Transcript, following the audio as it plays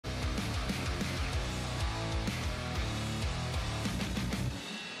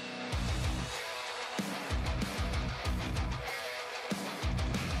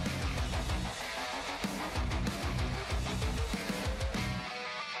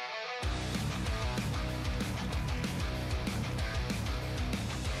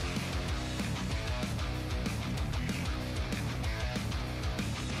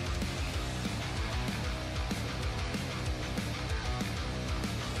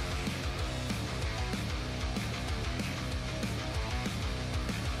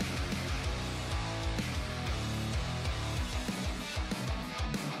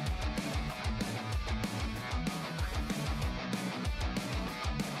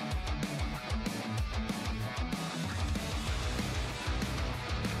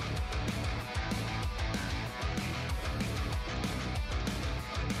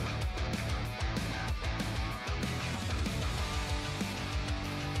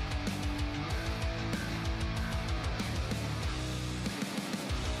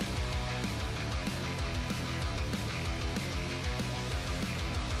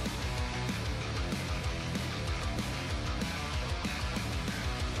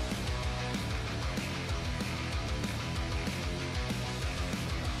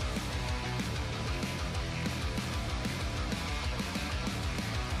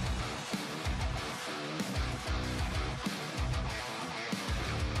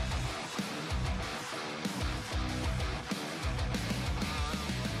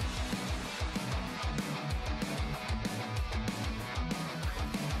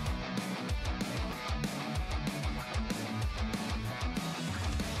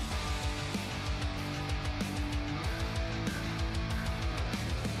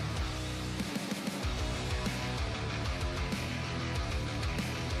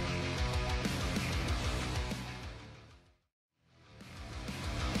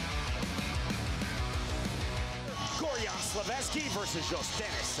Slaveski versus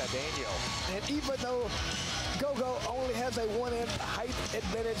Cedeno. And even though GoGo only has a 1-inch height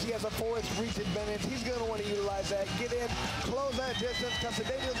advantage, he has a 4-inch reach advantage. He's going to want to utilize that, get in, close that distance, because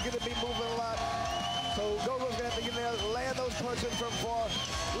Cedeno's going to be moving a lot. So GoGo's going to have to get in there, land those punches from far,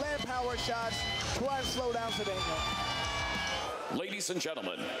 land power shots, try and slow down Cedeno. Ladies and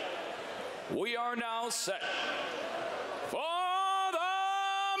gentlemen, we are now set for the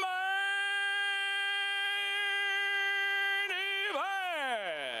main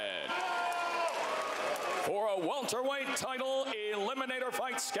event. For a welterweight title eliminator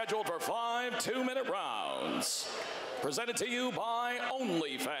fight scheduled for 5 2-minute rounds. Presented to you by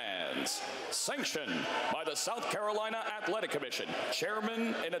OnlyFans. Sanctioned by the South Carolina Athletic Commission.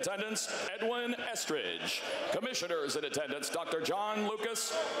 Chairman in attendance, Edwin Estridge. Commissioners in attendance, Dr. John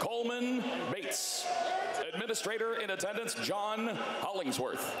Lucas Coleman Bates. Administrator in attendance, John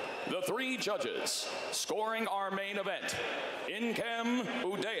Hollingsworth. The 3 judges scoring our main event. Inkem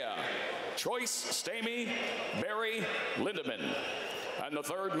Udea, Choice Stamey, Barry Lindemann. And the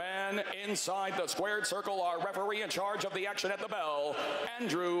 3rd man inside the squared circle, our referee in charge of the action at the bell,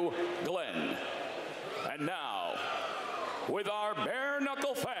 Andrew Glenn. And now, with our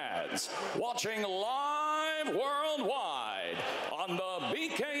bare-knuckle fans watching live worldwide on the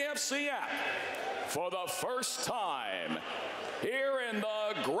BKFC app for the first time here in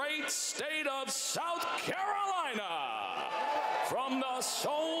the great state of South Carolina, from the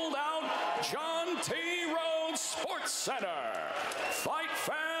sold-out John T. Rhodes Sports Center, fight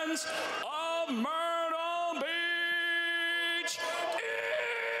fans of Myrtle Beach,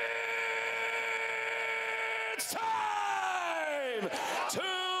 it's time to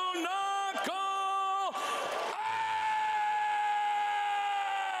knuckle up!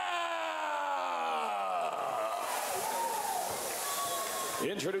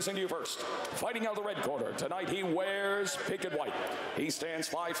 Introducing you first, fighting out of the red corner. Tonight he wears pink and white. He stands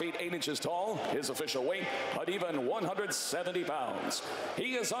 5 feet 8 inches tall. His official weight, an even 170 pounds.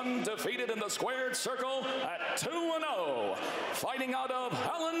 He is undefeated in the squared circle at 2-0. Fighting out of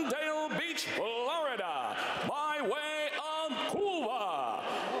Hallandale Beach, Florida, by way of Cuba.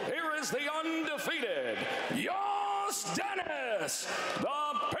 Here is the undefeated Yos Dennis,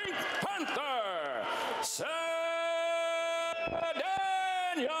 the Pink Panther,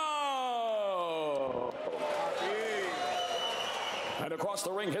 And across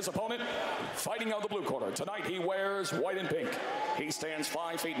the ring, his opponent, fighting out the blue corner. Tonight, he wears white and pink. He stands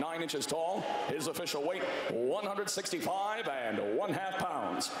 5 feet 9 inches tall. His official weight, 165 1/2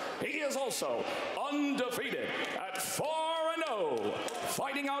 pounds. He is also undefeated at 4-0.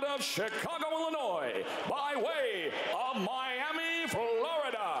 Fighting out of Chicago, Illinois, by way of Miami,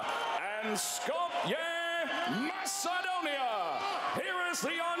 Florida, and Skopje, Macedonia. Here is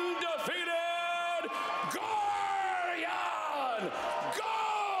the undefeated Gorjan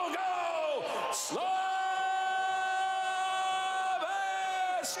GoGo Slaveski.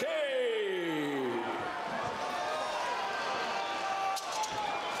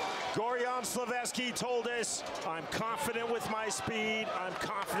 Gorjan Slaveski told us, I'm confident with my speed, I'm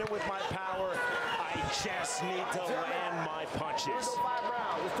confident with my power, I just need to land my punches. 5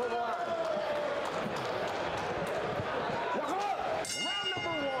 rounds, let's put the line. Round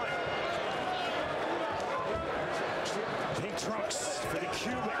number 1. Pink trunks for the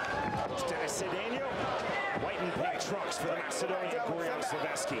Cuban, Dennis Cedeno. White and pink trunks for the Macedonian, Gorjan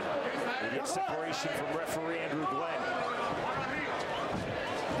Slaveski. We get separation from referee Andrew Glenn.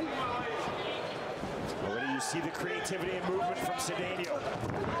 Already you see the creativity and movement from Cedeno.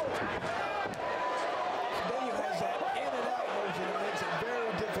 Cedeno has that in and out motion that makes it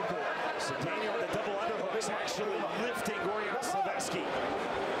very difficult. Cedeno on the double underhooks actually lifting Gorjan Slaveski.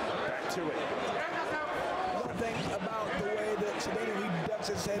 Back to it. One thing about the way that Cedeno, he ducks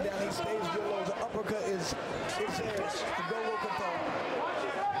his head down, he stays below. The uppercut is there. The GoGo control.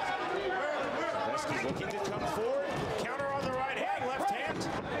 Slaveski looking to come forward. Counter on the right hand, left hand.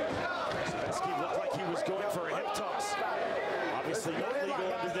 Slaveski looked like he was going for a hip toss. Obviously not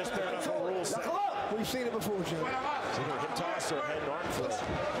legal under this bare knuckle rule set. We've seen it before, Jim. Either a hip toss or a head and arm flick.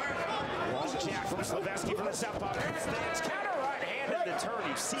 Long jab from Slaveski from the south pocket. Stands counter right hand in the turn.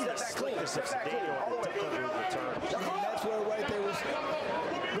 You see the slickness of Cedeno on the delivery of the turn. And that's where right there was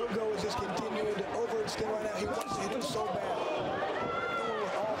GoGo is just continuing to overextend right now. He wants to hit him so bad.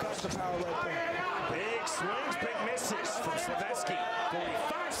 With all kinds of power right there. Big swings, big misses from Slaveski.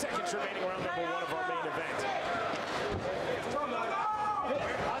 45 seconds remaining, round number 1 of our main event.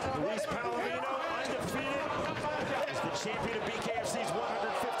 Luis Palomino, undefeated, is the champion of BKFC's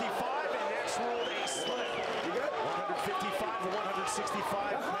 155, and that's ruled a slip. 155 to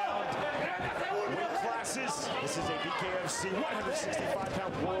 165 pound weight classes. This is a BKFC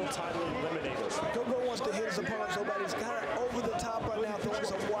 165-pound world title eliminator. GoGo wants to hit his opponent so bad. He's kind of over the top right now, throwing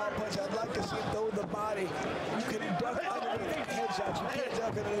some wild punch. I'd like to see him throw the body. You can duck underneath headshots. You can't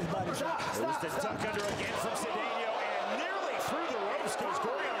duck underneath body shots. There's the duck under again from Cedeno, and nearly through the ropes goes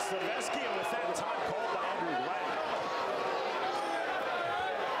Gorjan Slaveski, and with that time called by Andrew Glenn.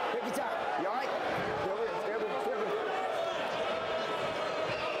 Take your time. You all right?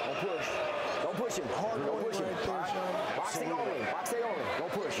 Don't push. Don't push him. Hard. Don't push him. Boxing only. Boxing only.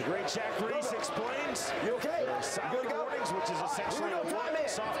 Don't push. The great Jack Reese explains. You okay? Silent warnings, which is essentially a warning.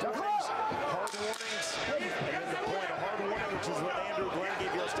 Soft warnings, hard warnings, and then the point of hard warning, which is what Andrew Glenn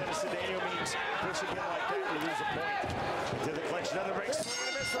gave Cedeno, means push again like that, you lose a point. Into the clinch, another big swing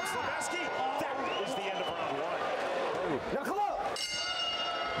and a miss from Slaveski. That is the end of round one. Knuckle up!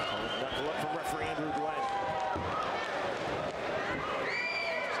 Knuckle up from referee Andrew Glenn.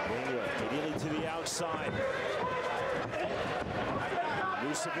 Cedeno immediately to the outside.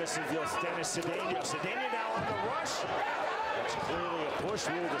 New submissive Cedeno. Cedeno now on the rush. That's clearly a push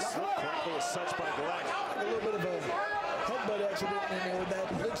rule to slip correctly as such by Glenn. A little bit of a headbutt accident in there with that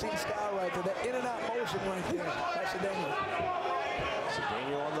mixing style right there, that in and out motion right there by Cedeno.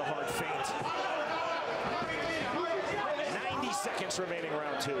 Cedeno on the hard feint. 90 seconds remaining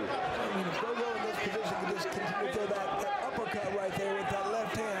round two. I mean, if GoGo in this position can just continue to throw that uppercut right there with that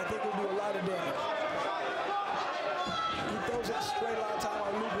left hand, I think it'll do a lot of damage. He throws it straight a lot of time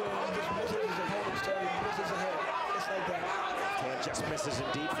on looping and just misses his opponent's turn, misses ahead. Just like that. Hand just misses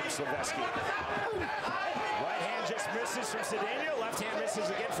indeed from Slaveski. Right hand just misses from Cedeno. Left hand misses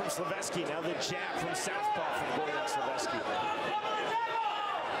again from Slaveski. Now the jab from southpaw from Gorjan Slaveski.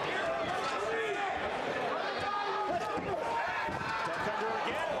 Duck under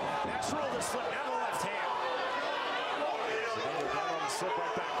again. Natural to slip. Now the left hand. Cedeno down on the slip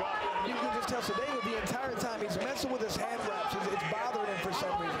right back up. You can just tell Cedeno the entire time he's messing with his hand wraps. It's bothering him for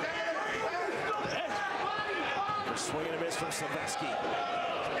some reason. Swing and a miss from Slaveski.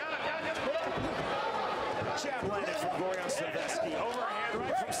 Jab landed from Gorjan Slaveski. Overhand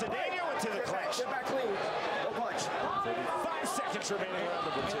right from Cedeno into the clinch. Get back clean. No punch. 35 seconds remaining round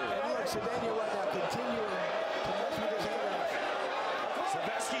number two. And look, Cedeno right now continuing to mess with his hand wraps.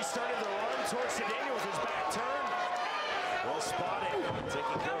 Slaveski started to run towards Cedeno with his back turned. Well spotted.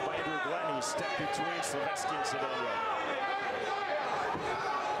 Taken care of by Andrew Glenn, who stepped between Slaveski and Cedeno.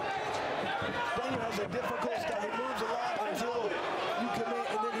 Cedeno has a difficult start. He moves a lot until you commit,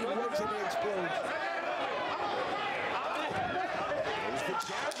 and then he works and he explodes. There's the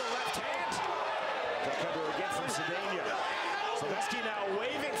jab, the left hand. Duck under again from Cedeno. Slaveski now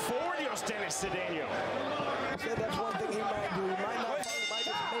waving forward, Cedeno. He said that's one thing he might do. He might not follow, he might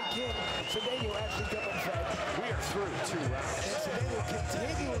just make him, Cedeno, actually come and fight. We are through 2 rounds. And Cedeno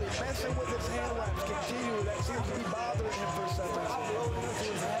continually messing with his hand wraps. Continually, that seems to be bothering him for some reason.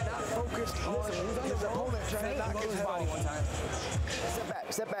 He's not focused on his opponent trying to knock his head off.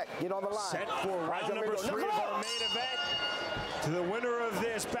 Step back, get on the line. Set for round number 3 of our main event. To the winner of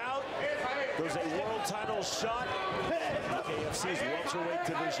this bout goes a world title shot in BKFC's welterweight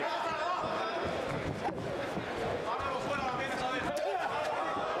division.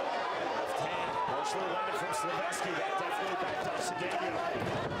 Left hand, partially landed from Slaveski. That definitely backed up Cedeno.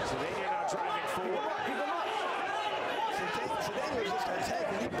 Cedeno now driving forward. Cedeno is just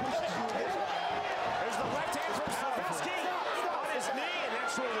attacking. He pushes you against him. There's the left hand from Slaveski on his knee, and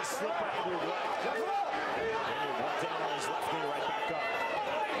that's where the slip by Andrew Glenn. Left hand on his left knee, right back up.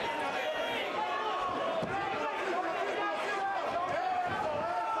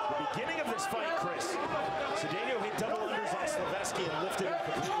 The beginning of this fight, Chris, Cedeno hit double unders on Slaveski and lifted him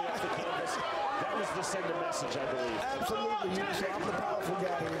completely off the canvas. That was to send a message, I believe. Absolutely, you say I'm the powerful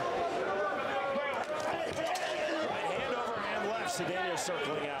guy here. Right hand over hand left, Cedeno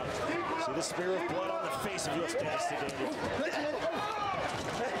circling out. See the smear of blood on the face of Cedeno. Cedeno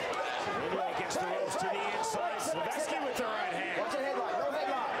against the ropes to the inside. Slaveski with the right hand. Watch your headlock, no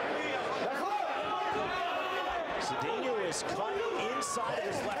headlock. Cedeno is cut inside of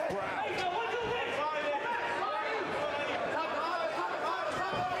his left brow.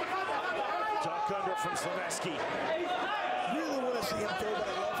 Duck under from Slaveski. Really want to see him throw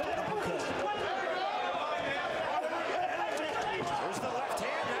that left uppercut. There's the left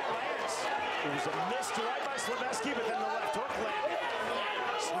hand, that lands. It was a missed right by Slaveski, but then the left hook landed.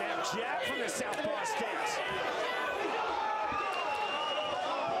 Snap jab from the southpaw stance.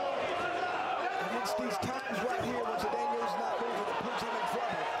 And it's these times right here when Cedeno's not moving to put him in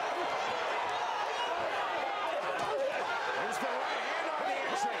trouble. There's the right hand on the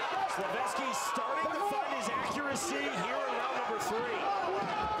entry. Slaveski starting to find his accuracy here in round number 3.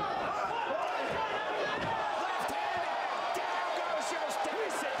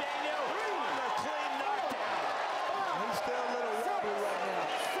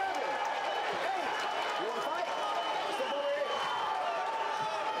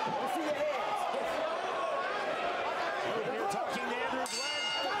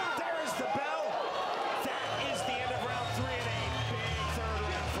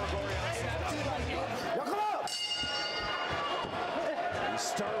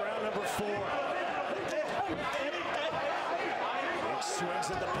 start round number 4. Big swings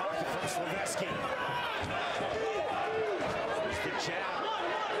in the pocket from Slaveski. There's the jab.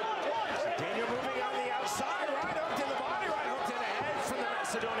 Daniel moving on the outside, right hook to the body, right hook to the head from the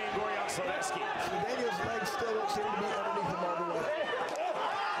Macedonian Gorjan Slaveski. Daniel's legs still don't seem to be underneath him all the way.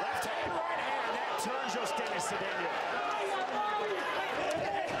 Left hand, right hand, that turns Jostenis Daniel.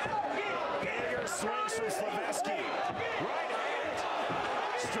 Bigger swings from Slaveski. Right hand,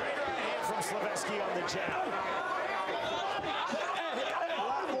 straight right hand from Slaveski on the jab. A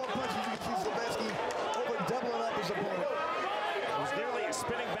lot more punches. You can see Slaveski over doubling up his opponent. It was nearly a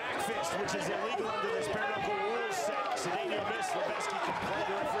spinning back fist, which is illegal under this bare knuckle rules set. Cedeno missed. Slaveski complained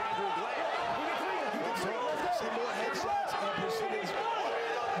to referee Andrew Glenn. You can see more headshots and percentage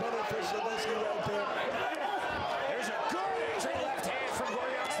better for Slaveski right there. There's a good entry left hand from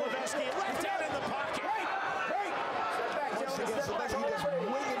Gorjan Slaveski. Left hand in the pocket. Once again, Slaveski just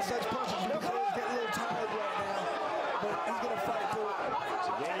winging such punches because he's getting a little tired right now. But he's going to fight through it.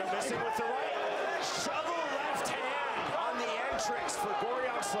 Daniel missing with the right. Shovel left hand on the entrance for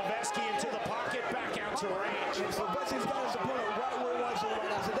Gorjan Slaveski into the pocket, back out to range. And Slaveski's got his opponent right where he wants him right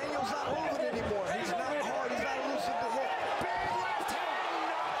now. So Daniel's not moving anymore. He's not hard. He's not loosened the hip. Big left hand,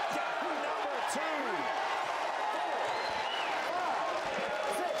 knockdown number 2.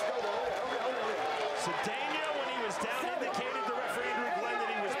 Cedeno, when he was down, indicated to referee Andrew Glenn that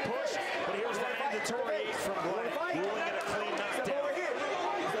he was pushed, but here's the mandatory 8 from Glenn, ruling it a clean knockdown.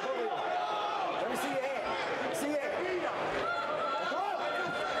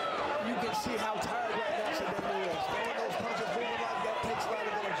 You can see how tired right now Cedeno is. Throwing those punches, moving like that takes a lot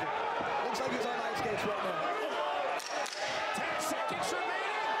of energy. Looks like he's on ice skates right now. 10 seconds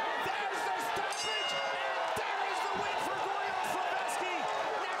remaining. There's the stoppage, and there is the win for Gorjan Slaveski.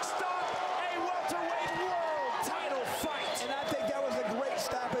 Next up, a welterweight world title fight. And I think that was a great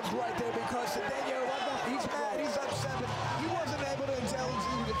stoppage right there because Cedeno, he's mad, he's upset, but he wasn't able to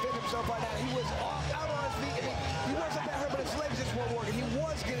intelligently defend himself right now. He was out on his feet. I mean, he wasn't that hurt, but his legs just weren't working. He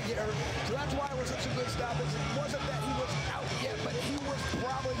was going to get hurt, so that's why it was such a good stoppage. It wasn't that he was out yet, but he was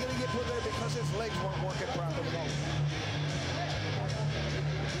probably going to get put there because his legs weren't working properly.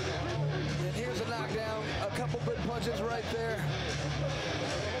 And here's a knockdown, a couple big punches right there.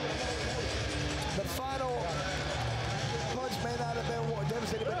 The final punch may not have been more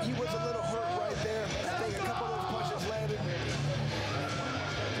devastating, but he was a little hurt right there. I think a couple of those punches landed.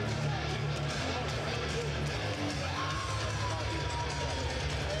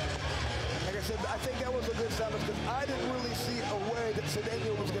 Like I said, I think that was a good stoppage because I didn't really see a way that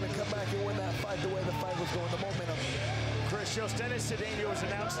Cedeno was going to come back and win that fight the way the fight was going, the momentum. Chris, Jostenis Cedeno is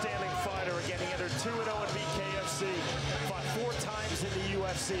an outstanding fighter. Again, he entered 2-0 in BKFC, fought 4 times in the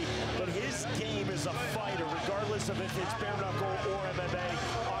UFC, but his game as a fighter, regardless of if it's bare knuckle or MMA,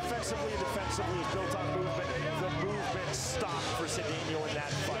 offensively and defensively is built on movement. The movement stopped for Cedeno in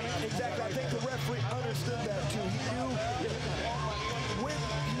that fight. Exactly. I think the referee understood that too. He knew when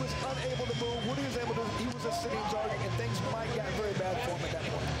he was unable to move, when he was able to, he was a sitting target, and things might got very bad for him at that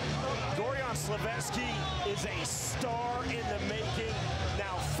point. Gorjan Slaveski is a star in the making,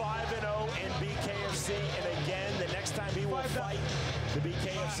 now 5-0 in BKFC, and again, the next time he will fight, the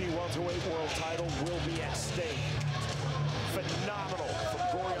BKFC welterweight world title will be at stake. Phenomenal from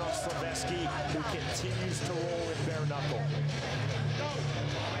Gorjan Slaveski, who continues to roll in bare knuckle.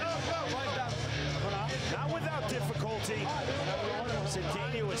 Not without difficulty.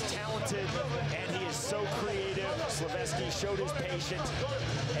 Cedeno is talented, and he is so creative. Slaveski showed his patience,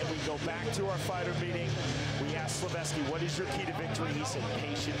 and we go back to our fighter meeting. We asked Slaveski, what is your key to victory? He said,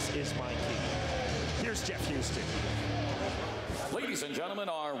 patience is my key. Here's Jeff Houston. Ladies and gentlemen,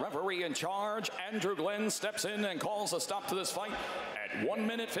 our referee in charge, Andrew Glenn, steps in and calls a stop to this fight at 1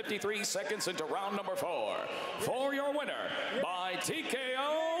 minute 53 seconds into round number 4. For your winner by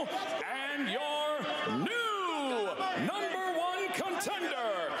TKO and your new #1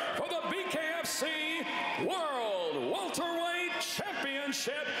 contender for the BKFC World Welterweight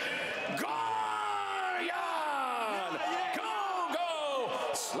Championship, Gorjan GoGo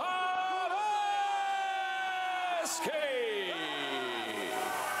Slaveski.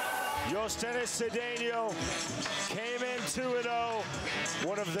 Jostenis Cedeno came in 2-0.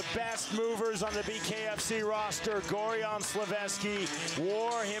 One of the best movers on the BKFC roster, Gorjan Slaveski,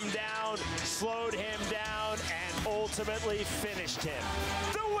 wore him down, slowed him down, and ultimately finished him.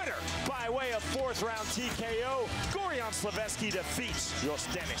 The winner, by way of 4th round TKO, Gorjan Slaveski defeats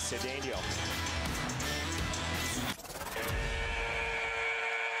Jostenis Cedeno.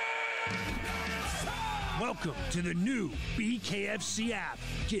 Welcome to the new BKFC app.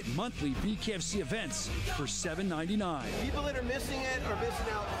 Get monthly BKFC events for $7.99. People that are missing it or missing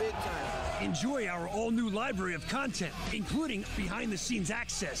Enjoy our all-new library of content, including behind-the-scenes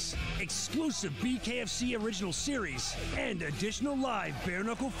access, exclusive BKFC original series, and additional live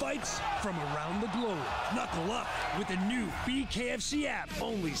bare-knuckle fights from around the globe. Knuckle up with the new BKFC app,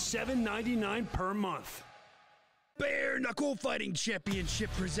 only $7.99 per month. Bare Knuckle Fighting Championship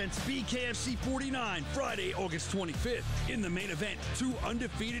presents BKFC 49, Friday, August 25th. In the main event, two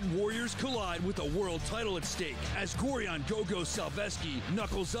undefeated warriors collide with a world title at stake as Gorjan GoGo Slaveski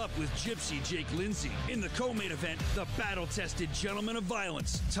knuckles up with Gypsy Jake Lindsey. In the co-main event, the battle-tested gentleman of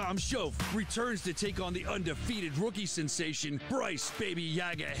violence, Tom Shoaff, returns to take on the undefeated rookie sensation, Bryce Baby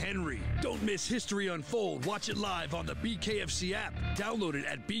Yaga Henry. Don't miss history unfold. Watch it live on the BKFC app. Download it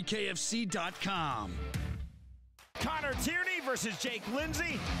at bkfc.com. Connor Tierney versus Jake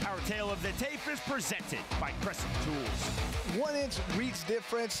Lindsey. Our tale of the tape is presented by Crescent Tools. 1 inch reach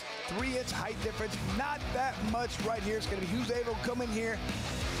difference, 3 inch height difference. Not that much right here. It's going to be who's able to come in here,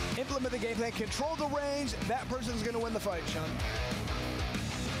 implement the game plan, control the range. That person's going to win the fight, Sean.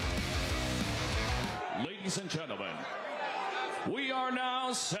 Ladies and gentlemen, we are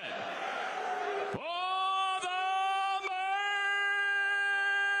now set for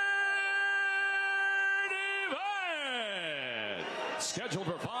scheduled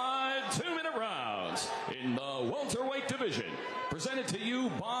for 5 2-minute rounds in the welterweight division, presented to you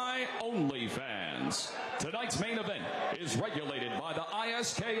by OnlyFans. Tonight's main event is regulated by the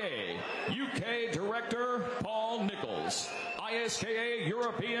ISKA UK Director Paul Nichols, ISKA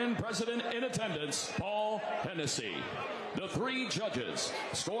European President in attendance Paul Hennessy. The 3 judges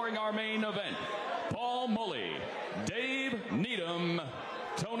scoring our main event: Paul Mully, Dave Needham,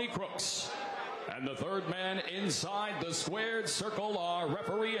 Tony Crooks. And the third man inside the squared circle, our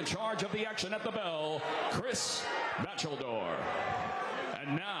referee in charge of the action at the bell, Chris Bacheldor.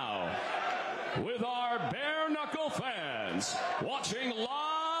 And now, with our bare knuckle fans watching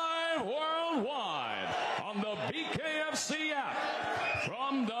live worldwide on the BKFC app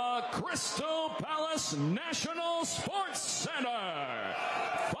from the Crystal Palace National Sports Center,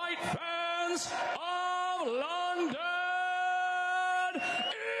 fight fans of London,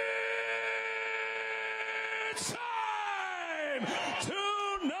 time to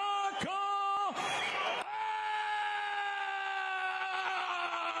knuckle.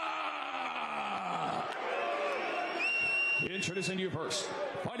 Introducing you first,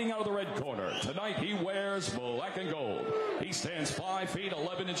 fighting out of the red corner. Tonight he wears black and gold. He stands 5 feet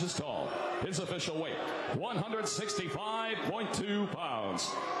 11 inches tall. His official weight, 165.2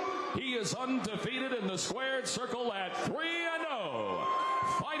 pounds. He is undefeated in the squared circle at 3-0.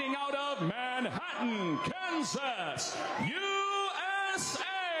 Fighting out of Manhattan, Kansas, USA.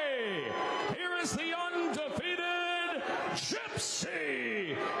 Here is the undefeated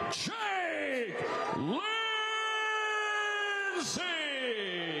Gypsy Jake Lindsey.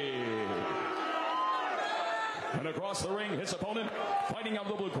 And across the ring, his opponent, fighting out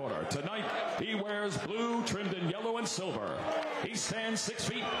of the blue corner. Tonight, he wears blue trimmed in yellow and silver. He stands 6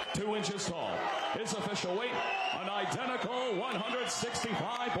 feet 2 inches tall. His official weight, an identical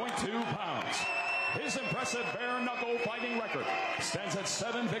 165.2 pounds. His impressive bare-knuckle fighting record stands at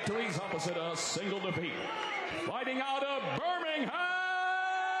 7 victories opposite a single defeat. Fighting out of Birmingham,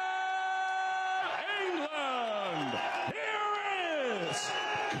 England, here is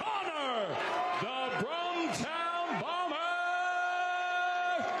Connor, the Brumtown Bomber,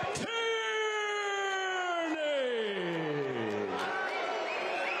 Tierney.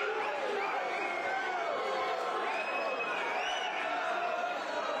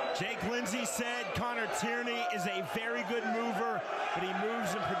 Jake Lindsey said Connor Tierney is a very good mover, but he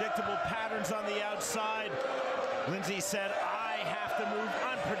moves in predictable patterns on the outside. Lindsey said, I have to move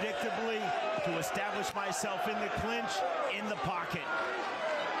unpredictably to establish myself in the clinch, in the pocket.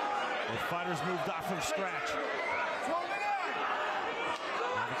 Both fighters moved off from scratch. Now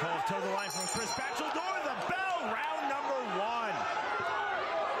the call of toe the line from Chris Bacheldor, the bell, round number 1.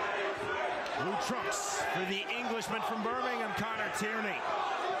 Blue trunks for the Englishman from Birmingham, Connor Tierney.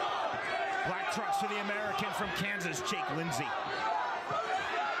 Black trunks for the American from Kansas, Jake Lindsey.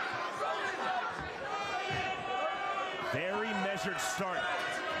 Very measured start.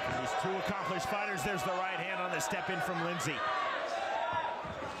 These two accomplished fighters. There's the right hand on the step in from Lindsey.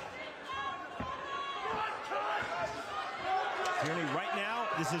 Tierney, right now,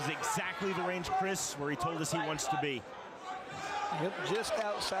 this is exactly the range, Chris, where he told us he wants to be. Yep, just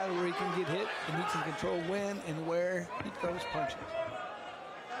outside where he can get hit, and he can control when and where he throws punches.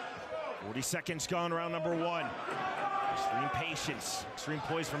 40 seconds gone, round number 1. Extreme patience, extreme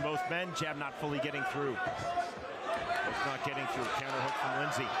poise from both men. Jab not fully getting through. Both not getting through. Counter hook from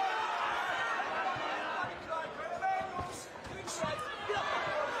Lindsey.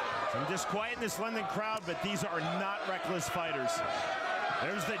 Some disquiet in this London crowd, but these are not reckless fighters.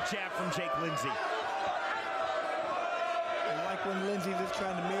 There's the jab from Jake Lindsey. I like when Lindsey just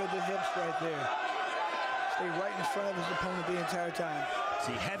trying to mirror the hips right there. Stay right in front of his opponent the entire time.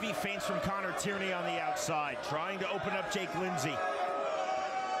 See heavy feints from Connor Tierney on the outside, trying to open up Jake Lindsey.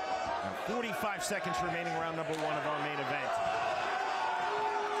 45 seconds remaining, round number 1 of our main event.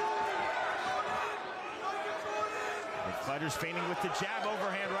 The fighters feigning with the jab,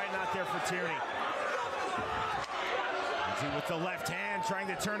 overhand right, not there for Tierney. Lindsey with the left hand, trying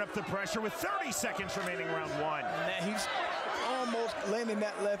to turn up the pressure with 30 seconds remaining, round 1. And he's almost landing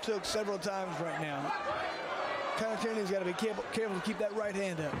that left hook several times right now. Connor Tierney's got to be careful to keep that right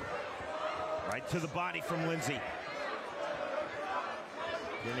hand up. Right to the body from Lindsey.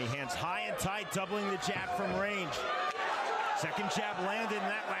 Tierney hands high and tight, doubling the jab from range. Second jab landed in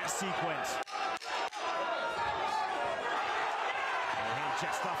that last sequence. Right hand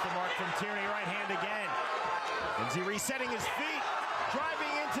just off the mark from Tierney, right hand again. Lindsey resetting his feet, driving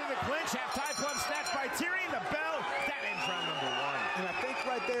into the clinch. Half-tie plunge snatched by Tierney, the bell. That ends round number 1. And I think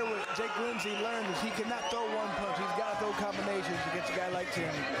right there what Jake Lindsey learned is he cannot throw one punch. He's got to throw combinations against a guy like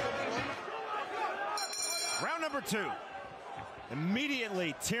Tierney. Round number 2.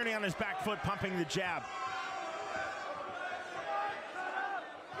 Immediately, Tierney on his back foot, pumping the jab.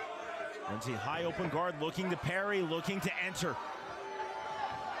 Lindsey high open guard, looking to parry, looking to enter.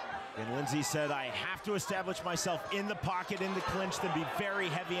 And Lindsey said, I have to establish myself in the pocket, in the clinch, then be very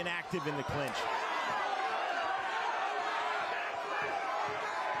heavy and active in the clinch.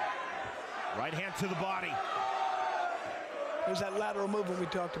 Right hand to the body. There's that lateral movement we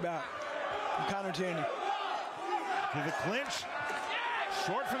talked about from Connor Tierney. To the clinch.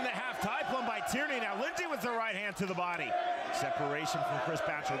 Short from the half-tie plumb by Tierney. Now Lindsey with the right hand to the body. Separation from Chris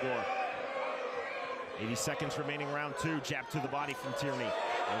Bachelor. 80 seconds remaining, round 2. Jab to the body from Tierney.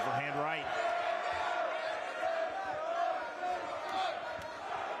 Overhand right.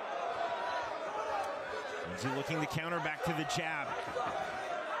 Lindsey looking to counter, back to the jab.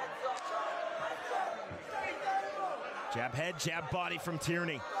 Jab head, jab body from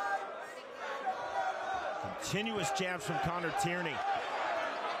Tierney. Continuous jabs from Connor Tierney.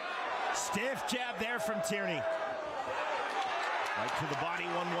 Stiff jab there from Tierney. Right to the body,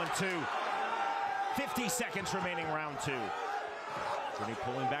 1-1-2. 50 seconds remaining, round 2. Tierney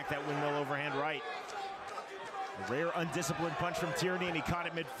pulling back that windmill overhand right. A rare undisciplined punch from Tierney, and he caught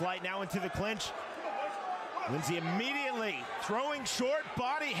it mid-flight. Now into the clinch. Lindsey immediately throwing short,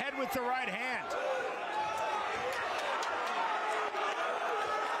 body, head with the right hand.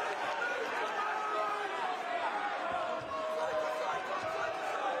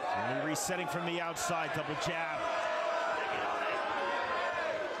 Tierney resetting from the outside, double jab.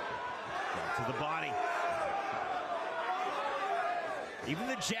 Back to the body. Even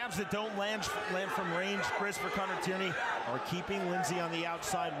the jabs that don't land from range, Chris, for Connor Tierney, are keeping Lindsey on the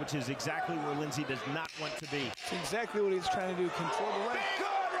outside, which is exactly where Lindsey does not want to be. It's exactly what he's trying to do, control the right. Good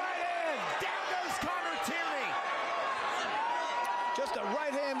right hand! Down goes Connor Tierney! Just a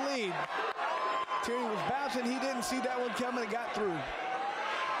right hand lead. Tierney was bouncing, he didn't see that one coming and got through.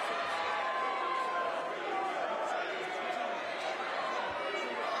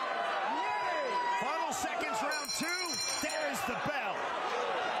 Final seconds, round 2. There is the bell.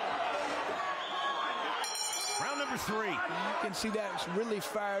 Round number 3. You can see that it's really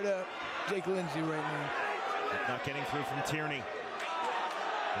fired up, Jake Lindsey right now. Not getting through from Tierney.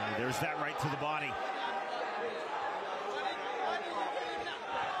 And there's that right to the body.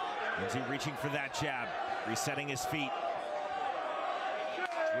 Lindsey reaching for that jab, resetting his feet.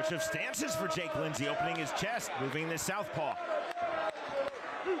 Switch of stances for Jake Lindsey, opening his chest, moving the southpaw.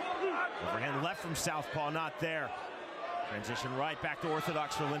 Overhand left from southpaw, not there. Transition right, back to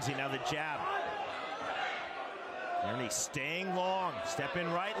orthodox for Lindsey, now the jab. Tierney staying long, step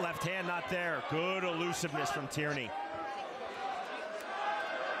in right, left hand not there. Good elusiveness from Tierney.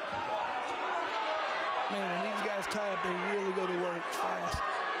 Man, when these guys tie up, they really go to work fast.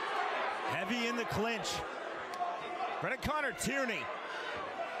 Heavy in the clinch. Credit Connor Tierney.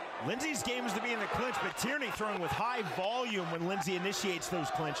 Lindsey's game is to be in the clinch, but Tierney throwing with high volume when Lindsey initiates those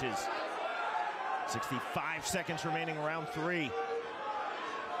clinches. 65 seconds remaining, round 3.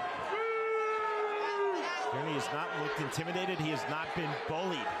 Tierney has not looked intimidated. He has not been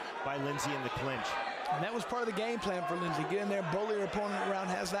bullied by Lindsey in the clinch. And that was part of the game plan for Lindsey. Get in there, bully your opponent around.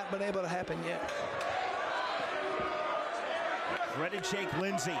 Has not been able to happen yet. Credit Jake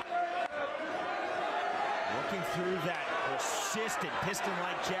Lindsey. Working through that persistent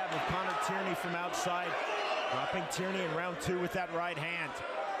piston-like jab of Connor Tierney from outside. Dropping Tierney in round 2 with that right hand.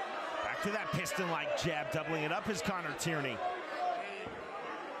 Back to that piston-like jab, doubling it up is Connor Tierney.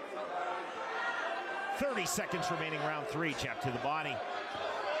 30 seconds remaining, round 3. Jab to the body.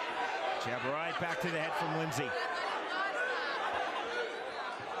 Jab right back to the head from Lindsey.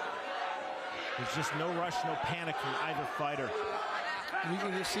 There's just no rush, no panic from either fighter. You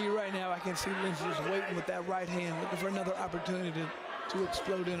can just see right now, I can see Lindsey just waiting with that right hand, looking for another opportunity to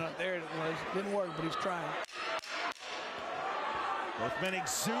explode in on. There it was. Didn't work, but he's trying. Both men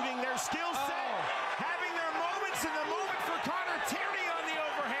exuding their skill set, having their moments, in the moment for Connor Tierney on the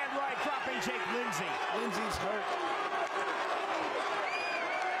overhand right, dropping Jake Lindsey. Lindsey's hurt.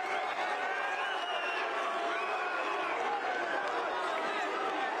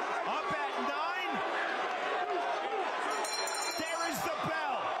 Up at 9. There is the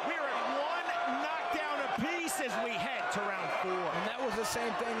bell. We're at 1 knockdown apiece as we head to round 4. And that was the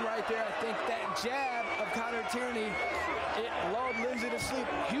same thing right there. I think that jab of Connor Tierney, it lulled Lindsey to sleep.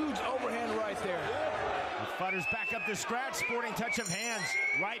 Huge overhand right there. The fighters back up to scratch, sporting touch of hands,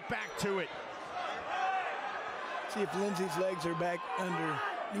 right back to it. See if Lindsey's legs are back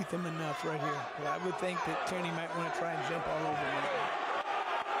underneath him enough right here. But I would think that Tierney might want to try and jump all over him.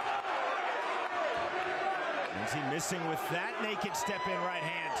 Lindsey missing with that naked step in right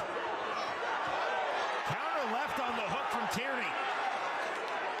hand. Counter left on the hook from Tierney.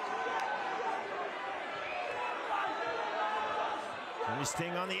 Tierney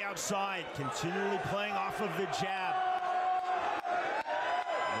staying on the outside, continually playing off of the jab.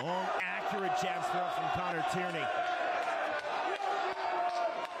 Long, accurate jab throw from Connor Tierney.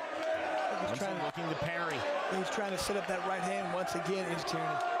 Lindsey looking to parry. He's trying to set up that right hand once again, is Tierney.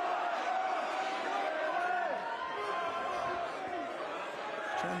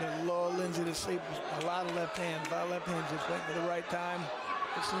 Trying to lull Lindsey to sleep. A lot of left hands, just waiting for the right time.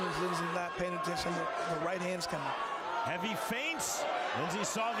 As soon as Lindsey's not paying attention, the right hand's coming. Heavy feints. Lindsey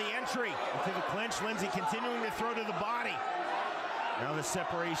saw the entry into the clinch. Lindsey continuing to throw to the body. Now the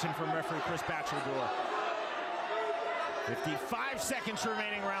separation from referee Chris Bachelor. 55 seconds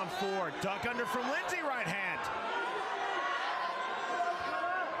remaining, round 4. Duck under from Lindsey, right hand.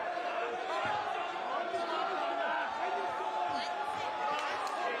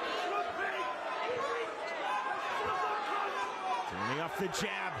 Turning off the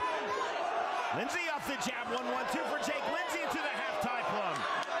jab. Lindsey off the jab. 1-1-2 for Jake Lindsey into the half-tie plum.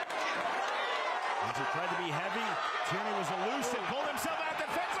 Lindsey tried to be heavy. Tierney was elusive, pulled himself out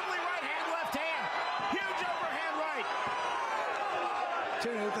defensively. Right hand, left hand. Huge overhand right.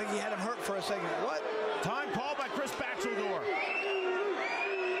 Tierney looked like he had him hurt for a second. What? Time called by Chris Bachelor.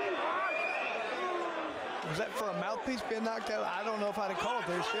 Was that for a mouthpiece being knocked out? I don't know if I'd have called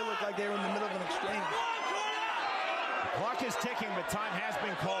it. It still looked like they were in the middle of an exchange. The clock is ticking, but time has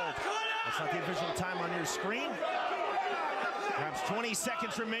been called. That's not the official time on your screen. Perhaps 20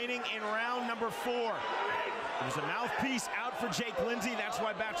 seconds remaining in round number 4. There's a mouthpiece out for Jake Lindsey. That's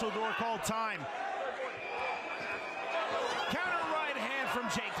why Bachelor called time. Counter right hand from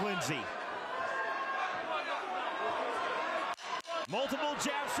Jake Lindsey. Multiple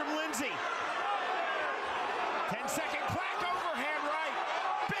jabs from Lindsey. 10-second crack, overhand right.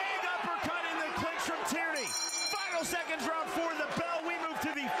 Big uppercut in the clinch from Tierney. Final seconds, round 4, the bell. We move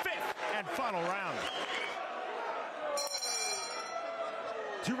to the 5th and final round.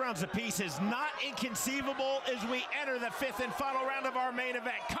 2 rounds apiece is not inconceivable as we enter the 5th and final round of our main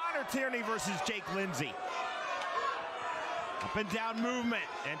event. Connor Tierney versus Jake Lindsey. Up and down movement.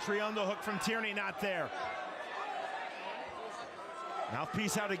 Entry on the hook from Tierney, not there.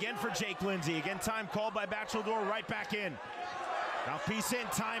 Mouthpiece out again for Jake Lindsey. Again, time called by Bachelor, right back in. Mouthpiece in,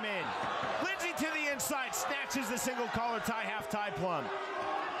 time in. Lindsey to the inside, snatches the single collar tie, half tie plum.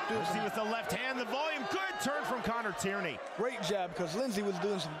 Lindsey with the left hand, the volume, good turn from Connor Tierney. Great jab, because Lindsey was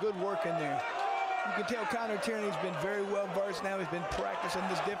doing some good work in there. You can tell Connor Tierney's been very well versed now. He's been practicing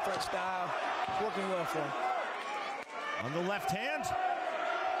this different style. It's working well for him. On the left hand.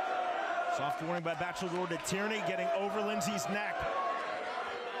 Soft warning by Bachelor to Tierney, getting over Lindsey's neck.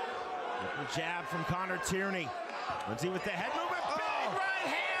 Little jab from Connor Tierney. Lindsey with the head movement, big right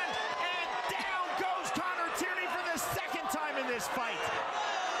hand, and down goes Connor Tierney for the 2nd time in this fight.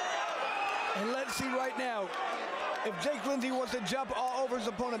 And let's see right now if Jake Lindsey wants to jump all over his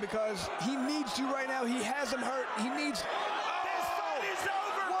opponent, because he needs to right now. He has him hurt. He needs... This fight is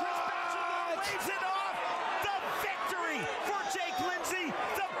over. Chris Bachelor waves it off. The victory for Jake Lindsey,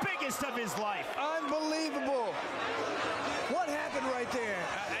 the biggest of his life. Unbelievable. What happened right there?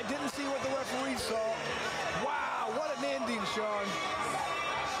 I didn't see what the referee saw. Wow, what an ending, Sean.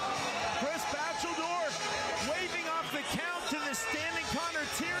 Chris Bachelor waving off the count to the standing Connor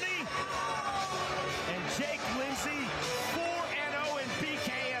Tierney. And Jake Lindsey 4-0 in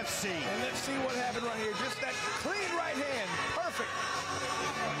BKFC. And let's see what happened right here. Just that clean right hand. Perfect.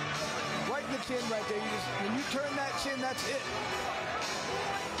 Right in the chin right there. When you turn that chin, that's it.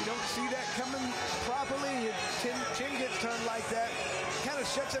 You don't see that coming properly. Your chin gets turned like that. Kind of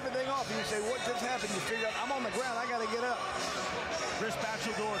shuts everything off. And you say, what just happened? You figure out, I'm on the ground. I got to get up. Chris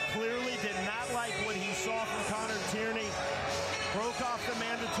Bachelor clearly did not like what he saw from Connor Tierney. Broke off the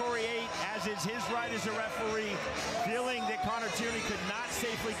mandatory 8, as is his right as a referee, feeling that Connor Tierney could not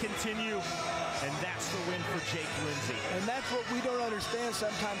safely continue, and that's the win for Jake Lindsey. And that's what we don't understand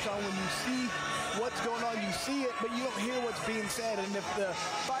sometimes, Sean. When you see what's going on, you see it, but you don't hear what's being said. And if the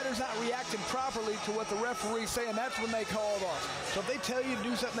fighter's not reacting properly to what the referee's saying, that's when they call it off. So if they tell you to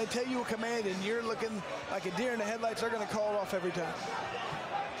do something, they tell you a command, and you're looking like a deer in the headlights, they're going to call it off every time.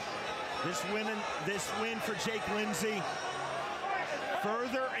 This win for Jake Lindsey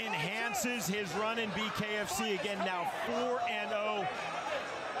further enhances his run in BKFC. Again, now 4-0.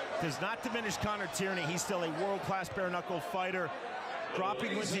 Does not diminish Connor Tierney. He's still a world-class bare knuckle fighter.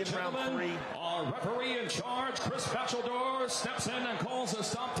 Dropping Lindsey in round 3. Our referee in charge, Chris Bachelor, steps in and calls a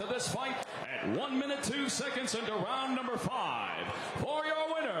stop to this fight at 1 minute 2 seconds into round number 5. For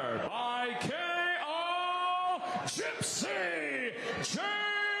your winner by KO, Gypsy Jake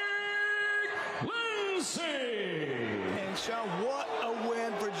Lindsey. And Sean, what a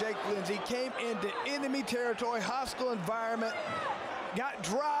win for Jake Lindsey. Came into enemy territory, hostile environment, got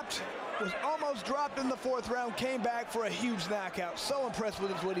dropped, was almost dropped in the 4th round, came back for a huge knockout. So impressed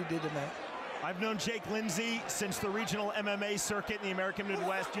with what he did tonight. I've known Jake Lindsey since the regional MMA circuit in the American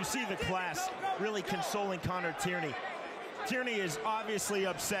Midwest. You see the class really consoling Connor Tierney. Tierney is obviously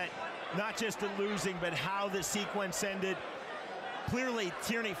upset, not just at losing, but how the sequence ended. Clearly,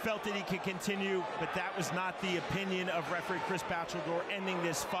 Tierney felt that he could continue, but that was not the opinion of referee Chris Bachelor, ending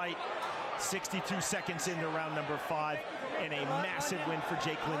this fight 62 seconds into round number 5, and a massive win for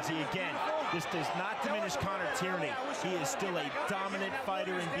Jake Lindsey. Again, this does not diminish Connor Tierney. He is still a dominant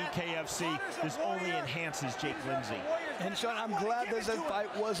fighter in BKFC. This only enhances Jake Lindsey. And Sean, I'm glad that this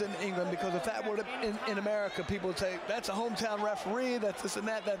fight was in England, because if that were in America, people would say, that's a hometown referee, that's this and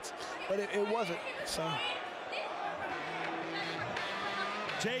that, but it wasn't, so.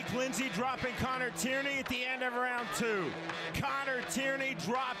 Jake Lindsey dropping Connor Tierney at the end of round 2. Connor Tierney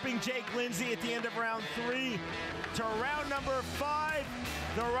dropping Jake Lindsey at the end of round 3. To round number 5,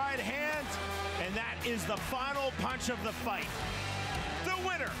 the right hand, and that is the final punch of the fight. The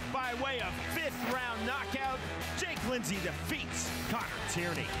winner by way of 5th round knockout, Jake Lindsey defeats Connor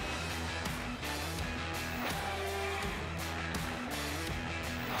Tierney.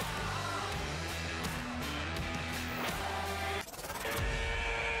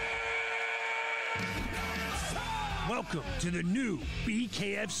 Welcome to the new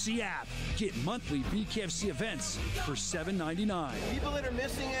BKFC app. Get monthly BKFC events for $7.99. People that are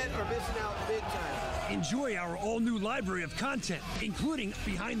missing it are missing out big time. Enjoy our all-new library of content, including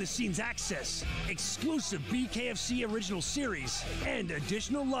behind-the-scenes access, exclusive BKFC original series, and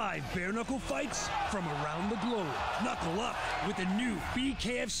additional live bare-knuckle fights from around the globe. Knuckle up with the new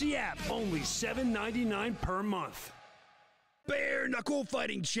BKFC app, only $7.99 per month. Bare Knuckle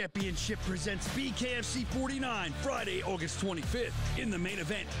Fighting Championship presents BKFC 49, Friday, August 25th. In the main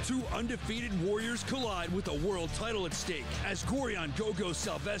event, 2 undefeated warriors collide with a world title at stake as Gorjan GoGo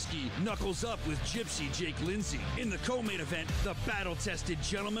Slaveski knuckles up with Gypsy Jake Lindsey. In the co-main event, the battle-tested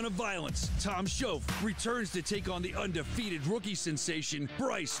gentleman of violence, Tom Shoaff, returns to take on the undefeated rookie sensation,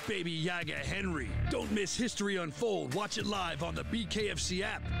 Bryce Baby Yaga Henry. Don't miss history unfold. Watch it live on the BKFC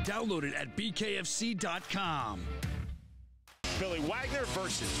app. Download it at bkfc.com. Billy Wagner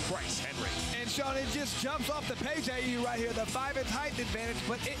versus Bryce Henry. And Sean, it just jumps off the page at you right here. The 5-inch height advantage,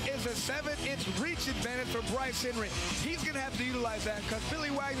 but it is a 7-inch reach advantage for Bryce Henry. He's going to have to utilize that because Billy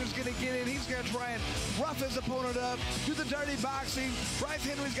Wagner's going to get in. He's going to try and rough his opponent up, do the dirty boxing. Bryce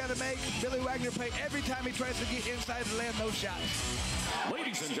Henry's got to make Billy Wagner pay every time he tries to get inside and land those shots.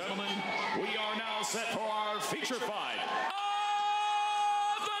 Ladies and gentlemen, we are now set for our feature fight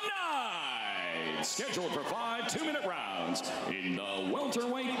of the night. Scheduled for 5 2-minute rounds in the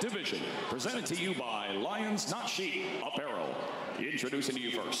welterweight division. Presented to you by Lions Not Sheep Apparel. Introducing to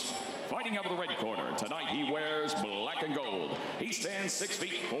you first, fighting out of the red corner. Tonight he wears black and gold. He stands 6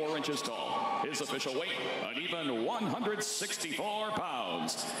 feet 4 inches tall. His official weight, an even 164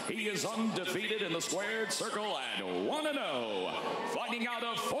 pounds. He is undefeated in the squared circle at 1-0. Fighting out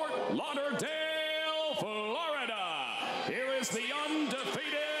of Fort Lauderdale, Florida. Here is the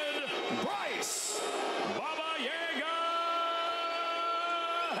undefeated Bryce Baba Yaga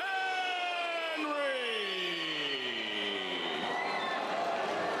Henry.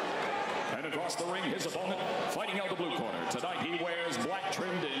 And of across the ring, his opponent, fighting out the blue corner. Tonight he wears black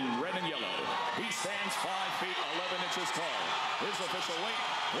trimmed in red and yellow. He stands 5 feet 11 inches tall. His official weight,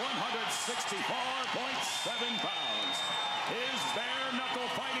 164.7 pounds. His bare knuckle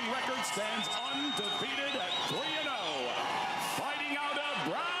fighting record stands undefeated at 3-0. Fighting out of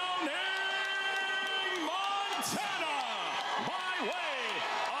Browning, Montana, by way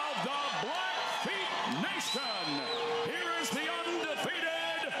of the Blackfeet Nation. Here is the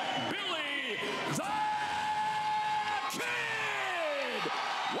undefeated Billy the Kid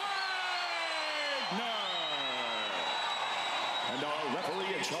Wagner. And our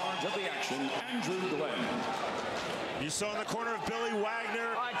referee in charge of the action, Andrew Glenn. You saw in the corner of Billy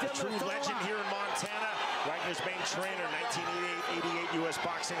Wagner, a true legend here in Montana. Wagner's main trainer, 1988 U.S.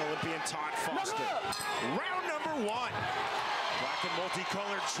 boxing Olympian Todd Foster. Round number 1. Black and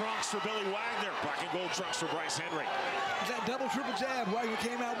multicolored trunks for Billy Wagner. Black and gold trunks for Bryce Henry. That double triple jab Wagner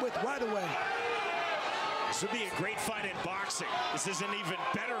came out with right away. This would be a great fight in boxing. This is an even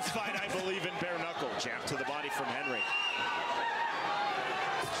better fight, I believe, in bare knuckle. Jab to the body from Henry.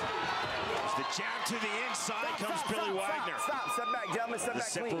 The jab to the inside comes Billy Wagner. Stop, step back, gentlemen, step back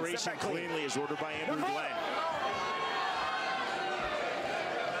clean. The separation cleanly is ordered by Andrew Glenn.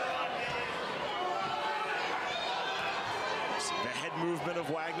 See the head movement of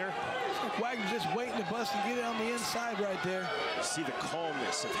Wagner. Wagner's just waiting to bust and get it on the inside right there. See the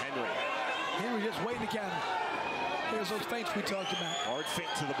calmness of Henry. Henry just waiting to counter. Here's those feints we talked about. Hard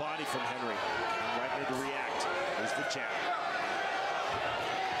feint to the body from Henry. And Wagner to react. There's the jab.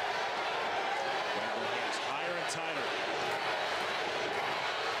 Tighter.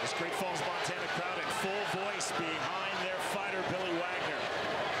 This Great Falls, Montana crowd in full voice behind their fighter, Billy Wagner.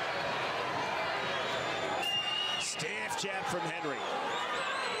 Stiff jab from Henry.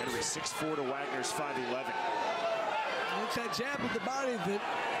 Henry 6'4" to Wagner's 5'11". It's that jab with the body that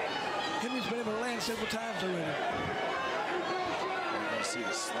Henry's been able to land several times already. You see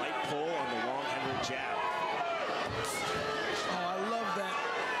the slight pull on the long Henry jab. Oh, I love that.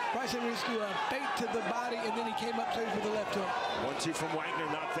 Bryce Henry used to feint to the body, and then he came up to with the left hook. 1-2 from Wagner,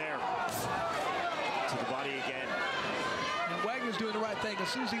 not there. To the body again. And Wagner's doing the right thing. As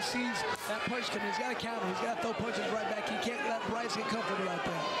soon as he sees that punch coming, he's got to counter. He's got to throw punches right back. He can't let Bryce get comfortable like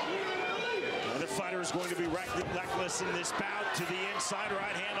that. Another fighter is going to be reckless in this bout. To the inside,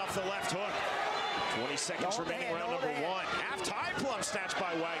 right hand off the left hook. 20 seconds remaining, round number 1. Half-tie plum snatch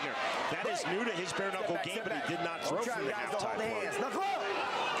by Wagner. That is new to his bare knuckle game, but he did not throw from the half-tie plum.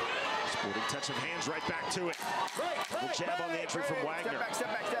 Sporting touch of hands right back to it. Double jab on the entry from Wagner. Step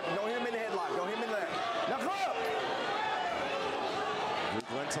back. Don't hit him in the headlock. Don't hit him in the leg. Knuckle up!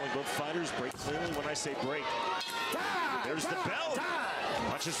 Glenn telling both fighters, break cleanly when I say break. There's the bell.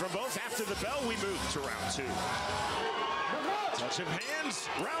 Punches from both. After the bell, we move to round 2. Touch of hands.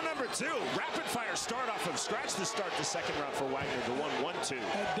 Round number 2. Rapid fire start off of scratch to start the second round for Wagner. The 1-1-2.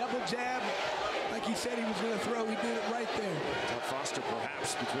 That double jab, like he said he was going to throw, he did it right there. Todd Foster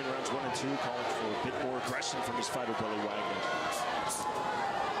perhaps between rounds 1 and 2 calling for a bit more aggression from his fighter Billy Wagner.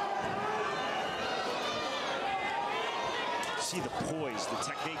 See the poise, the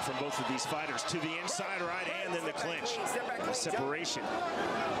technique from both of these fighters. To the inside right hand, then the clinch. The separation.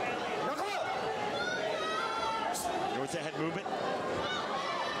 North the head movement.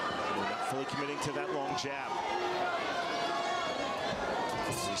 We're not fully committing to that long jab.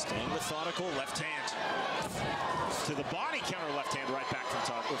 He's staying methodical, left hand. To the body, counter left hand right back from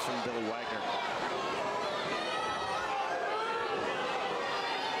Billy Wagner.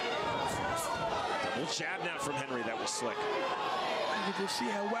 Double jab now from Henry, that was slick. You can see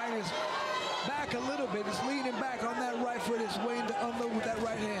how Wagner's back a little bit. He's leaning back on that right foot. He's waiting to unload with that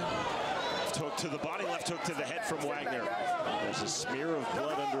right hand. Left hook to the body, left hook to the head from Wagner. There's a smear of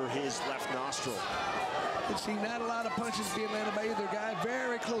blood under his left nostril. You see not a lot of punches being landed by either guy.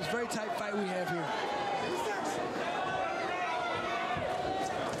 Very close, very tight fight we have here.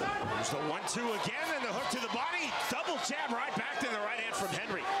 There's the 1-2 again, and the hook to the body. Double jab right back to the right hand from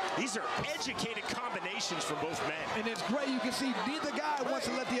Henry. These are educated combinations from both men. And it's great. You can see neither guy wants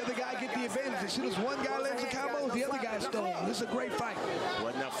to let the other guy get the advantage. As soon as one guy lands a combo, the other guy's stolen. This is a great fight.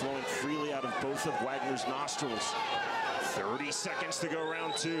 Blood now flowing freely out of both of Wagner's nostrils. 30 seconds to go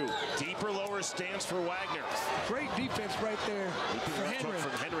round 2. Deeper lower stance for Wagner. Great defense right there for Henry.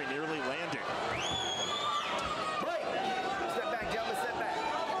 From Henry nearly landing. Step back, gentlemen, step back.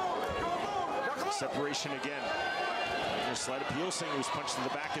 Separation again. A slight appeal saying he was punched in the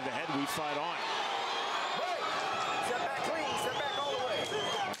back of the head. We fight on. Step back clean, step back all the way.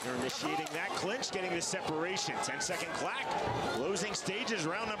 They're initiating that clinch, getting the separation. 10-second clack. Closing stages,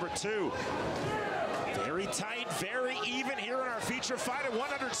 round number 2. Very tight, very even here in our feature fight at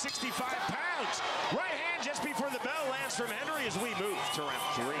 165 pounds. Right hand just before the bell lands from Henry as we move to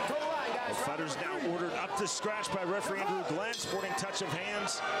round 3. The fighters now ordered up the scratch by referee Andrew Glenn, sporting touch of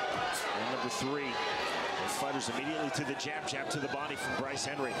hands. And number 3. The fighters immediately to the jab to the body from Bryce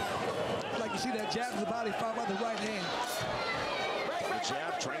Henry. I'd like to see that jab to the body followed by the right hand. The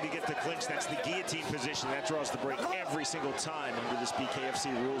jab trying to get the clinch. That's the guillotine position. That draws the break every single time under this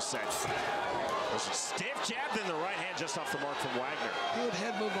BKFC rules set. There's a stiff jab, then the right hand just off the mark from Wagner. Good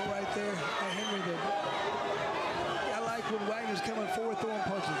head movement right there by Henry. I like when Wagner's coming forward throwing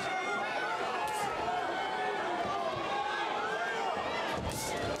punches.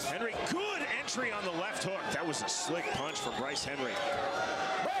 Henry, good entry on the left hook. That was a slick punch from Bryce Henry.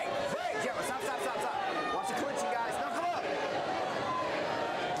 Break! Yeah, stop. Watch the clinching, guys. Knuckle up!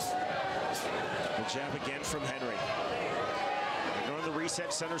 The jab again from Henry. They're on the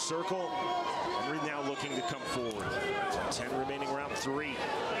reset center circle. Henry now looking to come forward. 10 remaining round 3.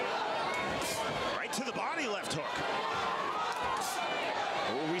 Right to the body, left hook.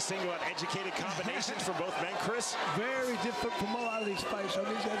 What were we saying about educated combinations from both men, Chris? Very different from a lot of these fights. I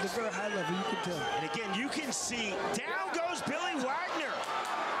mean, these guys are very high level, you can tell. And again, you can see, down goes Billy Wagner.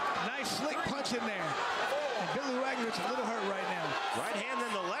 Nice slick punch in there. And Billy Wagner's a little hurt right now. Right hand,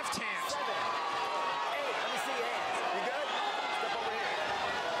 then the left hand.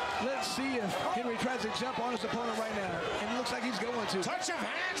 Let's see if Henry tries to jump on his opponent right now. And it looks like he's going to. Touch of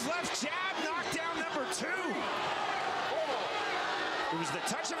hands, left jab, knockdown number 2. It was the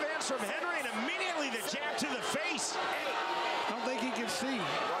touch of hands from Henry and immediately the jab to the face. I don't think he can see.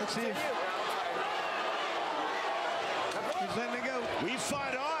 Let's see if he's letting it go. We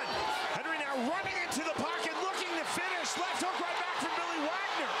fight on. Henry now running into the pocket, looking to finish. Left hook right back from Billy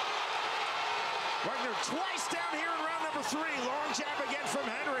Wagner. Wagner twice down here in round number 3. Long jab again from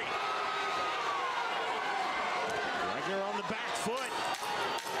Henry. Wagner on the back foot.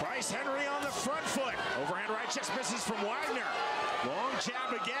 Bryce Henry on the front foot. Overhand right just misses from Wagner. Long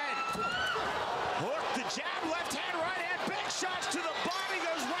jab again. Hook, the jab, left hand, right hand. Big shots to the body.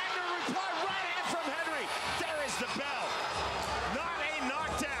 Goes Wagner. Reply, right hand from Henry. There is the bell. Not a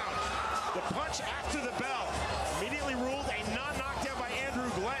knockdown. The punch after the bell. Immediately ruled a non-knockdown by Andrew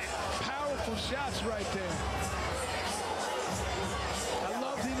Glenn. Powerful shots right there. I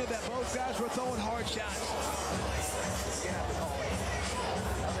love even that both guys were throwing hard shots. Get out the hallway.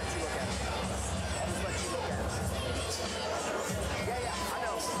 I'll let you look at it. I'll just let you look at it. Yeah, I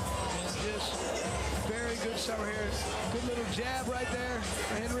know. And just very good summer here. Good little jab right there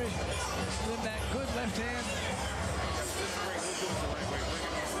for Henry. And then that good left hand.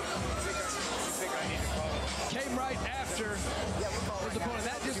 Came right after his opponent.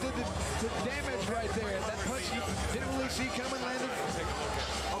 That just did the damage right there. That punch you didn't really see coming, landed.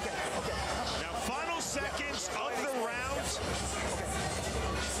 Okay. Now, final seconds of the round.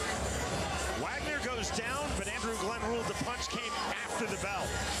 Wagner goes down, but Andrew Glenn ruled the punch came after the bell.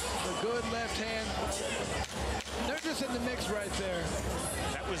 A good left hand. They're just in the mix right there.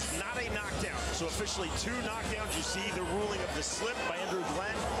 That was not a knockdown. So officially 2 knockdowns. You see the ruling of the slip by Andrew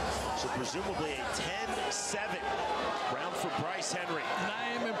Glenn. So presumably a 10-7 round for Bryce Henry. And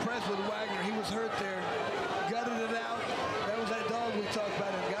I am impressed with Wagner. He was hurt there. Gutted it out. That was that dog we talked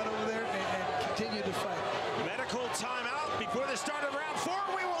about. And got over there and continued to fight. Medical timeout before the start of round 4.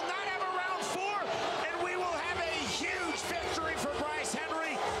 We will not have a round 4. And we will have a huge victory for Bryce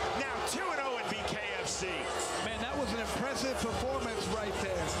Henry. Now 2-0 in BKFC. Man, that was an impressive performance right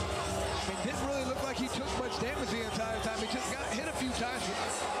there. It didn't really look like he took much damage the entire time. He just got hit a few times.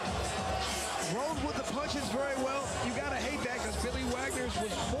 Rolled with the punches very well. You gotta hate that because Billy Wagner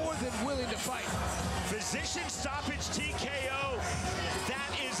was more than willing to fight. Physician stoppage TKO.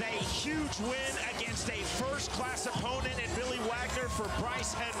 That is a huge win against a first-class opponent in Billy Wagner for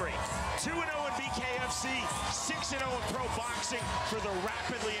Bryce Henry. 2-0 in BKFC, 6-0 in pro boxing for the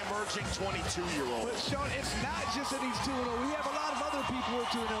rapidly emerging 22-year-old. But Sean, it's not just that he's 2-0. We have a lot of other people who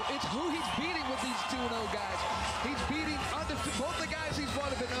are 2-0. It's who he's beating with these 2-0 guys. He's beating both the guys he's fought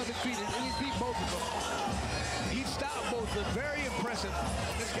have been undefeated, and he's beat both of them. He stopped both of them. Very impressive.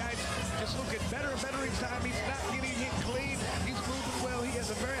 This guy's just looking better and better each time. He's not getting hit clean. He's moving well. He has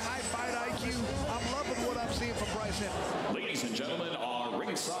a very high fight IQ. I'm loving what I'm seeing from Bryce Henry. Ladies and gentlemen, our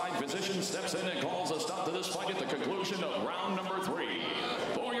ringside physician steps in and calls a stop to this fight at the conclusion of round number 3.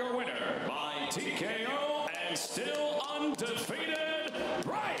 For your winner by TKO and still undefeated,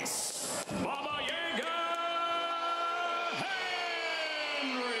 Bryce Baba Yaga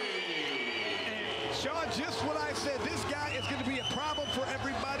Henry. And Sean, just what I said, this guy is going to be a problem for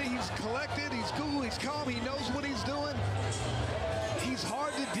everybody. He's collected, he's cool, he's calm, he knows what he's doing. He's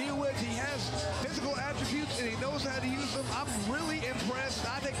hard to deal with. woods. He has physical attributes, and he knows how to use them. I'm really impressed.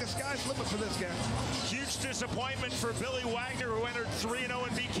 I think the sky's the limit for this guy. Huge disappointment for Billy Wagner, who entered 3-0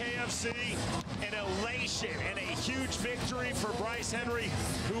 in BKFC. An elation and a huge victory for Bryce Henry,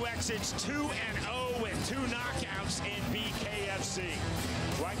 who exits 2-0 with 2 knockouts in BKFC.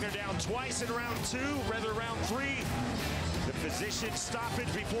 Wagner down twice in round 2, rather round 3. The physician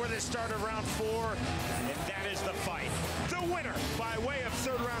stoppage before the start of round 4, and that is the fight. The winner by way of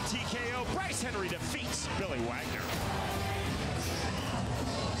 3rd round TKO, Bryce Henry defeats Billy Wagner.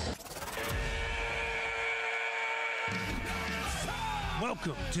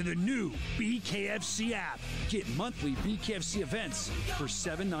 Welcome to the new BKFC app. Get monthly BKFC events for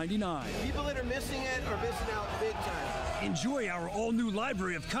 $7.99. People that are missing it are missing out big time. Enjoy our all-new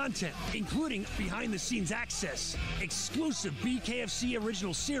library of content, including behind-the-scenes access, exclusive BKFC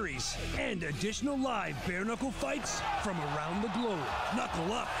original series, and additional live bare-knuckle fights from around the globe.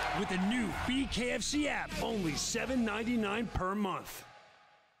 Knuckle up with the new BKFC app, only $7.99 per month.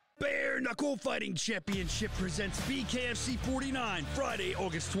 Bare Knuckle Fighting Championship presents BKFC 49, Friday,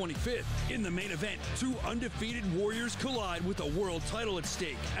 August 25th. In the main event, 2 undefeated warriors collide with a world title at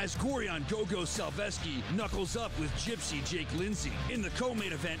stake as Gorjan GoGo Slaveski knuckles up with Gypsy Jake Lindsey. In the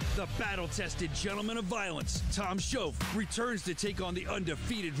co-main event, the battle-tested gentleman of violence, Tom Shoaff, returns to take on the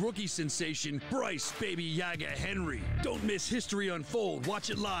undefeated rookie sensation, Bryce Baby Yaga Henry. Don't miss history unfold. Watch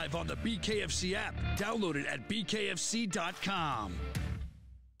it live on the BKFC app. Download it at bkfc.com.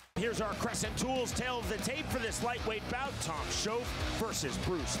 Here's our Crescent Tools tail of the tape for this lightweight bout. Tom Shoaff versus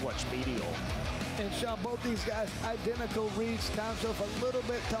Bruce Lutch-Medial. And Sean, both these guys, identical reach. Tom Shoaff a little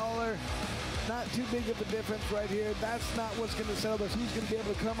bit taller. Not too big of a difference right here. That's not what's going to sell us. Who's going to be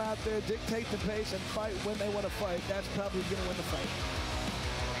able to come out there, dictate the pace, and fight when they want to fight. That's probably going to win the fight.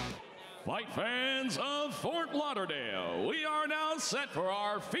 Fight fans of Fort Lauderdale, we are now set for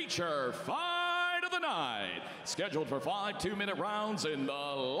our feature fight of the night. Scheduled for 5 2-minute rounds in the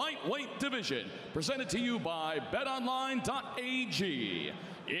lightweight division. Presented to you by betonline.ag.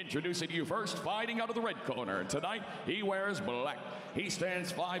 Introducing you first, fighting out of the red corner. Tonight, he wears black. He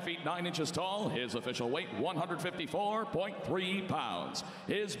stands 5 feet 9 inches tall. His official weight, 154.3 pounds.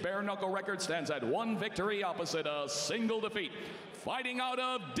 His bare knuckle record stands at 1 victory opposite a single defeat. Fighting out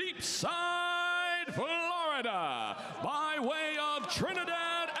of Deepside, Florida, by way of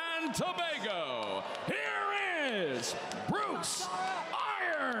Trinidad and Tobago, here is Bruce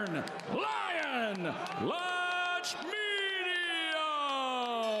Iron Lion Lutch-Medial.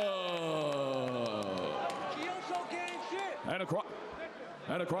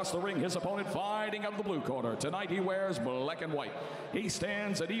 And across the ring, his opponent fighting out of the blue corner. Tonight he wears black and white. He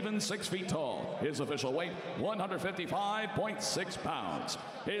stands at even 6 feet tall. His official weight, 155.6 pounds.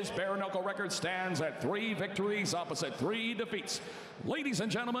 His bare knuckle record stands at 3 victories opposite 3 defeats. Ladies and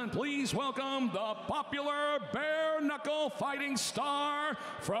gentlemen, please welcome the popular bare knuckle fighting star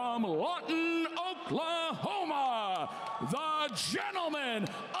from Lawton, Oklahoma, the gentleman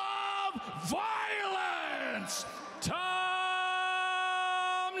of violence, Tom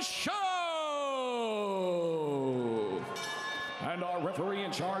Shoaff. And our referee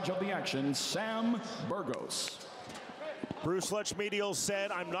in charge of the action, Sam Burgos. Bruce Lutch-Medial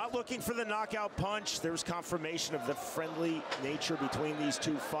said, I'm not looking for the knockout punch. There's confirmation of the friendly nature between these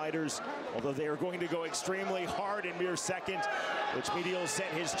two fighters, although they are going to go extremely hard in mere seconds. Lutch-Medial said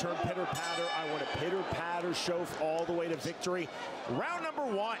his term pitter-patter. I want to pitter-patter Shoaff all the way to victory. Round number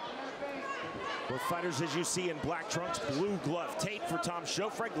 1. Both fighters, as you see, in black trunks, blue glove tape for Tom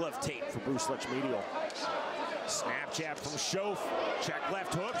Shoaff, red glove tape for Bruce Lutch-Medial. Snap jab from Shoaff. Check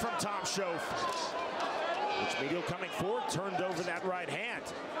left hook from Tom Shoaff. Lutch-Medial coming forward, turned over that right hand.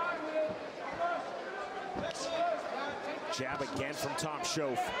 Jab again from Tom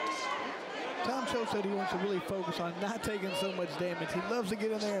Shoaff. Tom Shoaff said he wants to really focus on not taking so much damage. He loves to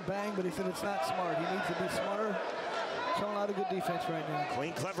get in there and bang, but he said it's not smart. He needs to be smarter. Showing a lot of good defense right now.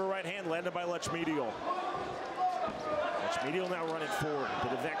 Clean, clever right hand landed by Lutch-Medial. Lutch-Medial now running forward. A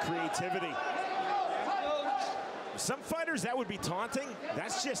bit of that creativity. Some fighters, that would be taunting.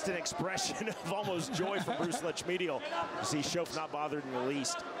 That's just an expression of almost joy from Bruce Lutch-Medial. You see Shoaff not bothered in the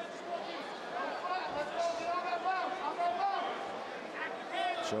least.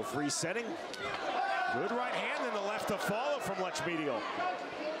 Shoaff resetting. Good right hand and the left to follow from Lutch-Medial.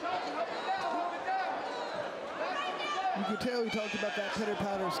 You can tell he talked about that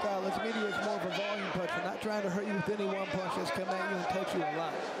pitter-patter style. Lutch-Medial is more of a volume puncher, not trying to hurt you with any one punch, just come at you and touch you a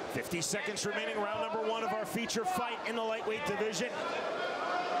lot. 50 seconds remaining, round number 1 of our feature fight in the lightweight division.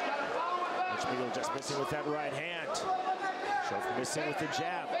 Lutch-Medial just missing with that right hand. Shoaff missing with the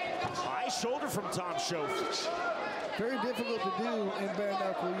jab. High shoulder from Tom Shoaff. Very difficult to do in bare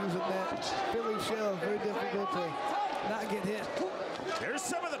knuckle using that Philly shell. Very difficult to not get hit. There's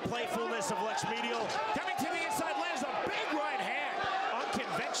some of the playfulness of Lex Medial. Coming to the inside, lands a big right hand.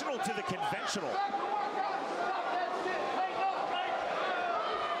 Unconventional to the conventional.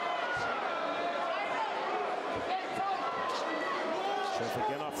 Shoaff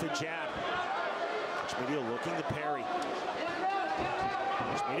again off the jab. Lex Medial looking to parry.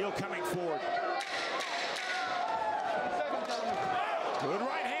 Lex Medial coming forward. Good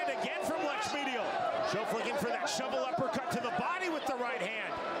right hand again from Lex Medial. Shoaff looking for that shovel uppercut to the body with the right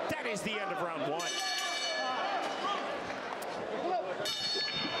hand. That is the end of round one.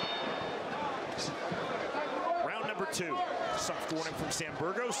 Round number two. Soft warning from Sam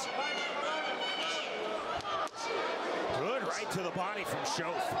Burgos. Good right to the body from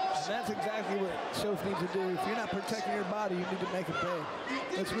Shoaff. And that's exactly what Shoaff needs to do. If you're not protecting your body, you need to make it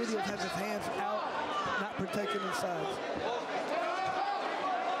pay. Lex Medial has his hands out, not protecting his sides.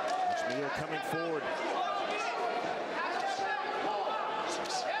 Lex Medial coming forward.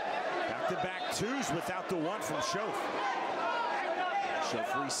 Back-to-back twos without the one from Shoaff.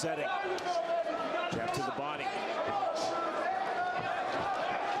 Shoaff resetting. Jab to the body.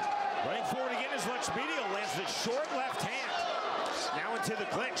 Running forward again is Lex Medial. Lands the short left hand. Now into the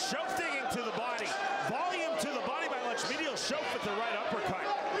clinch. Shoaff digging to the body. Volume to the body by Lex Medial. Shoaff with the right uppercut.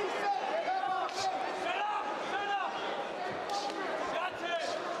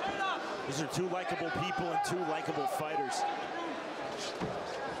 These are two likable people and two likable fighters.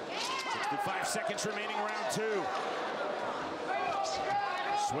 65 seconds remaining, round two.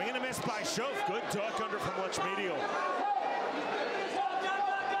 Swing and a miss by Shoaff. Good duck under from Lex Medial.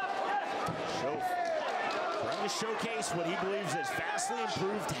 Shoaff trying to showcase what he believes is vastly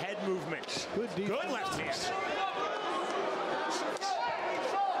improved head movement. Good left hand.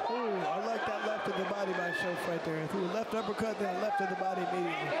 Ooh, I like that left to the body by Shoaff right there. Threw a left uppercut, then a left to the body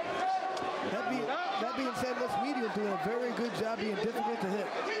immediately. That being said, Lex Medial doing a very good job being difficult to hit.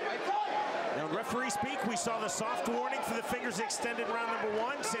 Now, in referee speak, we saw the soft warning for the fingers extended round number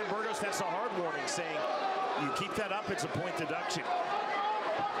one. Sam Burgos, that's a hard warning, saying you keep that up, it's a point deduction.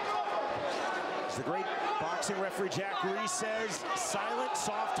 As the great boxing referee Jack Reese says, silent,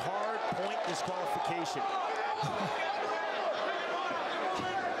 soft, hard, point disqualification.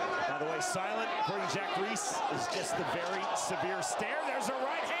 By the way, silent, according to Jack Reese, is just the very severe stare. There's a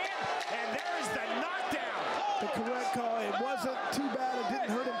right hand, and there's the knockdown. The correct call. It wasn't too bad. It didn't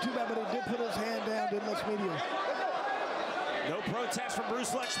hurt him too bad, but he did put his hand down, didn't Lex Medial. No protest from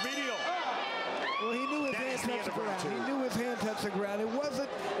Bruce Lex Medial. Well, he knew his hand touched the ground. He knew his hand touched the ground.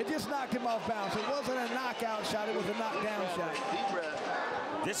 It just knocked him off balance. It wasn't a knockout shot. It was a knockdown shot.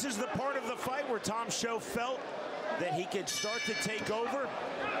 This is the part of the fight where Tom Shoaff felt that he could start to take over.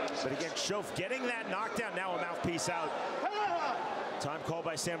 But again, Shoaff getting that knockdown. Now a mouthpiece out. Time called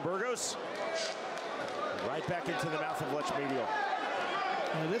by Sam Burgos. Right back into the mouth of Lex Medial.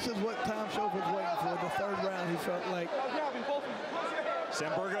 Now this is what Tom Shoaff was waiting for. The third round, he felt like.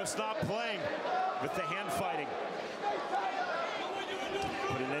 Sam Burgos not playing with the hand fighting.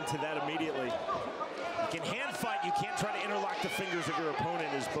 Put an end to that immediately. You can hand fight, you can't try to interlock the fingers of your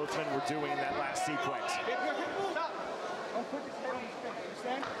opponent, as both men were doing in that last sequence.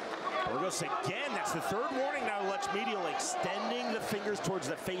 Burgos again, that's the third warning now. Lex Medial extending the fingers towards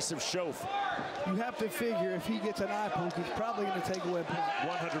the face of Shoaff. You have to figure if he gets an eye poke, he's probably going to take away a point.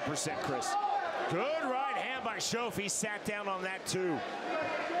 100%, Chris. Good right hand by Shoaff. He sat down on that too.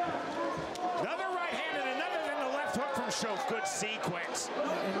 Another right hand and another, then the left hook from Shoaff. Good sequence.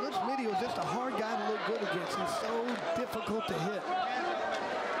 And Lex Medial is just a hard guy to look good against. He's so difficult to hit.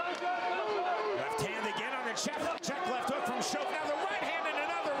 Left hand again on the check left hook from Shoaff. Now the right hand and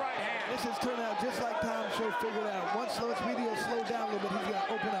another right hand. This has turned out just like Tom Shoaff figured out. Once Lex Medial slowed down a little bit, he's going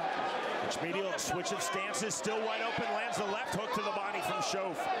to open up. Lex Medial, switch of stances, still wide open, lands the left hook to the body from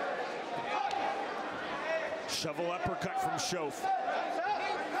Shoaff. Shovel uppercut from Shoaff.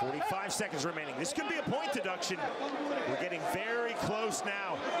 45 seconds remaining. This could be a point deduction. We're getting very close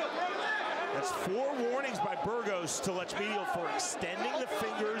now. That's 4 warnings by Burgos to Lex Medial for extending the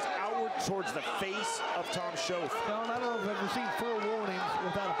fingers outward towards the face of Tom Shoaff. No, I don't know if I've ever seen 4 warnings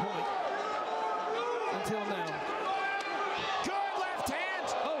without a point. Until now. Good left hand!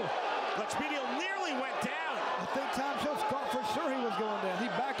 Oh! Lex Medial nearly went down. I think Tom Shoaff thought for sure he was going down. He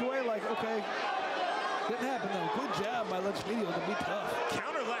backed away like, okay. Didn't happen though. Good job by Lex Medial to be tough.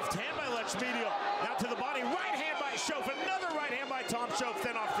 Counter left hand by Lex Medial. Now to the body. Right hand by Shoaff. Another right hand by Tom Shoaff.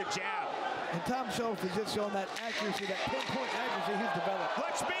 Then off the jab. And Tom Shoaff is just showing that accuracy, that pinpoint accuracy he's developed.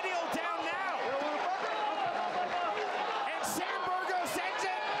 Lex Medial down now. And Sam Burgos ends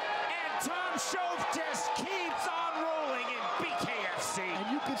it. And Tom Shoaff just keeps on rolling. see.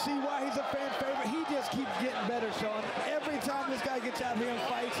 And you can see why he's a fan favorite. He just keeps getting better, Sean. Every time this guy gets out here and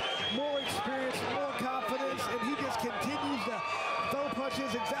fights, more experience, more confidence, and he just continues to throw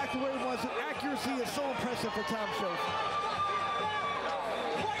punches exactly where he wants it. Accuracy is so impressive for Tom Shoaff.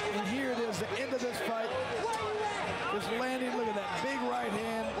 And here it is, the end of this fight. Just landing, look at that big right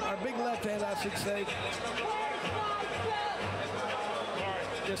hand, or big left hand, I should say.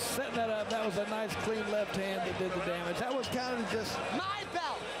 Just setting that up. That was a nice, clean left hand that did the damage. That was kind of just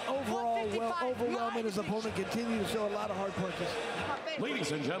overall overwhelming. His opponent continued to show a lot of hard punches.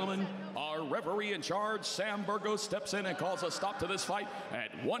 Ladies and gentlemen, our referee in charge, Sam Burgos, steps in and calls a stop to this fight at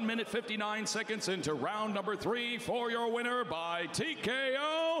 1 minute 59 seconds into round number 3 for your winner by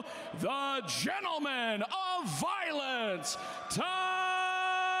TKO, the gentleman of violence,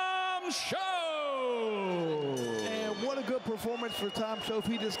 Tom Shoaff. And what a good performance for Tom Shoaff.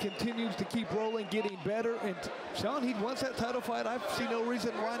 He just continues to keep rolling, getting better. And Sean, he wants that title fight. I see no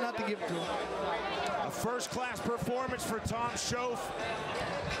reason why not to give it to him. A first-class performance for Tom Shoaff.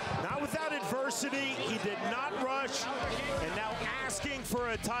 Not without adversity. He did not rush. And now asking for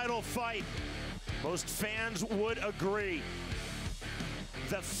a title fight. Most fans would agree.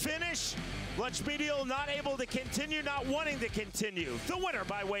 The finish, Lechmedial not able to continue, not wanting to continue. The winner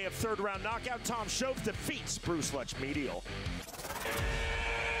by way of third-round knockout, Tom Shoaff defeats Bruce Lechmedial.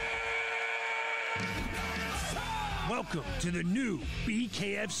 Welcome to the new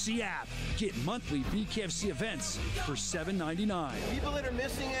BKFC app. Get monthly BKFC events for $7.99. People that are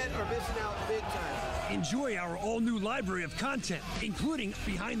missing it are missing out big time. Enjoy our all-new library of content, including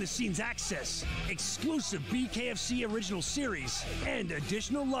behind-the-scenes access, exclusive BKFC original series, and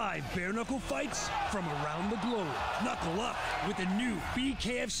additional live bare-knuckle fights from around the globe. Knuckle up with the new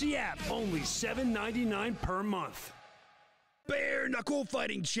BKFC app, only $7.99 per month. Bare Knuckle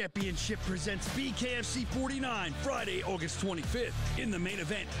Fighting Championship presents BKFC 49, Friday, August 25th. In the main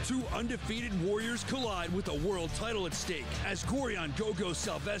event, 2 undefeated warriors collide with a world title at stake as Gorjan GoGo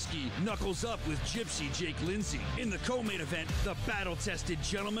Slaveski knuckles up with Gypsy Jake Lindsey. In the co-main event, the battle-tested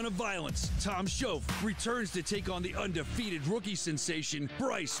gentleman of violence, Tom Shoaff, returns to take on the undefeated rookie sensation,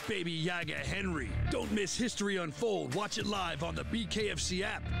 Bryce Baby Yaga Henry. Don't miss history unfold. Watch it live on the BKFC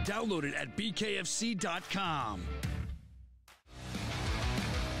app. Download it at bkfc.com.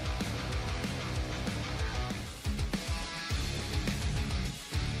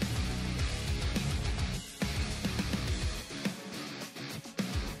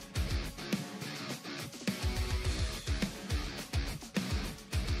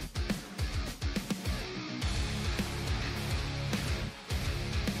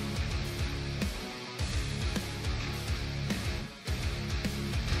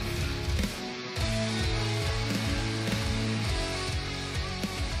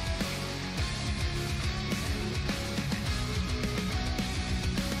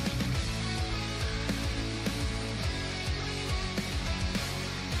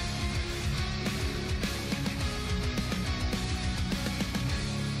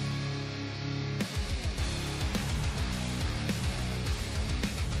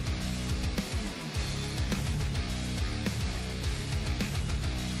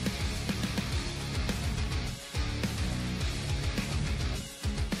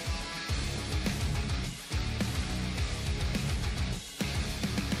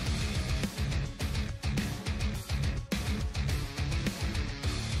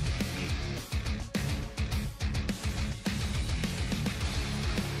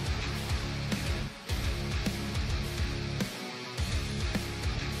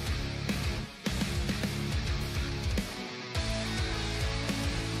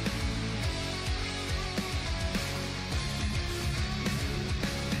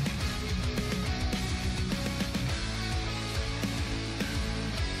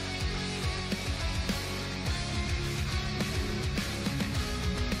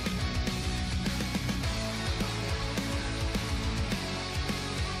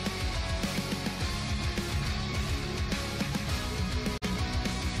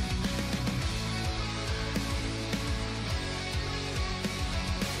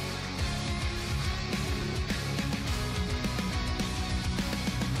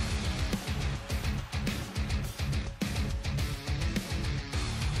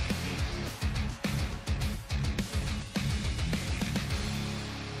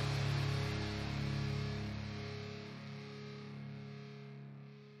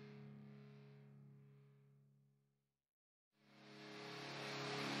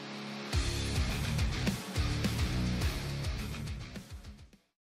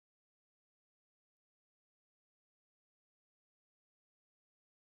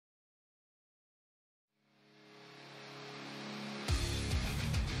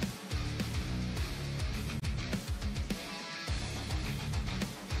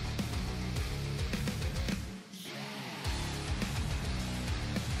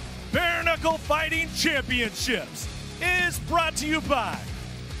 Knuckle Fighting Championships is brought to you by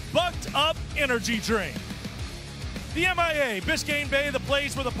Bucked Up Energy Drink. The MIA, Biscayne Bay, the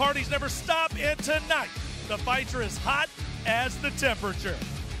place where the parties never stop, and tonight, the fights are as hot as the temperature.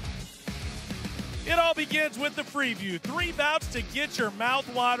 It all begins with the Freeview, 3 bouts to get your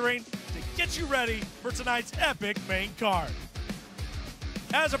mouth watering, to get you ready for tonight's epic main card.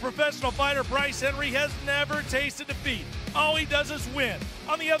 As a professional fighter, Bryce Henry has never tasted defeat. All he does is win.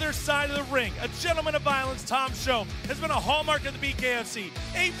 On the other side of the ring, a gentleman of violence, Tom Shoaff, has been a hallmark of the BKFC.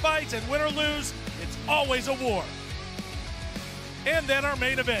 8 fights, and win or lose, it's always a war. And then our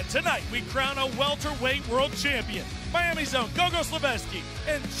main event. Tonight, we crown a welterweight world champion. Miami's own GoGo Slaveski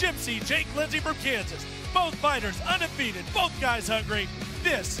and Gypsy Jake Lindsey from Kansas. Both fighters undefeated, both guys hungry.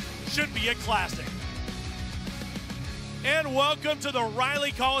 This should be a classic. And welcome to the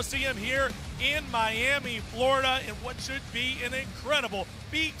Riley Coliseum here in Miami, Florida, in what should be an incredible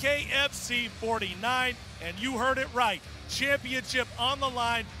BKFC 49. And you heard it right, championship on the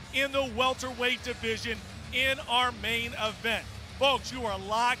line in the welterweight division in our main event. Folks, you are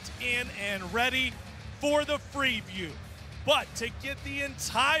locked in and ready for the Freeview. But to get the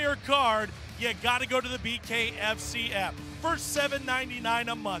entire card, you got to go to the BKFC app for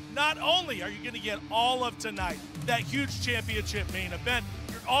 $7.99 a month. Not only are you going to get all of tonight, that huge championship main event,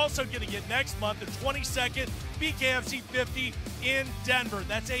 you're also going to get next month, the 22nd BKFC 50 in Denver.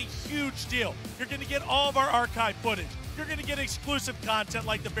 That's a huge deal. You're going to get all of our archive footage. You're going to get exclusive content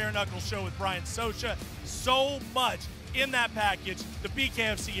like the Bare Knuckle Show with Bryan. So much in that package. The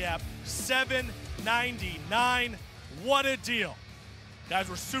BKFC app, $7.99. What a deal. Guys,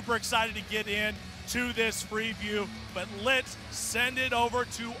 we're super excited to get in to this Freeview, but let's send it over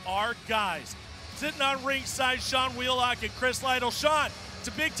to our guys. Sitting on ringside, Sean Wheelock and Chris Lytle. Sean, it's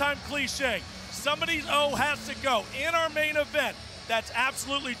a big-time cliche. Somebody's O has to go. In our main event, that's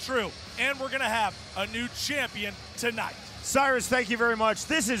absolutely true. And we're going to have a new champion tonight. Cyrus, thank you very much.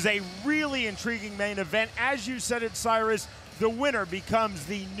 This is a really intriguing main event. As you said it, Cyrus, the winner becomes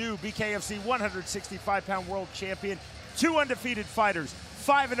the new BKFC 165-pound world champion. 2 undefeated fighters,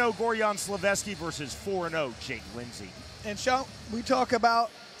 5-0 Gorjan Slaveski versus 4-0 Jake Lindsey. And Sean, we talk about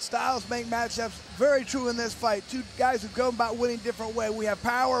styles make matchups. Very true in this fight. 2 guys who go about winning different way. We have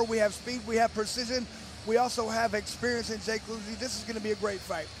power, we have speed, we have precision. We also have experience in Jake Lindsey. This is going to be a great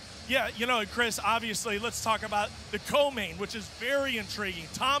fight. Yeah, you know, Chris, obviously, let's talk about the co-main, which is very intriguing.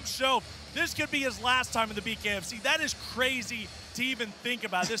 Tom Shoaff, this could be his last time in the BKFC. That is crazy to even think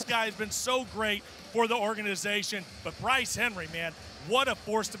about. This guy has been so great for the organization. But Bryce Henry, man, what a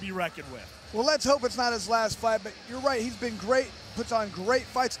force to be reckoned with. Well, let's hope it's not his last fight, but you're right. He's been great, puts on great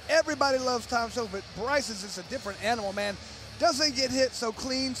fights. Everybody loves Tom Shoaff, but Bryce is just a different animal, man. Doesn't get hit so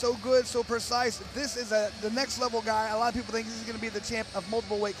clean, so good, so precise. This is the next level guy. A lot of people think he's going to be the champ of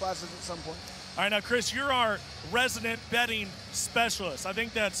multiple weight classes at some point. All right, now, Chris, you're our resident betting specialist. I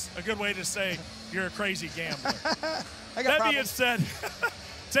think that's a good way to say you're a crazy gambler. That being said,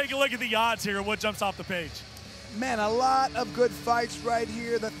 take a look at the odds here and what jumps off the page. Man, a lot of good fights right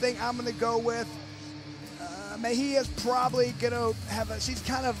here. The thing I'm going to go with, Mejia's probably going to have she's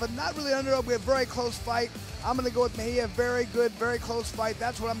kind of not really underdog, but a very close fight. I'm going to go with Mejia. Very good, very close fight.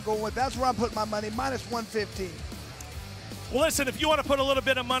 That's what I'm going with. That's where I'm putting my money, -115. Well, listen, if you want to put a little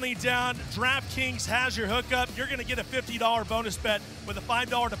bit of money down, DraftKings has your hookup. You're going to get a $50 bonus bet with a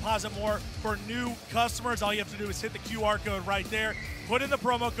 $5 deposit more for new customers. All you have to do is hit the QR code right there, put in the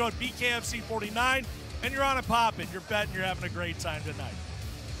promo code BKFC49, and you're on and popping. You're betting, you're having a great time tonight.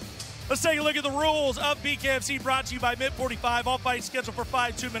 Let's take a look at the rules of BKFC, brought to you by Mid45. All fights scheduled for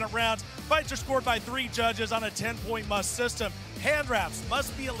 5 2-minute rounds. Fights are scored by 3 judges on a 10-point must system. Hand wraps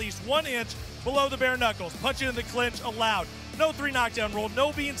must be at least 1 inch below the bare knuckles. Punching in the clinch allowed. No 3 knockdown rule.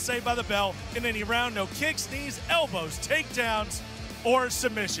 No being saved by the bell in any round. No kicks, knees, elbows, takedowns, or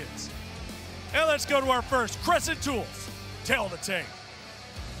submissions. And let's go to our first Crescent Tools Tell the Tape.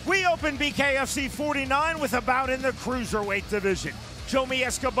 We open BKFC 49 with a bout in the cruiserweight division. Jomi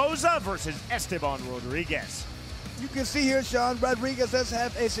Escoboza versus Esteban Rodriguez. You can see here, Sean, Rodriguez does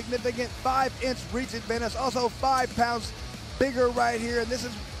have a significant 5-inch reach advantage, also 5 pounds bigger right here. And this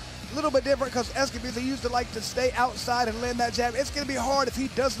is a little bit different because Escoboza used to like to stay outside and land that jab. It's going to be hard if he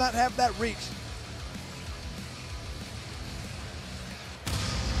does not have that reach.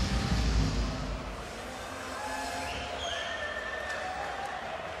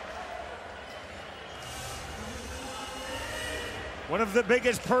 One of the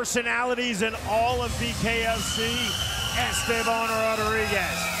biggest personalities in all of BKFC, Esteban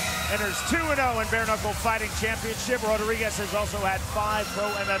Rodriguez. Enters 2-0 in Bare Knuckle Fighting Championship. Rodriguez has also had 5 pro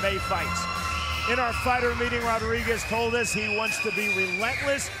MMA fights. In our fighter meeting, Rodriguez told us he wants to be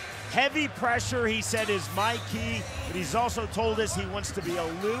relentless Heavy pressure, he said, is my key, but he's also told us he wants to be a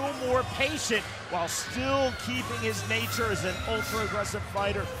little more patient while still keeping his nature as an ultra-aggressive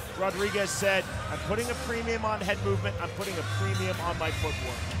fighter. Rodriguez said, I'm putting a premium on head movement, I'm putting a premium on my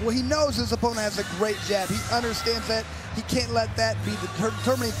footwork. Well, he knows his opponent has a great jab. He understands that. He can't let that be the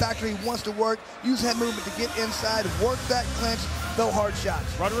determining factor. He wants to work, use head movement to get inside, work that clinch, throw hard shots.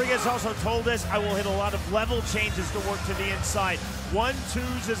 Rodriguez also told us, I will hit a lot of level changes to work to the inside.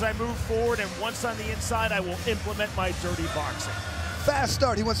 1-2s as I move forward, and once on the inside, I will implement my dirty boxing. Fast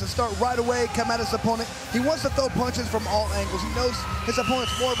start. He wants to start right away, come at his opponent. He wants to throw punches from all angles. He knows his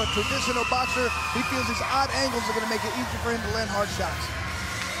opponent's more of a traditional boxer. He feels these odd angles are going to make it easier for him to land hard shots.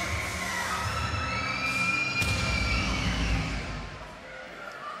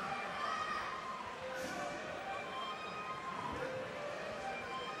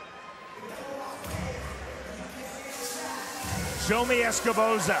 Jomi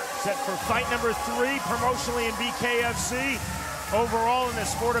Escoboza set for fight number 3 promotionally in BKFC. Overall in the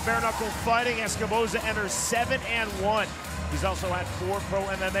sport of bare knuckle fighting, Escoboza enters 7-1. He's also had 4 pro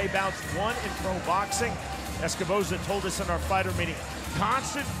MMA bouts, 1 in pro boxing. Escoboza told us in our fighter meeting,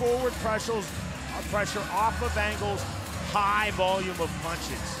 constant forward pressure off of angles, high volume of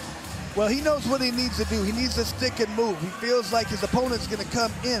punches. Well, he knows what he needs to do. He needs to stick and move. He feels like his opponent's going to come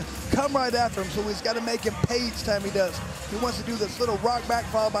right after him, so he's got to make him pay each time he does. He wants to do this little rock back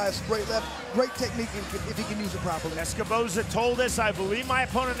followed by a straight left. Great technique if he can use it properly. Escoboza told us, I believe my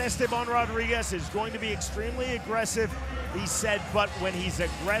opponent Esteban Rodriguez is going to be extremely aggressive. He said, but when he's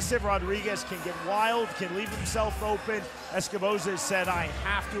aggressive, Rodriguez can get wild, can leave himself open. Escoboza said, I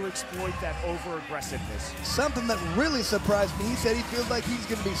have to exploit that over-aggressiveness. Something that really surprised me, he said he feels like he's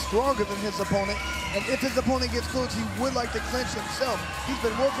going to be stronger than his opponent, and if his opponent gets close, he would like to clinch himself. He's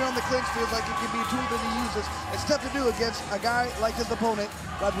been working on the clinch, feels like it can be a tool that he uses. It's tough to do against a guy like his opponent,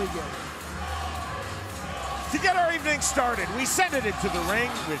 Rodriguez. To get our evening started, we send it into the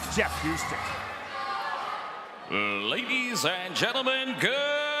ring with Jeff Houston. Ladies and gentlemen,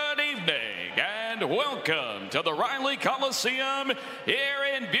 good evening and welcome to the Riley Coliseum here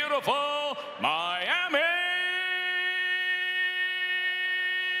in beautiful Miami,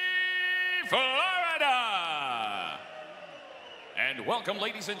 Florida. And welcome,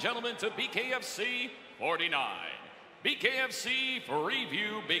 ladies and gentlemen, to BKFC 49. BKFC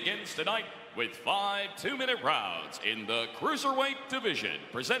Preview begins tonight with 5 2-minute rounds in the Cruiserweight division,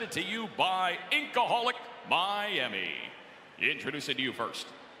 presented to you by Inkaholic Miami. Introducing to you first,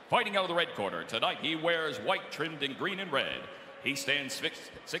 fighting out of the red corner. Tonight he wears white trimmed in green and red. He stands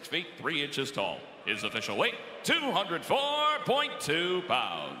 6 feet 3 inches tall. His official weight, 204.2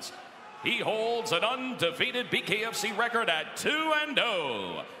 pounds. He holds an undefeated BKFC record at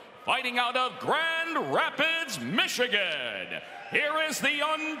 2-0. Fighting out of Grand Rapids, Michigan, here is the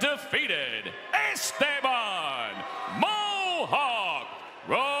undefeated Esteban Mohawk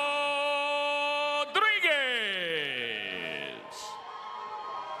Rodriguez.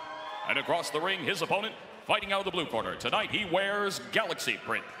 And across the ring, his opponent, fighting out of the blue corner. Tonight he wears Galactik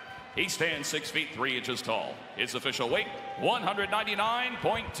print. He stands 6 feet 3 inches tall. His official weight,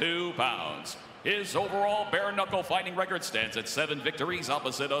 199.2 pounds. His overall bare knuckle fighting record stands at 7 victories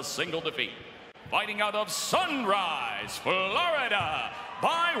opposite a single defeat. Fighting out of Sunrise, Florida,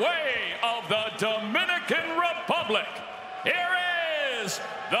 by way of the Dominican Republic, here is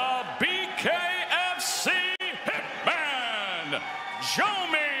the BKFC Hitman,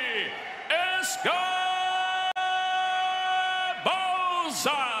 Jomi Escoboza.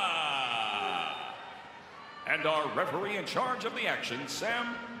 And our referee in charge of the action,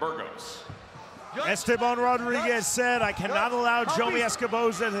 Sam Burgos. Esteban Rodriguez said, I cannot allow Jomi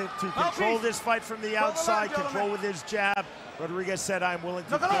Escoboza to control this fight from the outside, control with his jab. Rodriguez said, I'm willing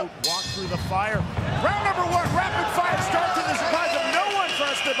to walk through the fire. Round number 1, rapid fire start to the surprise of no one for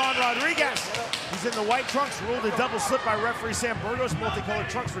Esteban Rodriguez. He's in the white trunks, ruled a double slip by referee Sam Burgos, multicolored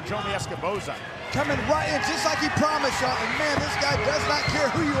trunks for Jomi Escoboza. Coming right in just like he promised, y'all. And man, this guy does not care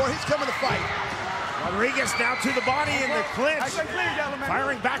who you are. He's coming to fight. Rodriguez now to the body in the clinch.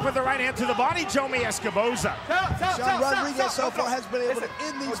 Firing back with the right hand to the body, Jomi Escoboza. Sean Rodriguez so far has been able to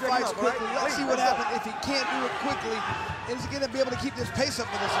end these fights quickly. Let's see what happens if he can't do it quickly. And he's going to be able to keep this pace up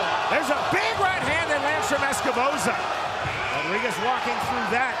for this one. There's a big right hand that lands from Escoboza. Rodriguez walking through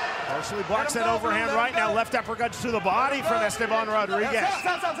that. Partially blocks that overhand right now. Left uppercuts to the body from Esteban Rodriguez.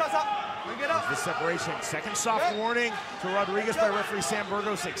 The separation. Second soft warning to Rodriguez by referee Sam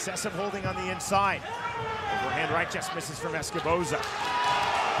Burgos. Excessive holding on the inside. Overhand right just misses from Escoboza.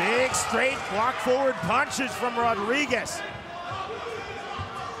 Big straight block forward punches from Rodriguez.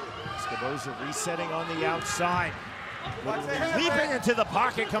 Escoboza resetting on the outside. Leaping into the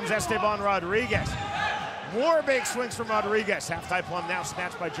pocket comes Esteban Rodriguez. More big swings from Rodriguez. Half-tie plum now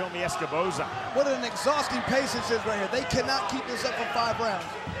snatched by Jomi Escoboza. What an exhausting pace this is right here. They cannot keep this up for 5 rounds.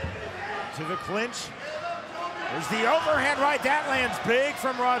 To the clinch. There's the overhand right. That lands big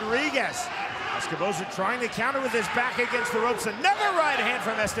from Rodriguez. Escoboza trying to counter with his back against the ropes. Another right hand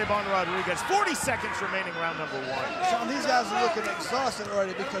from Esteban Rodriguez. 40 seconds remaining, round number 1. Sean, these guys are looking exhausted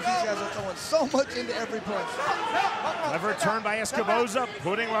already because these guys are throwing so much into every punch. Clever turn by Escoboza,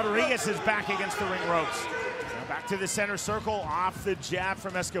 putting Rodriguez's back against the ring ropes. Now back to the center circle, off the jab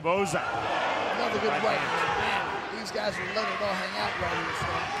from Escoboza. Another good right hand. These guys are letting it all hang out right here.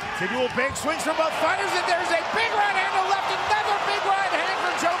 Continual big swings from both fighters, and there's a big right hand to left. Another big right hand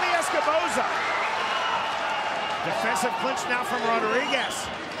from Jomi Escoboza. Defensive clinch now from Rodriguez.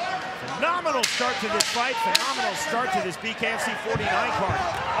 Phenomenal start to this fight. Phenomenal start to this BKFC 49 card.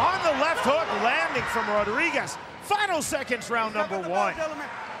 On the left hook, landing from Rodriguez. Final seconds, round number 1.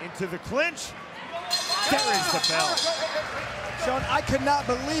 Into the clinch. There is the bell. Sean, I could not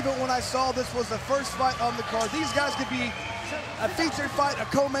believe it when I saw this was the first fight on the card. These guys could be a featured fight, a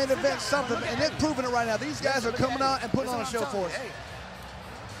co-main event, something, and they're proving it right now. These guys are coming out and putting on a show for us. Hey,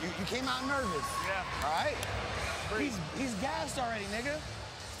 you came out nervous. Yeah. All right? He's gassed already, nigga.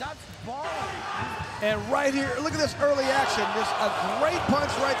 Stop balling. And right here, look at this early action. Just a great punch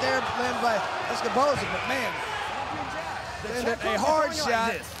right there landed by Escoboza, but man, landed a hard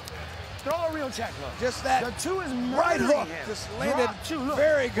shot. Like throw a real check, look. Just that the 2 is right hook him. just landed Look,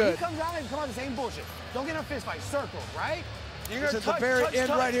 very good. He comes out and come on the same bullshit. Don't get in a fist fight. Circle, right? This is the very end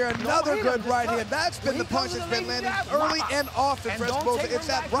right here. Another good right hand. That's been the punch that's been landing early and often for Escoboza. It's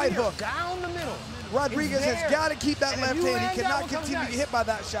that right hook. Down the middle. Rodriguez has got to keep that left hand. He cannot continue to get hit by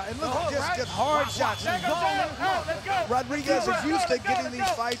that shot. And look, just hard shots. Rodriguez is used to getting these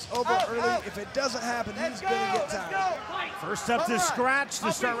fights over early. If it doesn't happen, he's going to get tired. First up to scratch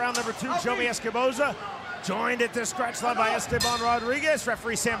to start round number 2, Jomi Escoboza. Joined at the scratch line by Esteban Rodriguez.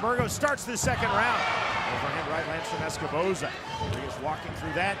 Referee Samburgo starts the second round. Overhand right lands from Escoboza. Rodriguez walking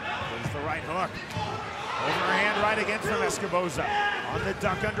through that. There's the right hook. Overhand right again from Escoboza. On the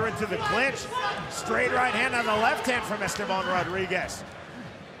duck under into the clinch. Straight right hand on the left hand from Esteban Rodriguez.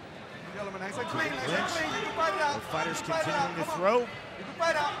 Both fighters continuing to throw.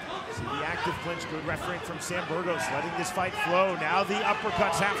 See the active clinch, good refereeing from Sam Burgos, letting this fight flow. Now the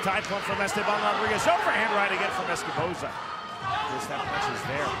uppercuts, half-tie plump from Esteban Rodriguez. Overhand right again from Escoboza. Guess that punch is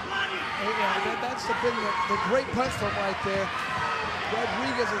there. Yeah, that's been the great punch from right there.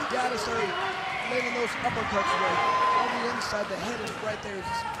 Rodriguez has got to start landing those uppercuts right. On the inside, the head is right there.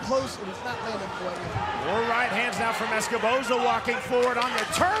 It's close, and it's not landing quite yet. More right hands now from Escoboza, walking forward on the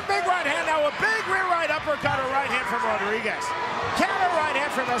turn. Big right hand, now a big rear right uppercut, a right hand from Rodriguez. Counter right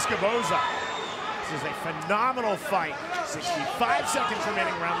hand from Escoboza. This is a phenomenal fight. 65 seconds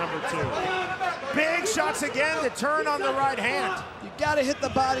remaining, round number 2. Big shots again, the turn on the right hand. You got to hit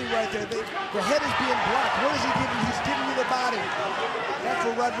the body right there. The head is being blocked. What is he giving? He's giving you the body. That's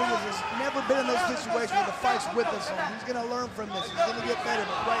what Rodriguez has never been in those situations where the fight's with us on. He's going to learn from this. He's going to get better,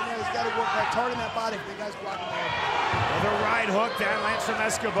 but right now he's got to work by targeting that body if the guy's blocking the head. Another right hook, that lands from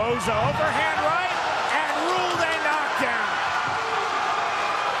Escoboza. Overhand right, and ruled a knockdown.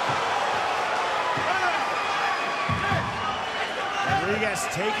 Rodriguez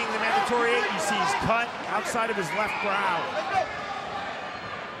taking the mandatory 8. You see he's cut outside of his left brow.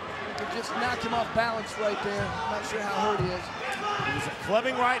 Just knocked him off balance right there. I'm not sure how hurt he is. It was a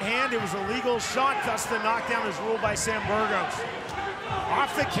clubbing right hand. It was a legal shot, thus the knockdown is ruled by Sam Burgos.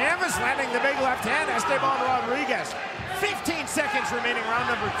 Off the canvas, landing the big left hand, Esteban Rodriguez. 15 seconds remaining, round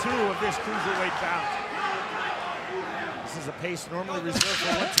number 2 of this cruiserweight bout. This is a pace normally reserved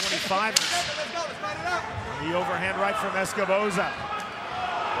for 125. The overhand right from Escoboza.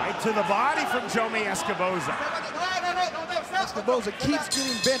 Right to the body from Jomi Escoboza. Escoboza keeps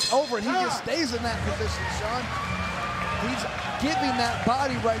getting bent over, and he just stays in that position, Sean. He's giving that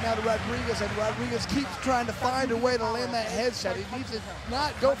body right now to Rodriguez, and Rodriguez keeps trying to find a way to land that headshot. He needs to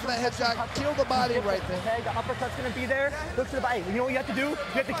not go for that headshot, kill the body right there. Okay, the uppercut's gonna be there. Look to the body. You know what you have to do? You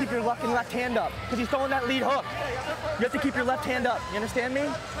have to keep your left hand up, because he's throwing that lead hook. You have to keep your left hand up. You understand me?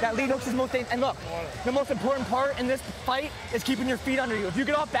 That lead hook's his most dangerous. And look, the most important part in this fight is keeping your feet under you. If you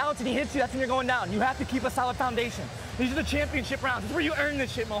get off balance and he hits you, that's when you're going down. You have to keep a solid foundation. These are the championship rounds. This is where you earn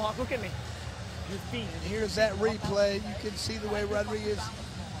this shit, Mohawk. Look at me. Your feet. And here's that replay. You can see the way Rodriguez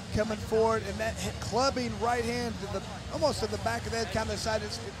coming forward, and that clubbing right hand to the almost to the back of the head, kind of side.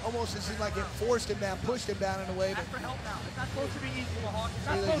 It almost seemed like it forced him down, pushed him down in a way. But it's not supposed to be easy for Hawk.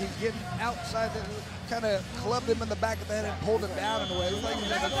 he's getting outside, kind of clubbed him in the back of the head and pulled him down in a way. It was like he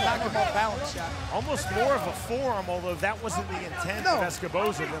was going to knock him off balance shot. Almost more of a forearm, although that wasn't the intent of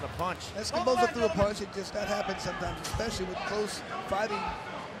Escoboza than a punch. Escoboza threw a punch. That happens sometimes, especially with close fighting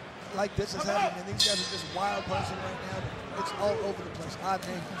like this is happening. And these guys are just wild punching right now. It's all over the place. Odd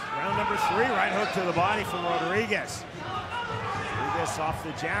angles. Round number 3, right hook to the body from Rodriguez. Rodriguez off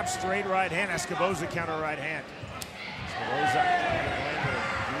the jab, straight right hand. Escoboza counter right hand. Escoboza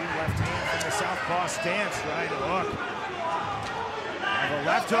green left hand from the southpaw stance, right hook. And the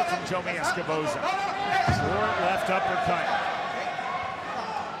left hook from Jomi Escoboza. Short left uppercut.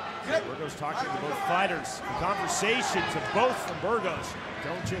 Burgos talking to both fighters. The conversation to both from Burgos.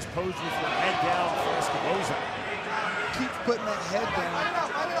 Don't just pose with your head down for Escoboza. Keep putting that head down.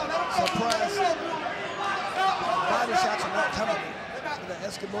 Surprise. Body shots are not coming. So the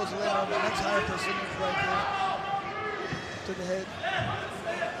Escoboza laying on the next higher percentage right there. To the head.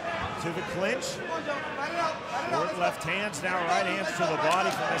 To the clinch. Short left hands, now right hands to the body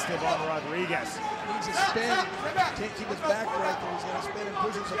from Esteban Rodriguez. Needs to spin. Can't keep his back right there. He's going to spin and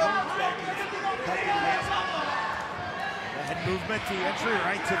push his opponent's back. The head movement, the entry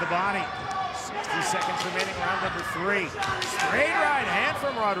right to the body. 60 seconds remaining, round number 3. Straight right hand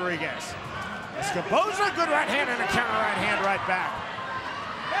from Rodriguez. Escoboza, good right hand and a counter right hand right back.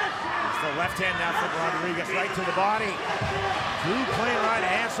 It's the left hand now from Rodriguez, right to the body. 2 clean right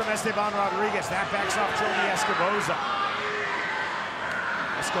hands from Esteban Rodriguez. That backs off Jomi Escoboza.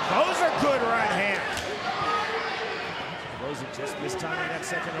 Escoboza, good right hand. Escoboza just mistiming that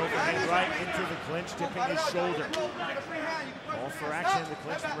second overhand right into the clinch, tipping his shoulder. All for action in the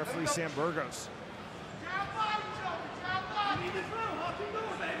clinch from referee Sam Burgos.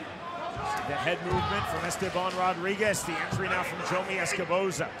 The head movement from Esteban Rodriguez. The entry now from Jomi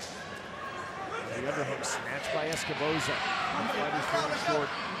Escoboza. The underhook snatched by Escoboza. Short.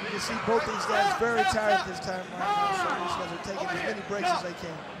 You can see both these guys very tired this time right now. So these guys are taking as many breaks as they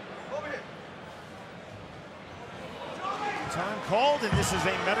can. Time called, and this is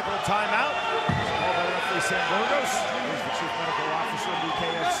a medical timeout. Called by referee Sam Burgos. Here's the Chief Medical Officer of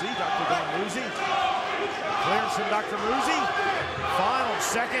BKFC, Dr. Don Muzzi. Clearance from Dr. Muzzi. Final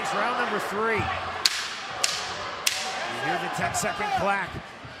seconds, round number 3. You hear the 10-second clack.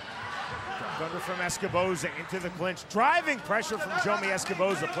 Under from Escoboza into the clinch. Driving pressure from Jomi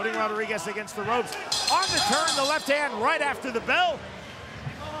Escoboza, putting Rodriguez against the ropes. On the turn, the left hand right after the bell.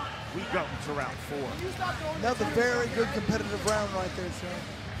 We go to round 4. Another very good competitive round right there, Sean.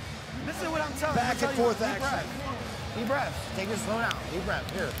 This is what I'm telling you. Back and forth action. Deep breath. Take this slow down. Deep breath.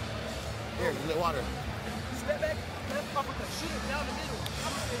 Here, you get water. Step back. Shoot it down the middle.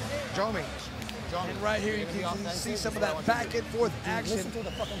 Jomi. And right here you can see some of that back and forth action. Listen to what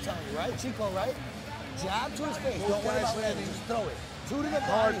the fuck I'm telling you, right? Chico, right? Jab to his face. Don't worry about landing. Just throw it. 2 to the body.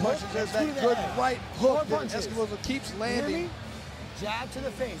 Hard punches. There's that good right hook that Escoboza keeps landing. Jab to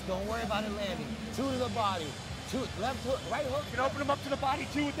the face. Don't worry about it landing. 2 to the body. 2 left hook, right hook. You can open him up to the body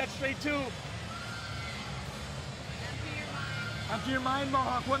too with that straight 2. Empty your mind,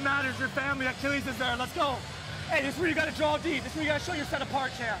 Mohawk. What matters? Your family. Achilles is there. Let's go. Hey, this is where you got to draw deep. This is where you got to show your set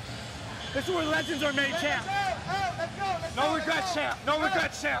apart, champ. This is where legends are made, champ. No regrets, champ. No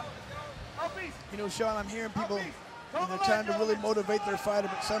regrets, champ. You know, Sean, I'm hearing people, and they're trying to really motivate their fighter,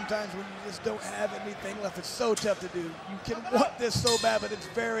 but sometimes when you just don't have anything left, it's so tough to do. You can want this so bad, but it's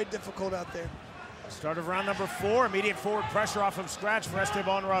very difficult out there. Start of round number 4. Immediate forward pressure off of scratch for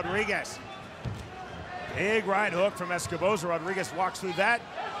Esteban Rodriguez. Big right hook from Escoboza. Rodriguez walks through that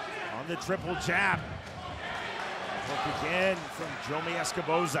on the triple jab. Hook again from Jomi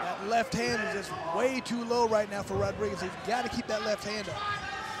Escoboza. That left hand is just way too low right now for Rodriguez. He's got to keep that left hand up.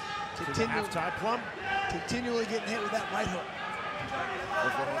 Half-tie plumb. Continually getting hit with that right hook.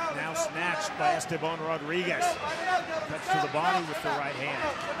 Overhook now snatched by Esteban Rodriguez. Cuts to the body with the right hand.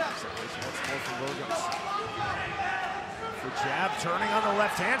 Once more from Burgos. The jab turning on the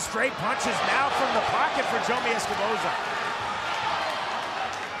left hand. Straight punches now from the pocket for Jomi Escoboza.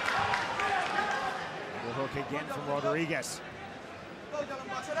 Hook again from Rodriguez.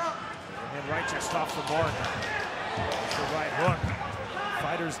 And right just off the mark. The right hook.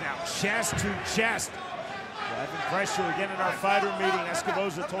 Fighters now chest to chest. Driving pressure again in our fighter meeting.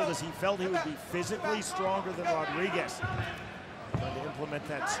 Escoboza told us he felt he would be physically stronger than Rodriguez. Trying to implement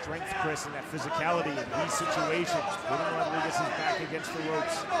that strength, Chris, and that physicality in these situations. Putting Rodriguez's back against the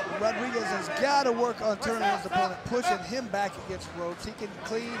ropes. Rodriguez has got to work on turning his opponent, pushing him back against the ropes. He can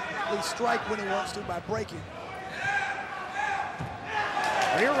cleanly strike when he wants to by breaking.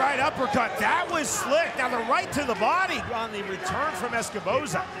 Rear right uppercut. That was slick. Now the right to the body on the return from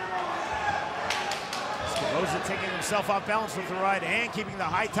Escoboza. Escoboza taking himself off balance with the right hand, keeping the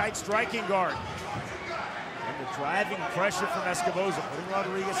high, tight striking guard. And the driving pressure from Escoboza, putting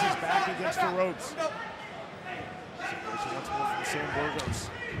Rodriguez's back against the ropes. Separation once more from San Burgos.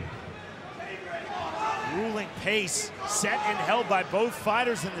 Ruling pace, set and held by both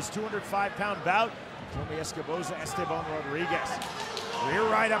fighters in this 205-pound bout. Jomi Escoboza, Esteban Rodriguez. Rear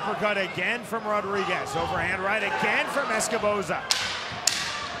right uppercut again from Rodriguez. Overhand right again from Escoboza.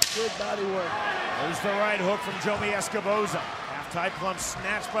 Good body work. There's the right hook from Jomi Escoboza. Half-tie plumb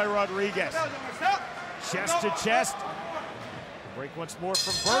snatched by Rodriguez. Chest to chest. Break once more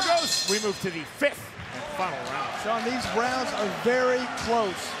from Burgos. We move to the 5th and final round. Sean, these rounds are very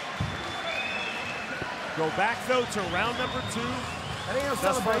close. Go back, though, to round number 2.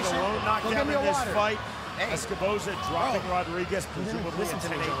 Thus far, the lone knockdown in this fight. Escoboza dropping Rodriguez, presumably in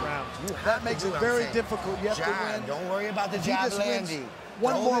 10-8 rounds. That makes it very difficult. You have to win. Don't worry about the jab landing.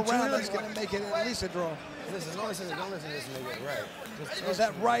 One more round, he's going to make it at least a draw. Listen, don't listen to this nigga. Right. There's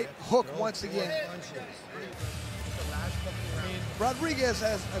that right hook once again. Rodriguez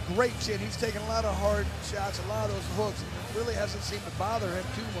has a great chin. He's taken a lot of hard shots, a lot of those hooks. It really hasn't seemed to bother him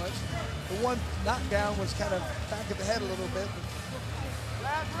too much. The one knockdown was kind of back of the head a little bit.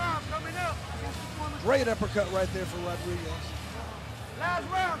 Last round coming up. Great uppercut right there for Rodriguez. Last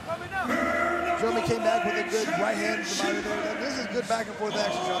round coming up. Jomi came back with a good right hand. This is good back and forth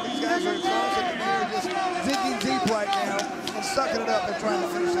action, Sean. These guys are exhausted and they're just digging deep right now and sucking it up and trying to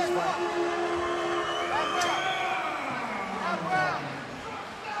finish this fight.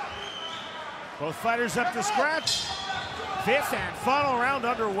 Both fighters up to scratch. 5th and final round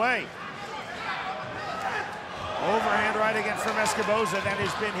underway. Overhand right again from Escoboza. That has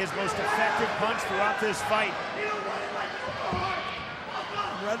been his most effective punch throughout this fight.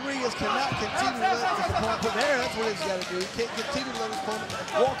 Rodriguez cannot continue to let his opponent put there. That's what he's got to do. He can't continue to let his opponent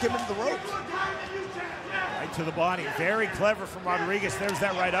walk him into the ropes. Right to the body. Very clever from Rodriguez. There's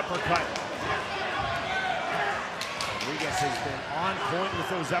that right uppercut. Rodriguez has been on point with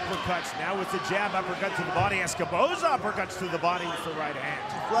those uppercuts. Now with the jab, uppercut to the body. Escoboza uppercuts to the body with the right hand.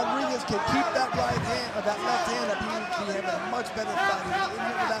 If Rodriguez can keep that right hand, or that left hand up, he would be having a much better fight. He's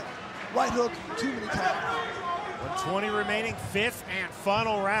in with that right hook too many times. 120 remaining, 5th and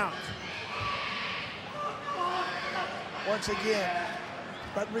final round. Once again,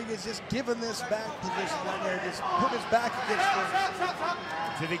 Rodriguez just giving this back position right there, just put his back against the...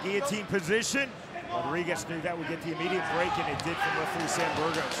 To the guillotine position. Rodriguez knew that would get the immediate break, and it did from referee San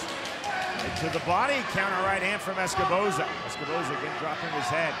Burgos. Right to the body, counter right hand from Escoboza. Escoboza again dropping his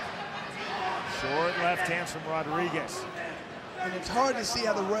head. Short left hands from Rodriguez. And it's hard to see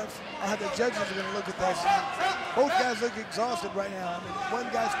how the judges are going to look at that. Both guys look exhausted right now. I mean, one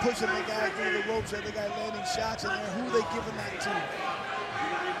guy's pushing the guy through the ropes, the other guy landing shots in there. Who are they giving that to?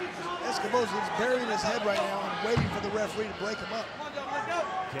 Escoboza is burying his head right now and waiting for the referee to break him up.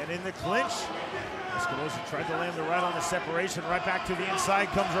 Get in the clinch. Escoboza tried to land the right on the separation. Right back to the inside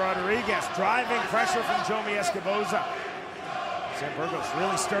comes Rodriguez. Driving pressure from Jomi Escoboza. San Burgos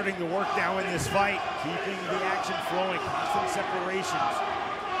really starting to work now in this fight, keeping the action flowing, constant separations.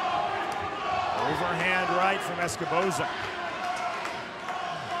 Overhand right from Escoboza.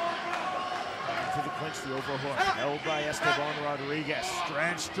 To the clinch, the overhook, held by Esteban Rodriguez.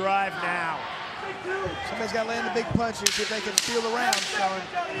 Stretch drive now. Somebody's got to land the big punch here, see if they can steal the round.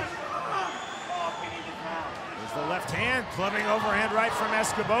 There's the left hand, clubbing overhand right from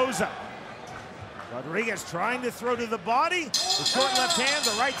Escoboza. Rodriguez trying to throw to the body. The short left hand,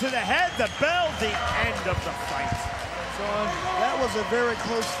 the right to the head, the bell, the end of the fight. Sean, that was a very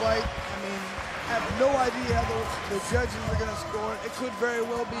close fight. I mean, I have no idea how the judges are going to score. It could very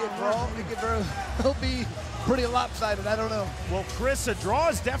well be a draw. It could very well be pretty lopsided. I don't know. Well, Chris, a draw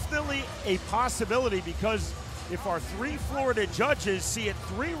is definitely a possibility because if our 3 Florida judges see it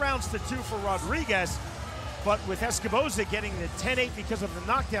 3 rounds to 2 for Rodriguez, but with Escoboza getting the 10-8 because of the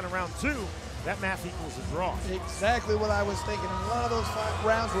knockdown in round 2, that math equals a draw. Exactly what I was thinking. And a lot of those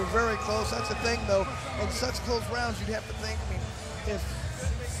rounds were very close. That's the thing, though. In such close rounds, you'd have to think, I mean,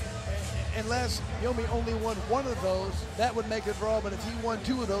 unless Jomi only won one of those, that would make a draw. But if he won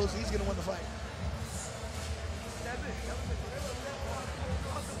 2 of those, he's going to win the fight.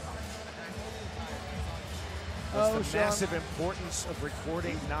 That's the massive importance of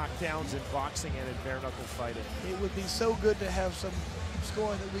recording knockdowns in boxing and in bare-knuckle fighting. It would be so good to have some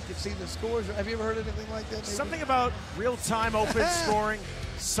scoring that we could see the scores. Have you ever heard anything like that? Maybe? Something about real-time open scoring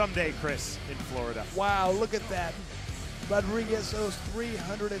someday, Chris, in Florida. Wow, look at that. Rodriguez owes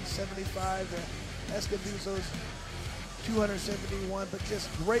 375 to Escoboza's 271, but just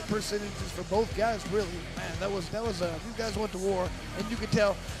great percentages for both guys, really. Man, that was these guys went to war, and you could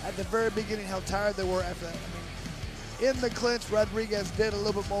tell at the very beginning how tired they were after that. I mean, in the clinch, Rodriguez did a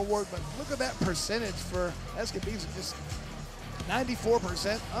little bit more work, but look at that percentage for Escoboza, just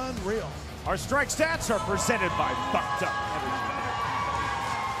 94%, unreal. Our strike stats are presented by Bucked Up Energy.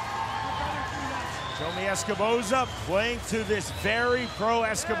 Jomi Escoboza playing to this very pro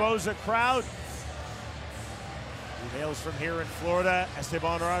Escoboza crowd. He hails from here in Florida,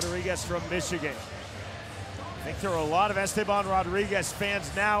 Esteban Rodriguez from Michigan. I think there are a lot of Esteban Rodriguez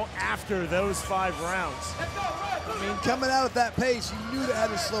fans now after those 5 rounds. I mean, coming out at that pace, you knew they had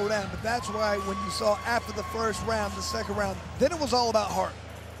to slow down, but that's why when you saw after the first round, the second round, then it was all about heart.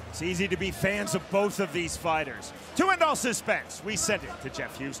 It's easy to be fans of both of these fighters. To end all suspense, we send it to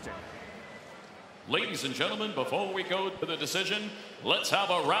Jeff Houston. Ladies and gentlemen, before we go to the decision, let's have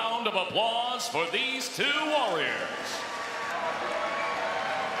a round of applause for these 2 warriors.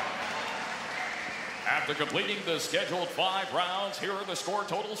 After completing the scheduled 5 rounds, here are the score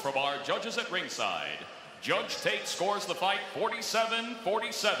totals from our judges at ringside. Judge Tate scores the fight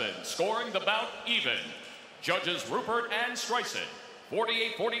 47-47, scoring the bout even. Judges Rupert and Streisand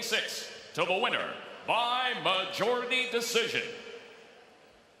 48-46 to the winner by majority decision.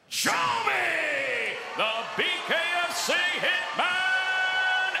 Jomi, the BKFC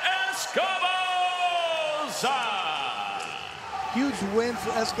Hitman Escoboza. Huge win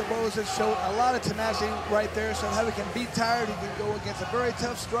for Escoboza, showed a lot of tenacity right there, so how he can be tired, he can go against a very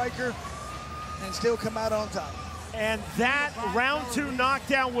tough striker and still come out on top. And that round 2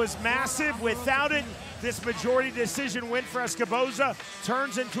 knockdown was massive. Without it, this majority decision win for Escoboza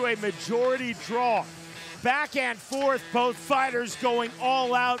turns into a majority draw. Back and forth, both fighters going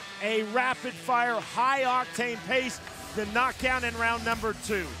all out, a rapid-fire, high-octane pace. The knockdown in round number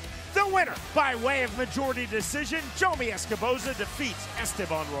 2. The winner, by way of majority decision, Jomi Escoboza defeats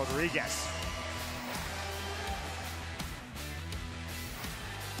Esteban Rodriguez.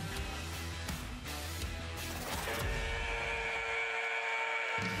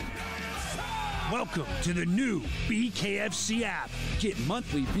 Welcome to the new BKFC app. Get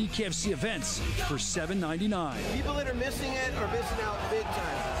monthly BKFC events for $7.99. People that are missing it are missing out big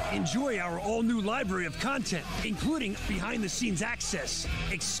time. Enjoy our all-new library of content, including behind-the-scenes access,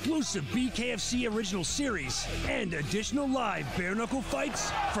 exclusive BKFC original series, and additional live bare-knuckle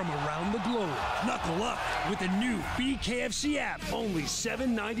fights from around the globe. Knuckle up with the new BKFC app, only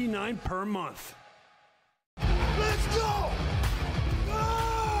 $7.99 per month. Let's go!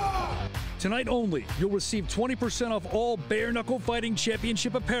 Tonight only, you'll receive 20% off all Bare Knuckle Fighting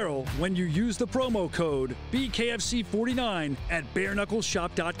Championship apparel when you use the promo code BKFC49 at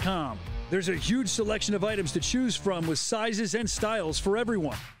bareknuckleshop.com. There's a huge selection of items to choose from with sizes and styles for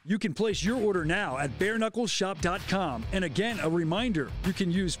everyone. You can place your order now at bareknuckleshop.com. And again, a reminder, you can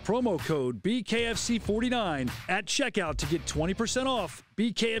use promo code BKFC49 at checkout to get 20% off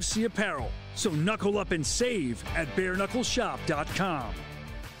BKFC apparel. So knuckle up and save at bareknuckleshop.com.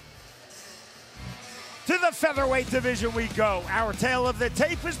 To the featherweight division we go. Our tale of the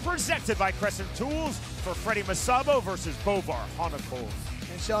tape is presented by Crescent Tools for Freddie Masabo versus Bovar Honakov.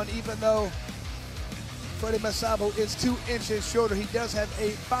 And Sean, even though Freddie Masabo is 2 inches shorter, he does have a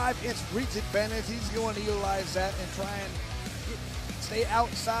 5-inch reach advantage. He's going to utilize that and try and stay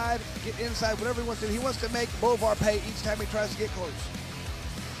outside, get inside, whatever he wants to do. He wants to make Bovar pay each time he tries to get close.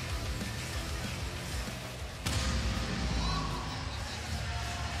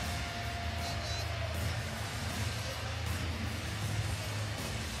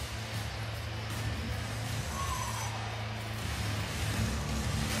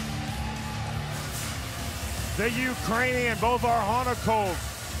 The Ukrainian Bovar Honakov,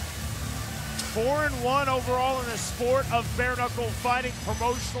 4-1 overall in the sport of bare knuckle fighting.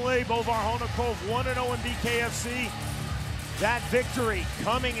 Promotionally, Bovar Honakov 1-0 in BKFC. That victory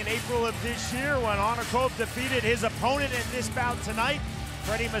coming in April of this year when Honakov defeated his opponent in this bout tonight,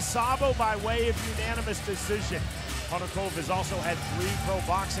 Freddie Masabo, by way of unanimous decision. Honakov has also had 3 pro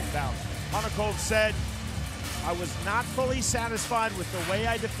boxing bouts. Honakov said, I was not fully satisfied with the way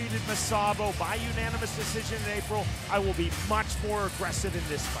I defeated Masabo by unanimous decision in April. I will be much more aggressive in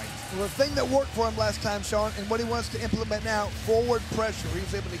this fight. Well, the thing that worked for him last time, Sean, and what he wants to implement now, forward pressure. He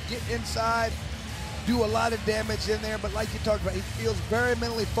was able to get inside, do a lot of damage in there, but like you talked about, he feels very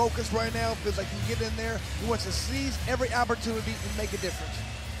mentally focused right now, feels like he can get in there. He wants to seize every opportunity and make a difference.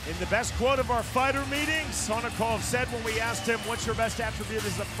 In the best quote of our fighter meetings, Honakov said when we asked him, what's your best attribute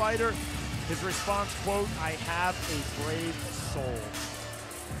as a fighter? His response, quote, I have a brave soul.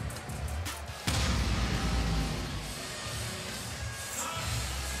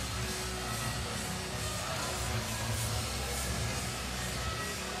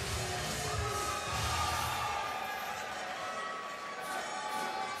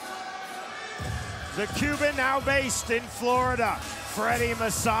 The Cuban now based in Florida, Freddie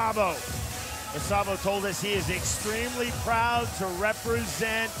Masabo. Masabo told us he is extremely proud to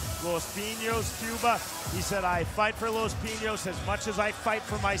represent Los Pinos, Cuba. He said, I fight for Los Pinos as much as I fight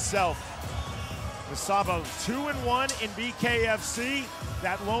for myself. Masabo 2-1 in BKFC.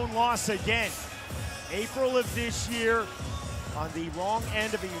 That lone loss again, April of this year, on the wrong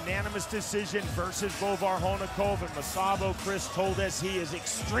end of a unanimous decision versus Bovar Honakov. And Masabo, Chris, told us he is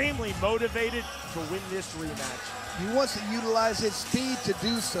extremely motivated to win this rematch. He wants to utilize his speed to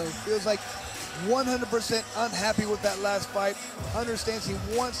do so. Feels like 100% unhappy with that last fight. Understands he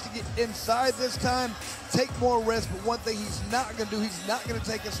wants to get inside this time, take more risks, but one thing he's not going to do, he's not going to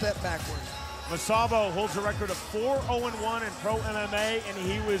take a step backwards. Masabo holds a record of 4-0-1 in pro MMA, and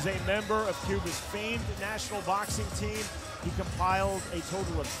he was a member of Cuba's famed national boxing team. He compiled a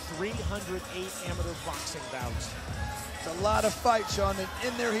total of 308 amateur boxing bouts. It's a lot of fights, Sean, and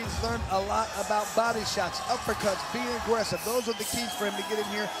in there he's learned a lot about body shots, uppercuts, being aggressive. Those are the keys for him to get in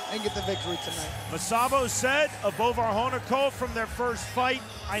here and get the victory tonight. Masabo said of Bovar Honakov from their first fight,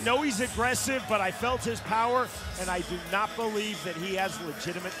 I know he's aggressive, but I felt his power, and I do not believe that he has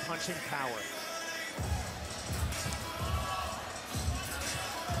legitimate punching power.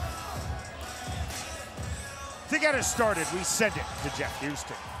 To get us started, we send it to Jeff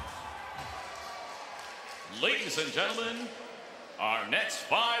Houston. Ladies and gentlemen, our next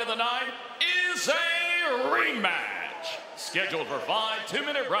fight of the night is a rematch. Scheduled for 5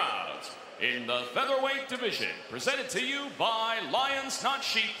 2-minute rounds in the featherweight division. Presented to you by Lions Not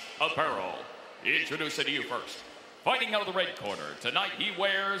Sheep Apparel. Introducing to you first. Fighting out of the red corner, tonight he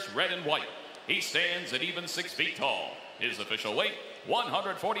wears red and white. He stands at even 6 feet tall. His official weight,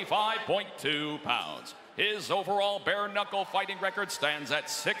 145.2 pounds. His overall bare-knuckle fighting record stands at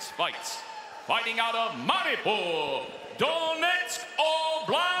 6 fights. Fighting out of Manipur, Donetsk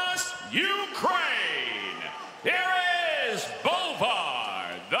Oblast, Ukraine. Here is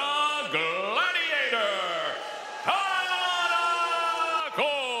Bovar, the Gladiator,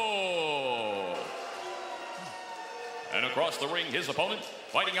 Honakov. And across the ring, his opponent,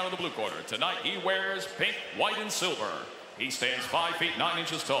 fighting out of the blue corner. Tonight, he wears pink, white, and silver. He stands 5 feet 9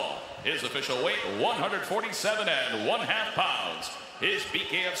 inches tall. His official weight, 147.5 pounds. His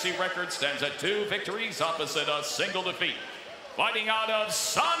BKFC record stands at 2 victories opposite a single defeat. Fighting out of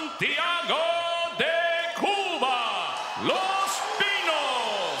Santiago de Cuba, Los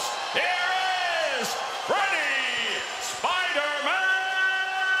Pinos, here is Freddie Spider-Man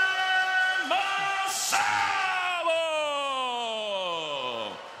Masabo.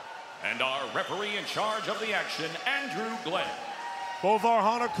 And our referee in charge of the action, Andrew Glenn. Bovar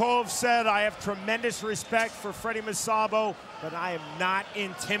Honakov said, I have tremendous respect for Freddie Masabo, but I am not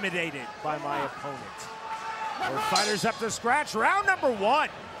intimidated by my opponent. Both fighters up to scratch. Round number 1.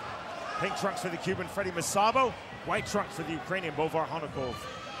 Pink trunks for the Cuban Freddie Masabo, white trunks for the Ukrainian Bovar Honakov.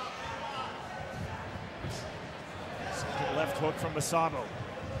 Second left hook from Masabo.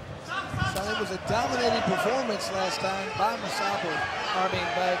 So it was a dominating performance last time by Masabo. By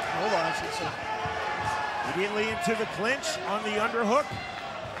Bovar, I should say. Immediately into the clinch on the underhook.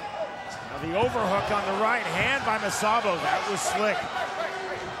 Now the overhook on the right hand by Masabo. That was slick.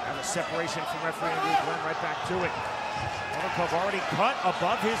 Now the separation from referee Andrew Glenn, right back to it. Honakov already cut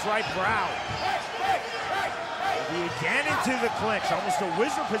above his right brow. Again into the clinch. Almost a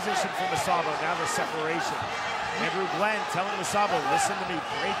wizard position for Masabo. Now the separation. Andrew Glenn telling Masabo, listen to me,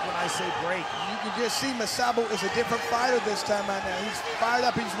 break when I say break. You can just see Masabo is a different fighter this time right now. He's fired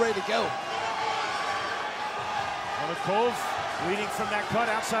up, he's ready to go. Honakov leading from that cut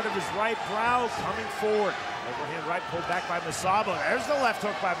outside of his right brow, coming forward. Overhand right pulled back by Masabo. There's the left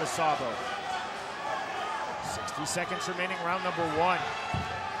hook by Masabo. 60 seconds remaining, round number 1.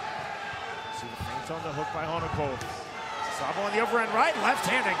 See the feint on the hook by Honakov. Masabo on the overhand right, left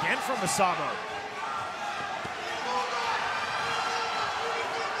hand again from Masabo.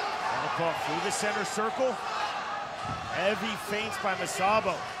 Honakov through the center circle. Heavy feints by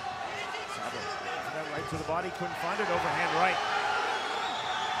Masabo. Right to the body, couldn't find it, overhand right.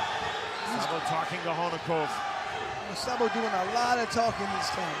 Masabo talking to Honakov. Masabo doing a lot of talking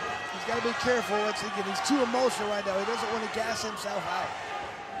this time. He's got to be careful. He's too emotional right now. He doesn't want to gas himself out.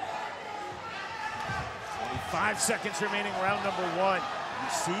 25 seconds remaining, round number 1.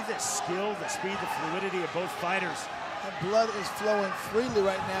 You see the skill, the speed, the fluidity of both fighters. That blood is flowing freely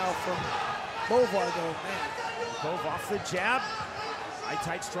right now from Bovar, though, man. Honakov off the jab.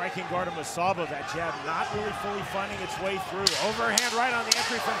 Tight striking guard of Masabo. That jab not really fully finding its way through. Overhand right on the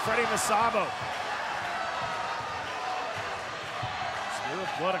entry from Freddie Masabo. Smear of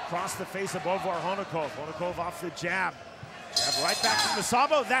blood across the face of Bovar Honakov. Honakov off the jab. Jab right back from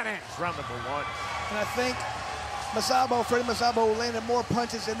Masabo. That ends round number 1. And I think Freddie Masabo landed more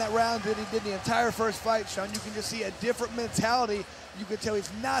punches in that round than he did the entire first fight, Sean. You can just see a different mentality. You can tell he's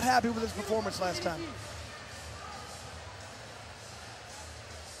not happy with his performance last time.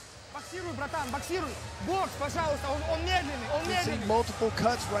 Боксируй, братан, боксируй. Бокс, пожалуйста, он медленный, он медленный. You can see multiple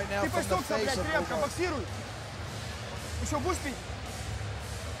cuts right now from the face of крепко, боксируй. Еще будешь пить?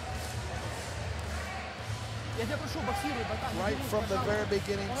 Я тебя прошу, боксируй, братан. Right from the very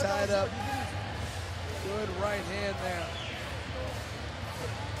beginning, tied up. Good right hand there.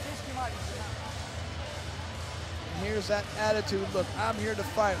 And here's that attitude. Look, I'm here to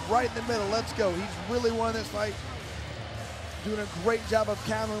fight. Right in the middle. Let's go. He's really won this fight. Doing a great job of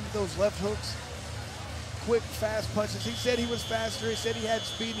countering with those left hooks. Quick, fast punches. He said he was faster. He said he had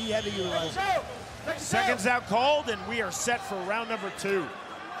speed. He had to utilize it. Seconds out called, and we are set for round number 2.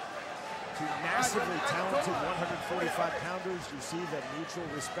 Two massively talented 145-pounders. You see that mutual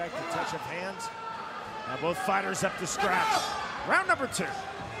respect, the touch of hands. Now both fighters up to scratch. Round number 2. Jab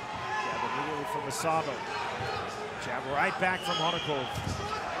immediately from Masabo. Jab right back from Honakov.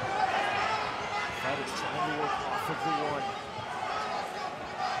 Fighters trying to work off of the one.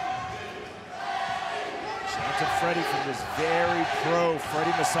 Chant of Freddie from this very pro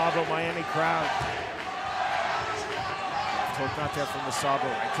Freddie Masabo Miami crowd. Left hook not there from Masabo.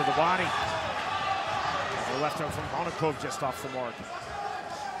 Right to the body. The left hook from Honakov just off the mark.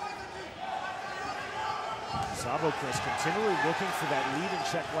 Masabo, Chris, continually looking for that lead and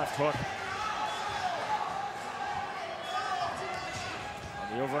check left hook. On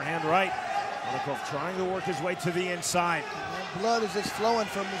the overhand right. Honakov trying to work his way to the inside. And blood is just flowing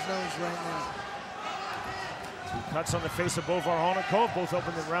from his nose right now. 2 cuts on the face of Bovar Honakov, both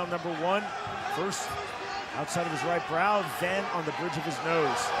opened in round number 1. First outside of his right brow, then on the bridge of his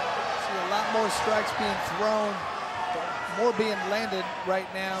nose. See a lot more strikes being thrown, more being landed right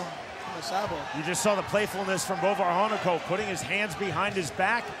now from Masabo. You just saw the playfulness from Bovar Honakov, putting his hands behind his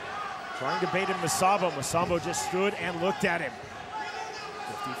back, trying to bait in Masabo. Masabo just stood and looked at him.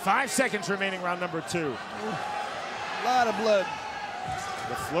 55 seconds remaining, round number 2. A lot of blood.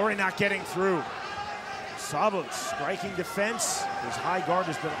 The flurry not getting through. Masabo's striking defense. His high guard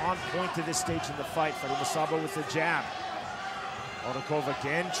has been on point to this stage in the fight. Freddie Masabo with the jab. Honakov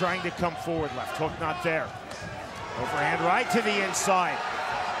again trying to come forward. Left hook not there. Overhand right to the inside.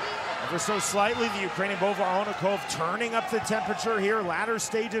 Ever so slightly, the Ukrainian Bovar Honakov turning up the temperature here. Latter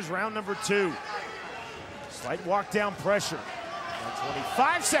stages, round number 2. Slight walk down pressure.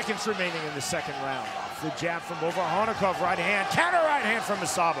 25 seconds remaining in the second round. Off the jab from Bovar Honakov, right hand. Counter right hand from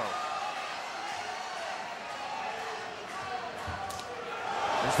Masabo.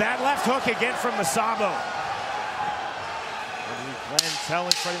 There's that left hook again from Masabo. Glenn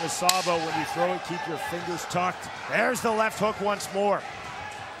telling Freddie Masabo, when you throw it, keep your fingers tucked. There's the left hook once more.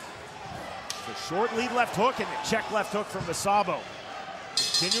 The short lead left hook and the check left hook from Masabo.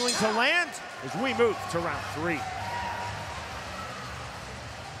 Continuing to land as we move to round 3.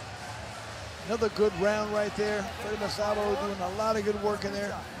 Another good round right there. Freddie Masabo doing a lot of good work in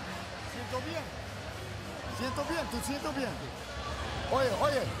there. Siento bien, tú siento bien. Oye,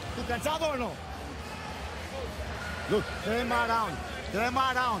 ¿tú cansado o no? Look, 3 más round,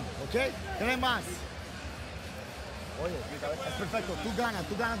 ¿ok? 3 más. Oye, es perfecto, tú ganas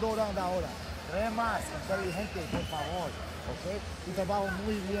 2 rounds ahora. 3 más, inteligente, por favor, ¿ok? Tu trabajo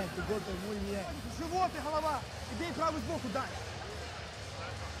muy bien, tu golpe muy bien. Живот и голова, и бей правый сбоку, дай.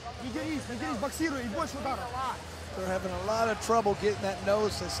 Не дерись, боксируй и больше ударов. They're having a lot of trouble getting that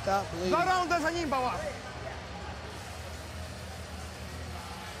nose to stop bleeding. 2 раунда за ним, Бава.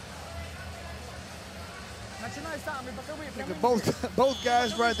 Both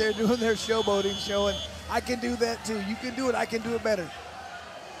guys right there doing their showboating, showing I can do that too. You can do it, I can do it better.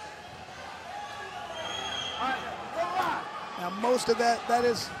 Now most of that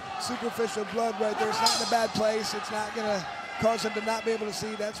is superficial blood right there. It's not in a bad place. It's not gonna cause him to not be able to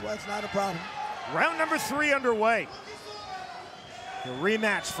see. That's why it's not a problem. Round number 3 underway. The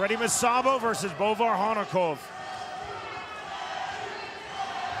rematch, Freddie Masabo versus Bovar Honakov.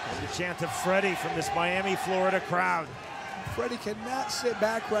 And the chant of Freddie from this Miami, Florida crowd. Freddie cannot sit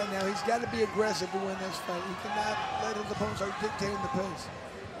back right now. He's got to be aggressive to win this fight. He cannot let his opponent start dictating the pace.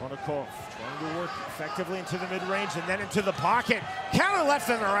 Honakov trying to work effectively into the mid-range and then into the pocket. Counter left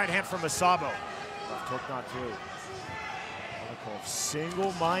and the right hand from Masabo. Left hook not through. Honakov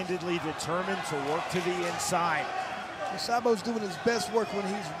single-mindedly determined to work to the inside. Masabo's doing his best work when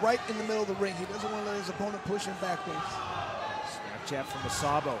he's right in the middle of the ring. He doesn't want to let his opponent push him backwards. Snap jab from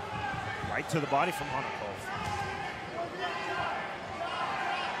Masabo. Right to the body from Honakov.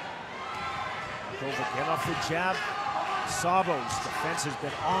 Honakov again off the jab. Masabo's defense has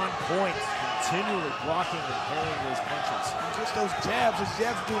been on point. continually blocking and parrying those punches. And just those jabs,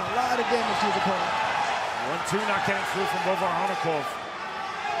 do a lot of damage to his opponent. 1-2 not getting through from Bovar-Honikov.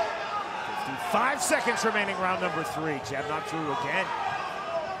 55 seconds remaining, round number 3. Jab not through again.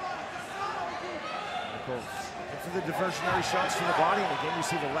 Honikov for the diversionary shots to the body, and again you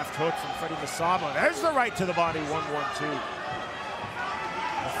see the left hook from Freddie Masabo. There's the right to the body, 1-1-2.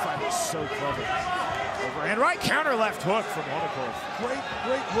 The fight is so clever. Overhand right, counter left hook from Honikov.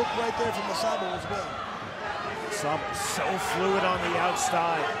 Great hook right there from Masabo as well. Masabo so fluid on the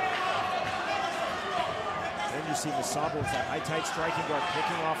outside. Then you see Masabo with that high tight striking guard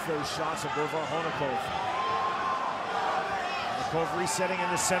picking off those shots of Bovar-Honikov. Honikov resetting in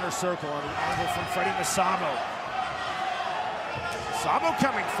the center circle on the angle from Freddie Masabo. Masabo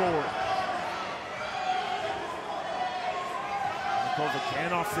coming forward. Honikov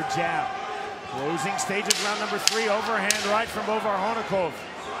again off the jab. Closing stages, round number 3. Overhand right from Bovar-Honikov.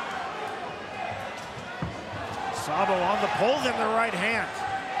 Masabo on the pole, then the right hand.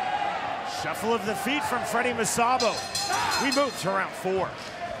 Shuffle of the feet from Freddie Masabo. We move to round 4.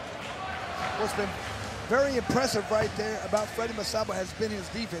 What's been very impressive right there about Freddie Masabo has been his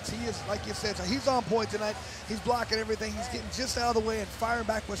defense. He is, like you said, so he's on point tonight. He's blocking everything. He's getting just out of the way and firing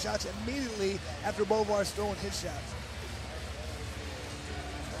back with shots immediately after Bovar's throwing his shots.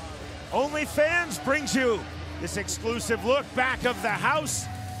 OnlyFans brings you this exclusive look back of the house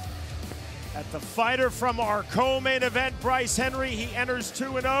at the fighter from our co-main event, Bryce Henry. He enters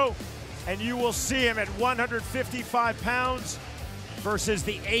 2-0, and you will see him at 155 pounds versus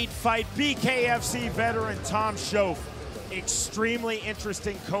the 8-fight BKFC veteran Tom Shoaff. Extremely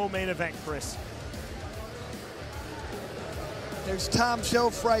interesting co-main event, Chris. There's Tom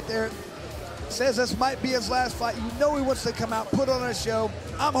Shoaff right there. Says this might be his last fight. You know he wants to come out, put on a show.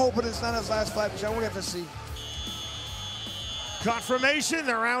 I'm hoping it's not his last fight, but we have to see. Confirmation,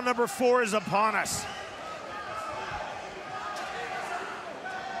 the round number 4 is upon us.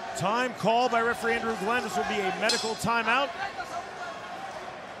 Time called by referee Andrew Glenn. This will be a medical timeout.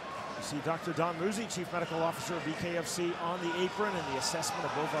 You see Dr. Don Muzi, Chief Medical Officer of BKFC, on the apron and the assessment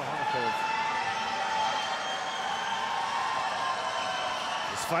of Bovar-Honikov.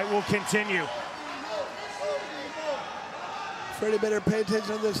 This fight will continue. Freddie better pay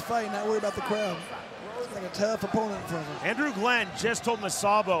attention to this fight, not worry about the crowd. He's got a tough opponent in front of him. Andrew Glenn just told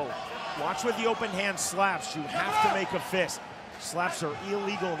Masabo, watch with the open hand slaps. You have to make a fist. Slaps are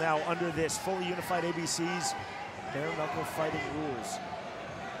illegal now under this fully unified ABC's bare knuckle fighting rules.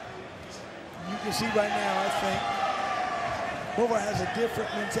 You can see right now, I think, Bovar has a different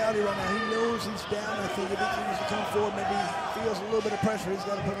mentality right now. He knows he's down. I think if he continues to come forward, maybe he feels a little bit of pressure. He's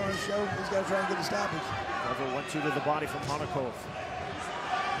got to put on a show. He's got to try and get a stoppage. Another 1-2 to the body from Honikov.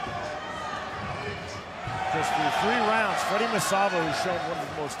 Just through 3 rounds, Freddie Masabo has shown one of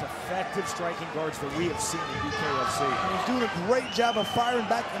the most effective striking guards that we have seen in BKFC. And he's doing a great job of firing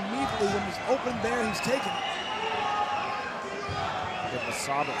back immediately. When he's open there, he's taking it. But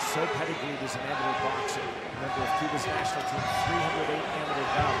Masabo, so pedigreed as an amateur boxer. Member of Cuba's national team, 308 amateur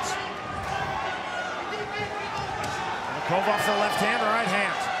bouts. Honikov off the left hand, the right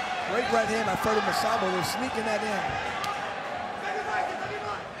hand. Great right hand by Freddie Masabo. They're sneaking that in.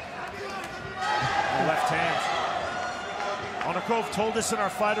 The left hand. Honikov told us in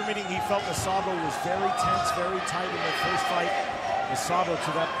our fighter meeting he felt Masabo was very tense, very tight in their first fight. Masabo,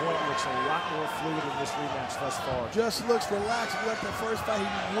 to that point, looks a lot more fluid in this rematch thus far. Just looks relaxed. Like the first fight,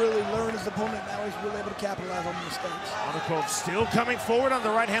 he really learned his opponent. Now he's really able to capitalize on the mistakes. Honikov still coming forward on the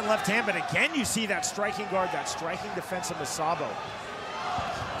right hand, left hand, but again you see that striking guard, that striking defense of Masabo.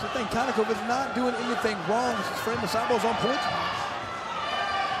 So I think Honikov is not doing anything wrong. Freddie Masabo's on point.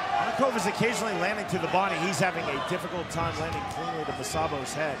 Honikov is occasionally landing to the body. He's having a difficult time landing cleanly to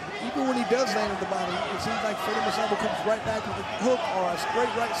Masabo's head. Even when he does land at the body, it seems like Freddie Masabo comes right back with a hook or a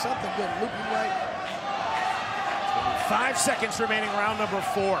straight right, something good, looping right. 5 seconds remaining, round number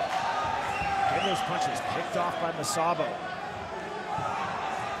 4. Getting those punches picked off by Masabo.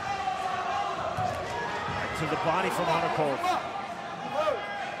 Back to the body from Honikov.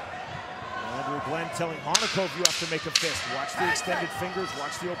 Andrew Glenn telling Honikov, you have to make a fist. Watch the extended fingers,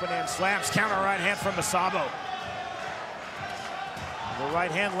 watch the open hand slams. Counter right hand from Masabo. The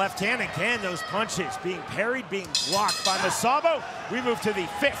right hand, left hand, again, those punches being parried, being blocked by Masabo. We move to the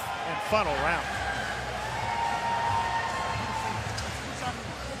 5th and final round.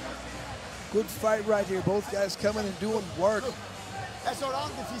 Good fight right here. Both guys coming and doing work. Look,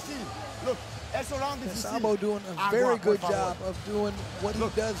 Masabo doing a very good job of doing what he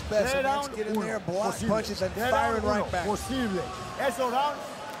does best. And that's get in there, block punches, and firing right back.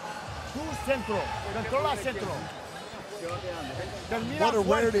 What a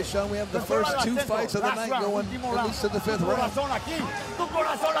rarity, Sean. We have the first 2 fights of the night going at least to the 5th round. Tu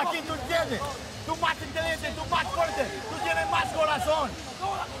corazón aquí, tú tienes. Tú más inteligente, tú más fuerte. Tú tienes más corazón.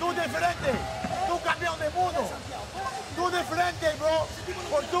 Tú diferente. Tú campeón del mundo. Tú diferente, bro.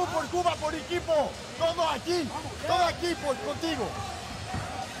 Por tú, por Cuba, por equipo. Todo aquí por contigo.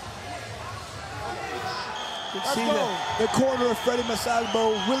 You can see the corner of Freddie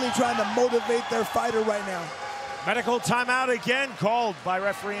Masalbo really trying to motivate their fighter right now. Medical timeout again called by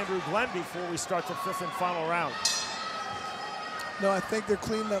referee Andrew Glenn before we start the 5th and final round. No, I think they're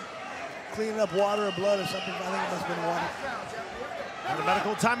cleaning up water or blood or something. I think it must have been water. And a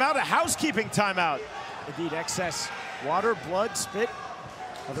medical timeout, a housekeeping timeout. Indeed, excess water, blood, spit,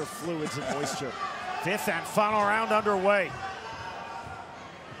 other fluids and moisture. 5th and final round underway.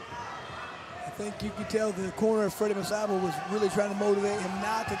 I think you could tell the corner of Freddie Masalbo was really trying to motivate him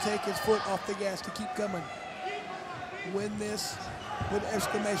not to take his foot off the gas, to keep coming. Win this with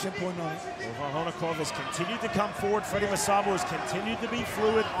exclamation point on it. Honikov has continued to come forward. Freddie Masalbo has continued to be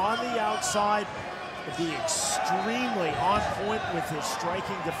fluid on the outside and be extremely on point with his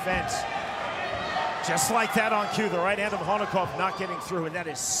striking defense. Just like that on cue, the right hand of Honikov not getting through, and that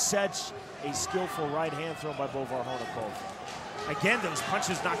is such a skillful right hand thrown by Bovar Honikov. Again, those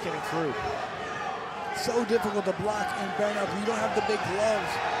punches not getting through. So difficult to block and burn up. You don't have the big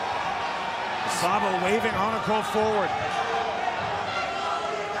gloves. Masalbo waving Honikov forward.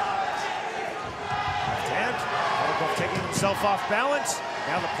 Left hand, Honikov taking himself off balance.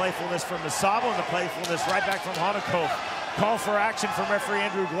 Now the playfulness from Masalbo and the playfulness right back from Honikov. Call for action from referee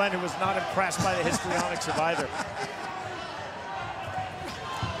Andrew Glenn, who was not impressed by the histrionics of either.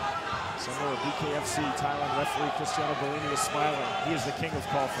 Somewhere BKFC Thailand referee Cristiano Bellini is smiling. He is the king of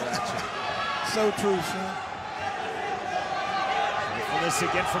call for action. So true, Sean. This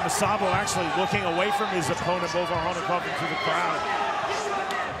again from Masalbo, actually looking away from his opponent, Bovar Honikov, into the crowd.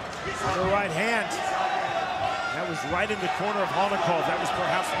 On the right hand. That was right in the corner of Honikov. That was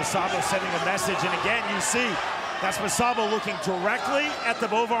perhaps Masalbo sending a message. And again, you see, that's Masalbo looking directly at the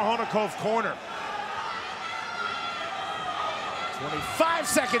Bovar Honikov corner. 25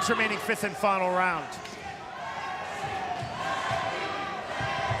 seconds remaining, 5th and final round.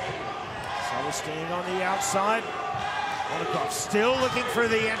 Masalbo staying on the outside. Honikov still looking for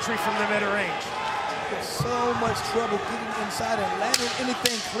the entry from the mid-range. So much trouble getting inside and landing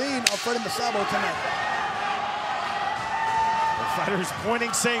anything clean on Freddie Masalbo tonight. The fighters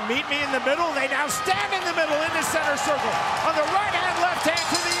pointing, saying, meet me in the middle. They now stand in the middle in the center circle. On the right hand, left hand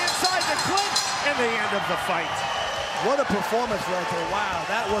to the inside, the clinch, and the end of the fight. What a performance right there. Wow,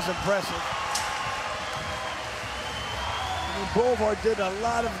 that was impressive. I mean, Bovar did a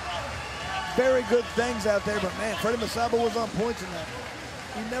lot of very good things out there, but man, Freddie Masalbo was on point tonight.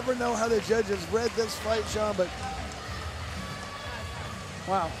 You never know how the judges read this fight, Sean, but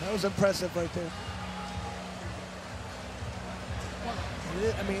wow, that was impressive right there.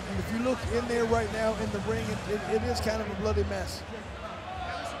 I mean, if you look in there right now in the ring, it is kind of a bloody mess.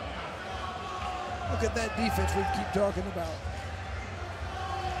 Look at that defense we keep talking about.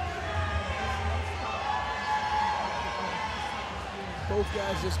 Both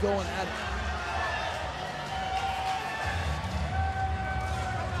guys just going at it.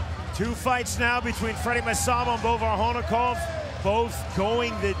 2 fights now between Freddie Masalbo and Bovar Honikov, both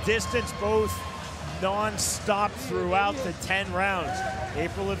going the distance, both non-stop throughout the 10 rounds.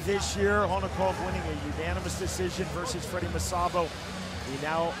 April of this year, Honikov winning a unanimous decision versus Freddie Masalbo. We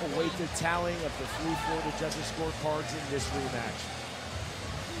now await the tallying of the 3 Florida judges' scorecards in this rematch.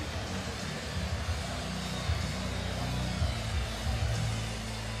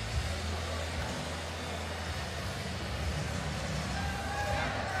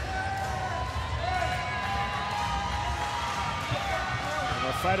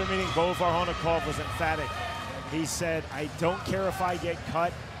 Fighter meeting, Bovar Honikov was emphatic. He said, I don't care if I get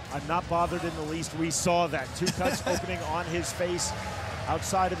cut. I'm not bothered in the least. We saw that. 2 cuts opening on his face,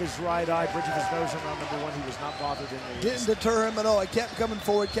 outside of his right eye, bridge of his nose around number 1. He was not bothered in the least. Didn't deter him at all. He kept coming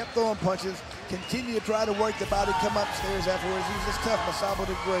forward, kept throwing punches, continued to try to work the body, come upstairs afterwards. He was just tough. Masalbo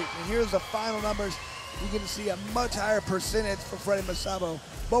did great. And here's the final numbers. You can see a much higher percentage for Freddie Masalbo.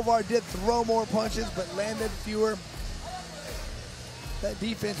 Bovar did throw more punches, but landed fewer. That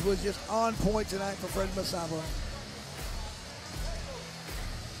defense was just on point tonight for Freddie Masalbo.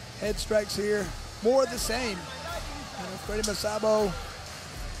 Head strikes here, more of the same. Freddie Masalbo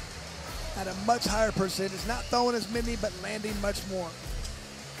had a much higher percentage, not throwing as many, but landing much more.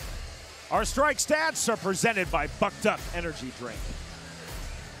 Our strike stats are presented by Bucked Up Energy Drink.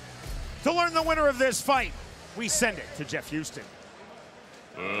 To learn the winner of this fight, we send it to Jeff Houston.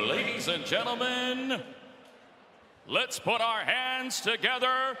 Ladies and gentlemen, Let's put our hands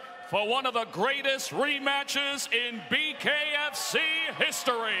together for one of the greatest rematches in BKFC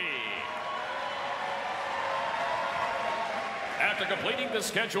history. After completing the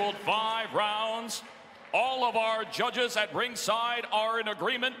scheduled 5 rounds, all of our judges at ringside are in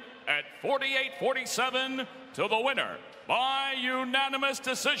agreement at 48-47 to the winner by unanimous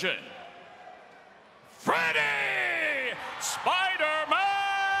decision. Freddie Spider-Man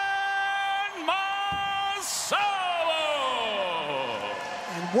Masabo!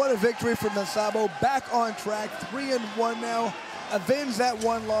 And what a victory for Masabo, back on track, 3-1 now. Avenge that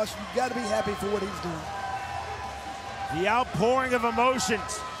one loss. You've got to be happy for what he's doing. The outpouring of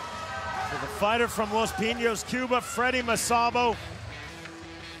emotions for the fighter from Los Pinos, Cuba, Freddie Masabo.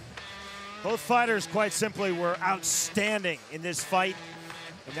 Both fighters, quite simply, were outstanding in this fight,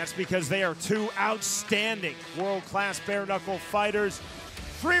 and that's because they are two outstanding world-class bare-knuckle fighters.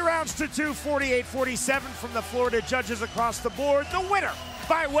 3 rounds to 2, 48-47 from the Florida judges across the board. The winner,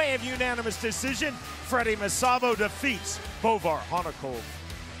 by way of unanimous decision, Freddie Masabo defeats Bovar Honakov.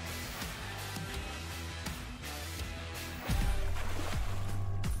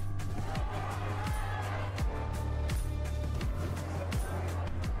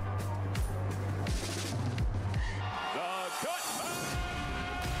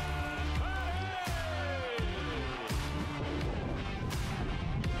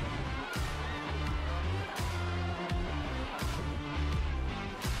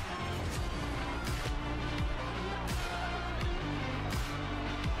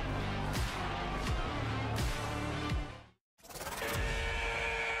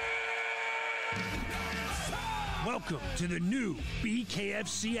 Welcome to the new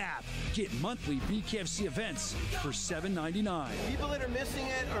BKFC app. Get monthly BKFC events for $7.99. People that are missing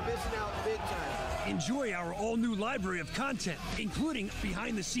it are missing out big time. Enjoy our all-new library of content, including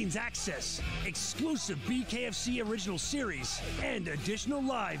behind-the-scenes access, exclusive BKFC original series, and additional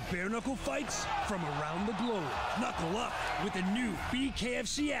live bare-knuckle fights from around the globe. Knuckle up with the new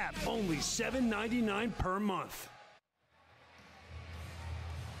BKFC app, only $7.99 per month.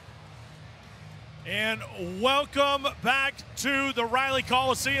 And welcome back to the Riley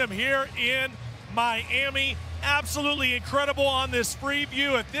Coliseum here in Miami. Absolutely incredible on this free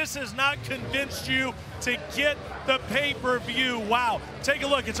view. If this has not convinced you to get the pay-per-view, wow. Take a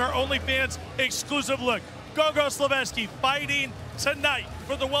look. It's our OnlyFans exclusive look. GoGo Slaveski fighting tonight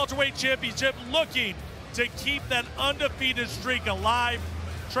for the welterweight championship, looking to keep that undefeated streak alive.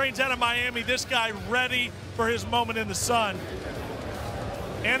 Trains out of Miami. This guy ready for his moment in the sun.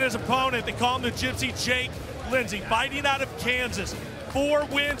 And his opponent, they call him the Gypsy, Jake Lindsey, fighting out of Kansas. 4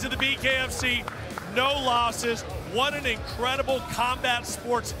 wins in the BKFC, no losses. What an incredible combat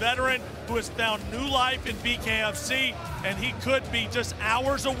sports veteran who has found new life in BKFC, and he could be just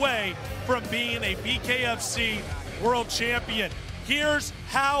hours away from being a BKFC world champion. Here's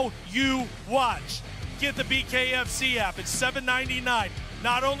how you watch. Get the BKFC app. It's $7.99.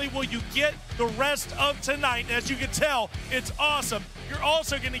 Not only will you get the rest of tonight, as you can tell, it's awesome. You're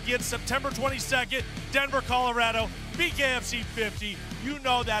also going to get September 22nd, Denver, Colorado, BKFC 50. You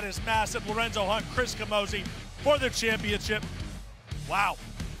know that is massive. Lorenzo Hunt, Chris Camozzi for the championship. Wow.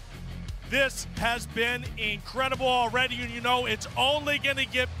 This has been incredible already, and you know it's only going to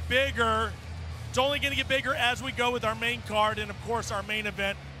get bigger. It's only going to get bigger as we go with our main card and, of course, our main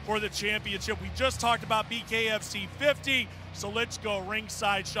event for the championship. We just talked about BKFC 50, so let's go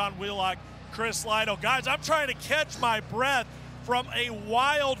ringside. Sean Wheelock, Chris Lido. Guys, I'm trying to catch my breath from a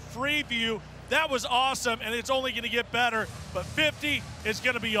wild free view. That was awesome, and it's only going to get better, but 50 is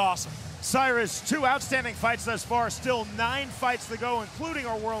going to be awesome. Cyrus, 2 outstanding fights thus far, still 9 fights to go, including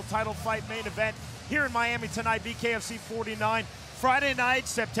our world title fight main event here in Miami tonight, BKFC 49. Friday night,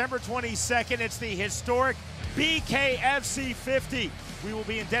 September 22nd, it's the historic BKFC 50. We will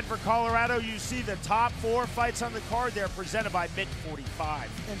be in Denver, Colorado. You see the top 4 fights on the card. They're presented by Mint 45.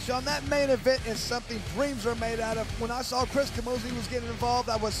 And Sean, that main event is something dreams are made out of. When I saw Chris Camozzi was getting involved,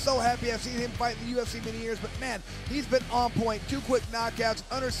 I was so happy. I've seen him fight in the UFC many years, but man, he's been on point. 2 quick knockouts,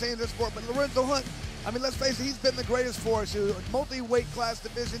 understands the sport. But Lorenzo Hunt, I mean, let's face it, he's been the greatest for us. Multi-weight class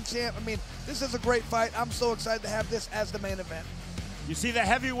division champ. I mean, this is a great fight. I'm so excited to have this as the main event. You see the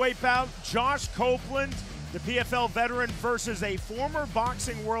heavyweight bout, Josh Copeland, the PFL veteran, versus a former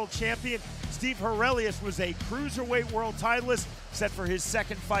boxing world champion. Steve Aurelius was a cruiserweight world titleist, set for his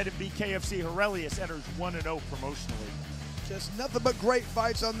 2nd fight in BKFC. Aurelius enters 1-0 promotionally. Just nothing but great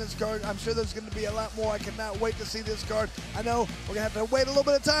fights on this card. I'm sure there's going to be a lot more. I cannot wait to see this card. I know we're going to have to wait a little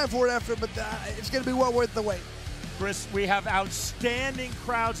bit of time for it after, but it's going to be well worth the wait. Chris, we have outstanding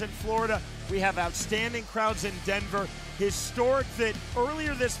crowds in Florida. We have outstanding crowds in Denver. Historic that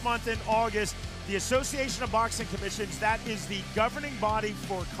earlier this month in August, the Association of Boxing Commissions, that is the governing body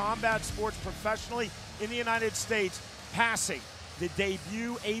for combat sports professionally in the United States, passing the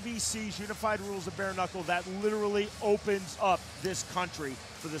debut ABC's Unified Rules of Bare Knuckle that literally opens up this country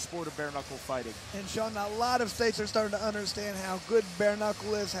for the sport of bare knuckle fighting. And Sean, a lot of states are starting to understand how good bare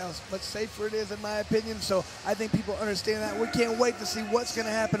knuckle is, how much safer it is in my opinion. So I think people understand that. We can't wait to see what's going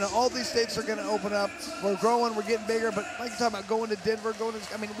to happen. And all these states are going to open up. We're growing, we're getting bigger. But like you're talking about going to Denver,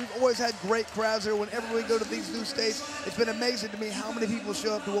 I mean, we've always had great crowds here. Whenever we go to these new states, it's been amazing to me how many people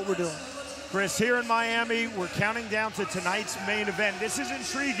show up to what we're doing. Chris, here in Miami, we're counting down to tonight's main event. This is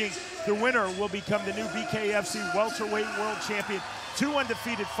intriguing. The winner will become the new BKFC welterweight world champion. 2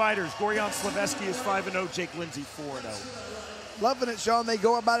 undefeated fighters. Gorjan Slaveski is 5-0, Jake Lindsey 4-0. Loving it, Sean. They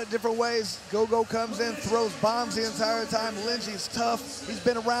go about it different ways. GoGo comes in, throws bombs the entire time. Lindsey's tough. He's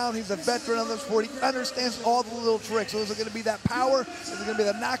been around. He's a veteran of the sport. He understands all the little tricks. So is it going to be that power? Is it going to be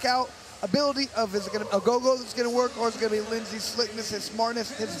the knockout ability of, is it going to be a GoGo that's going to work, or is it going to be Lindsey's slickness, his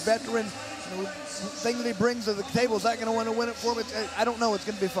smartness, his veteran thing that he brings to the table? Is that going to want to win it for him? I don't know. It's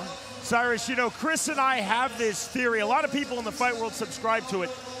going to be fun. Cyrus, you know, Chris and I have this theory. A lot of people in the fight world subscribe to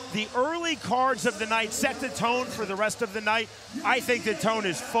it. The early cards of the night set the tone for the rest of the night. I think the tone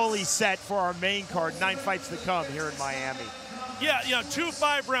is fully set for our main card, 9 fights to come here in Miami. Yeah, 2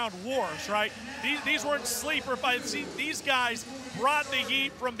 5-round wars, right? These weren't sleeper fights. These guys brought the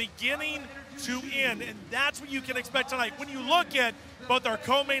heat from beginning to end, and that's what you can expect tonight. When you look at both our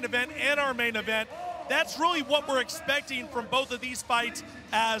co-main event and our main event, that's really what we're expecting from both of these fights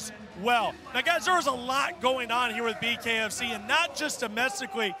as well. Now, guys, there was a lot going on here with BKFC, and not just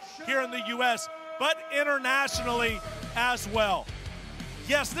domestically here in the U.S., but internationally as well.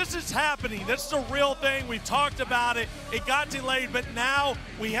 Yes, this is happening. This is a real thing. We've talked about it. It got delayed, but now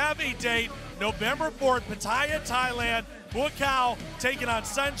we have a date, November 4th, Pattaya, Thailand, Bukau taking on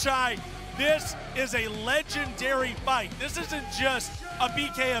Sunshine. This is a legendary fight. This isn't just a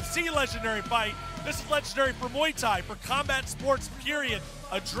BKFC legendary fight. This is legendary for Muay Thai, for combat sports, period.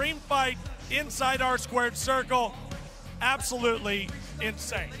 A dream fight inside our squared circle. Absolutely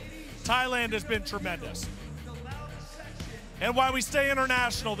insane. Thailand has been tremendous. And while we stay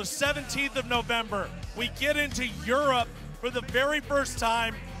international, the 17th of November, we get into Europe for the very first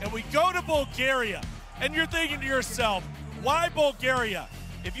time, and we go to Bulgaria. And you're thinking to yourself, why Bulgaria?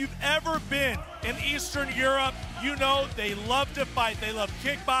 If you've ever been in Eastern Europe, you know they love to fight. They love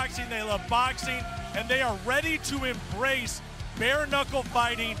kickboxing, they love boxing, and they are ready to embrace bare knuckle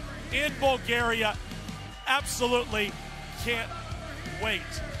fighting in Bulgaria. Absolutely can't wait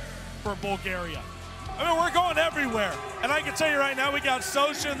for Bulgaria. I mean, we're going everywhere. And I can tell you right now, we got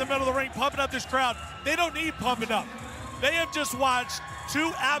Sosha in the middle of the ring pumping up this crowd. They don't need pumping up. They have just watched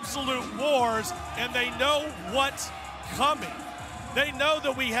 2 absolute wars, and they know what's coming. They know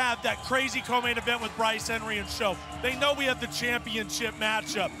that we have that crazy co-main event with Bryce Henry and Shoaff. They know we have the championship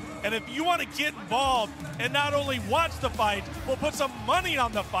matchup. And if you want to get involved and not only watch the fight, but put some money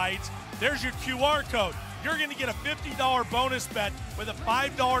on the fights, there's your QR code. You're going to get a $50 bonus bet with a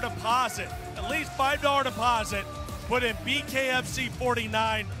 $5 deposit. At least $5 deposit. Put in BKFC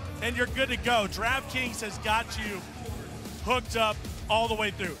 49, and you're good to go. DraftKings has got you hooked up all the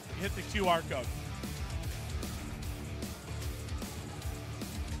way through. Hit the QR code.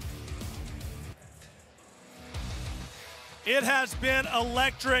 It has been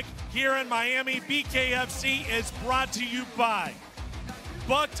electric here in Miami. BKFC is brought to you by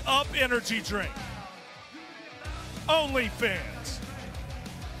Bucked Up Energy Drink, OnlyFans,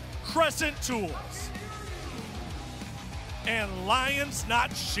 Crescent Tools, and Lions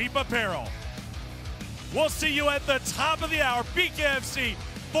Not Sheep Apparel. We'll see you at the top of the hour. BKFC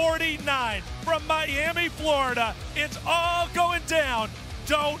 49 from Miami, Florida. It's all going down.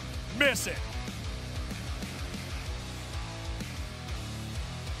 Don't miss it.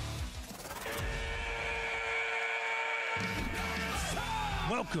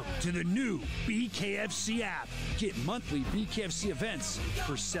 Welcome to the new BKFC app. Get monthly BKFC events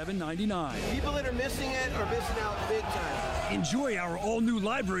for $7.99. People that are missing it are missing out big time. Enjoy our all-new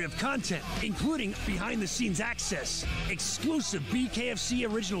library of content, including behind-the-scenes access, exclusive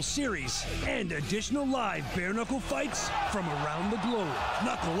BKFC original series, and additional live bare-knuckle fights from around the globe.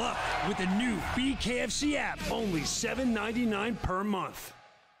 Knuckle up with the new BKFC app, only $7.99 per month.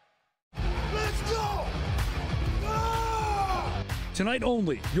 Let's go! Tonight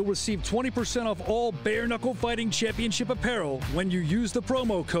only, you'll receive 20% off all Bare Knuckle Fighting Championship apparel when you use the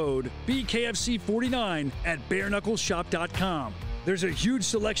promo code BKFC49 at bareknuckleshop.com. There's a huge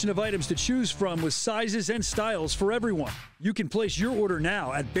selection of items to choose from with sizes and styles for everyone. You can place your order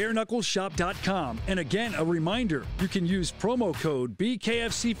now at bareknuckleshop.com. And again, a reminder, you can use promo code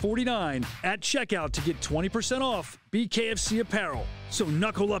BKFC49 at checkout to get 20% off BKFC apparel. So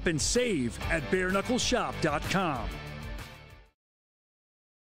knuckle up and save at bareknuckleshop.com.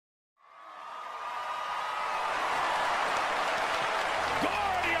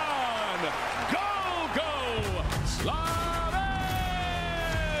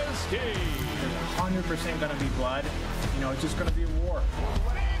 There's 100% going to be blood. You know, it's just going to be a war.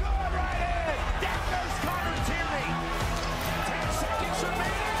 Down goes Connor Tierney. 10 seconds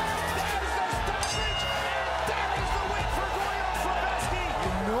remaining. That is the stoppage. That is the win for Gorjan Slaveski.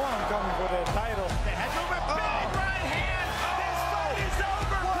 You know I'm coming for the title. The head movement, big right hand. This fight is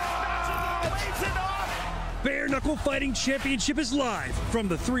over. Waves it off. Bare Knuckle Fighting Championship is live from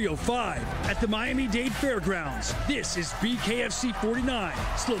the 305 at the Miami-Dade Fairgrounds. This is BKFC 49,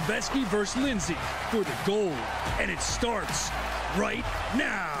 Slaveski versus Lindsey for the gold. And it starts right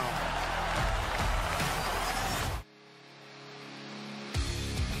now.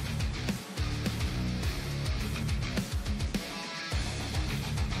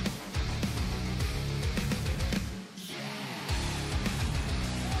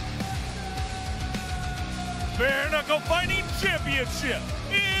 Bare Knuckle Fighting Championship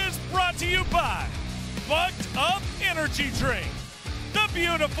is brought to you by Bucked Up Energy Drink. The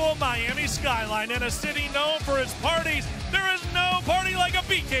beautiful Miami skyline in a city known for its parties. There is no party like a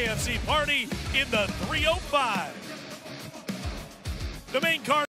BKFC party in the 305. The main card.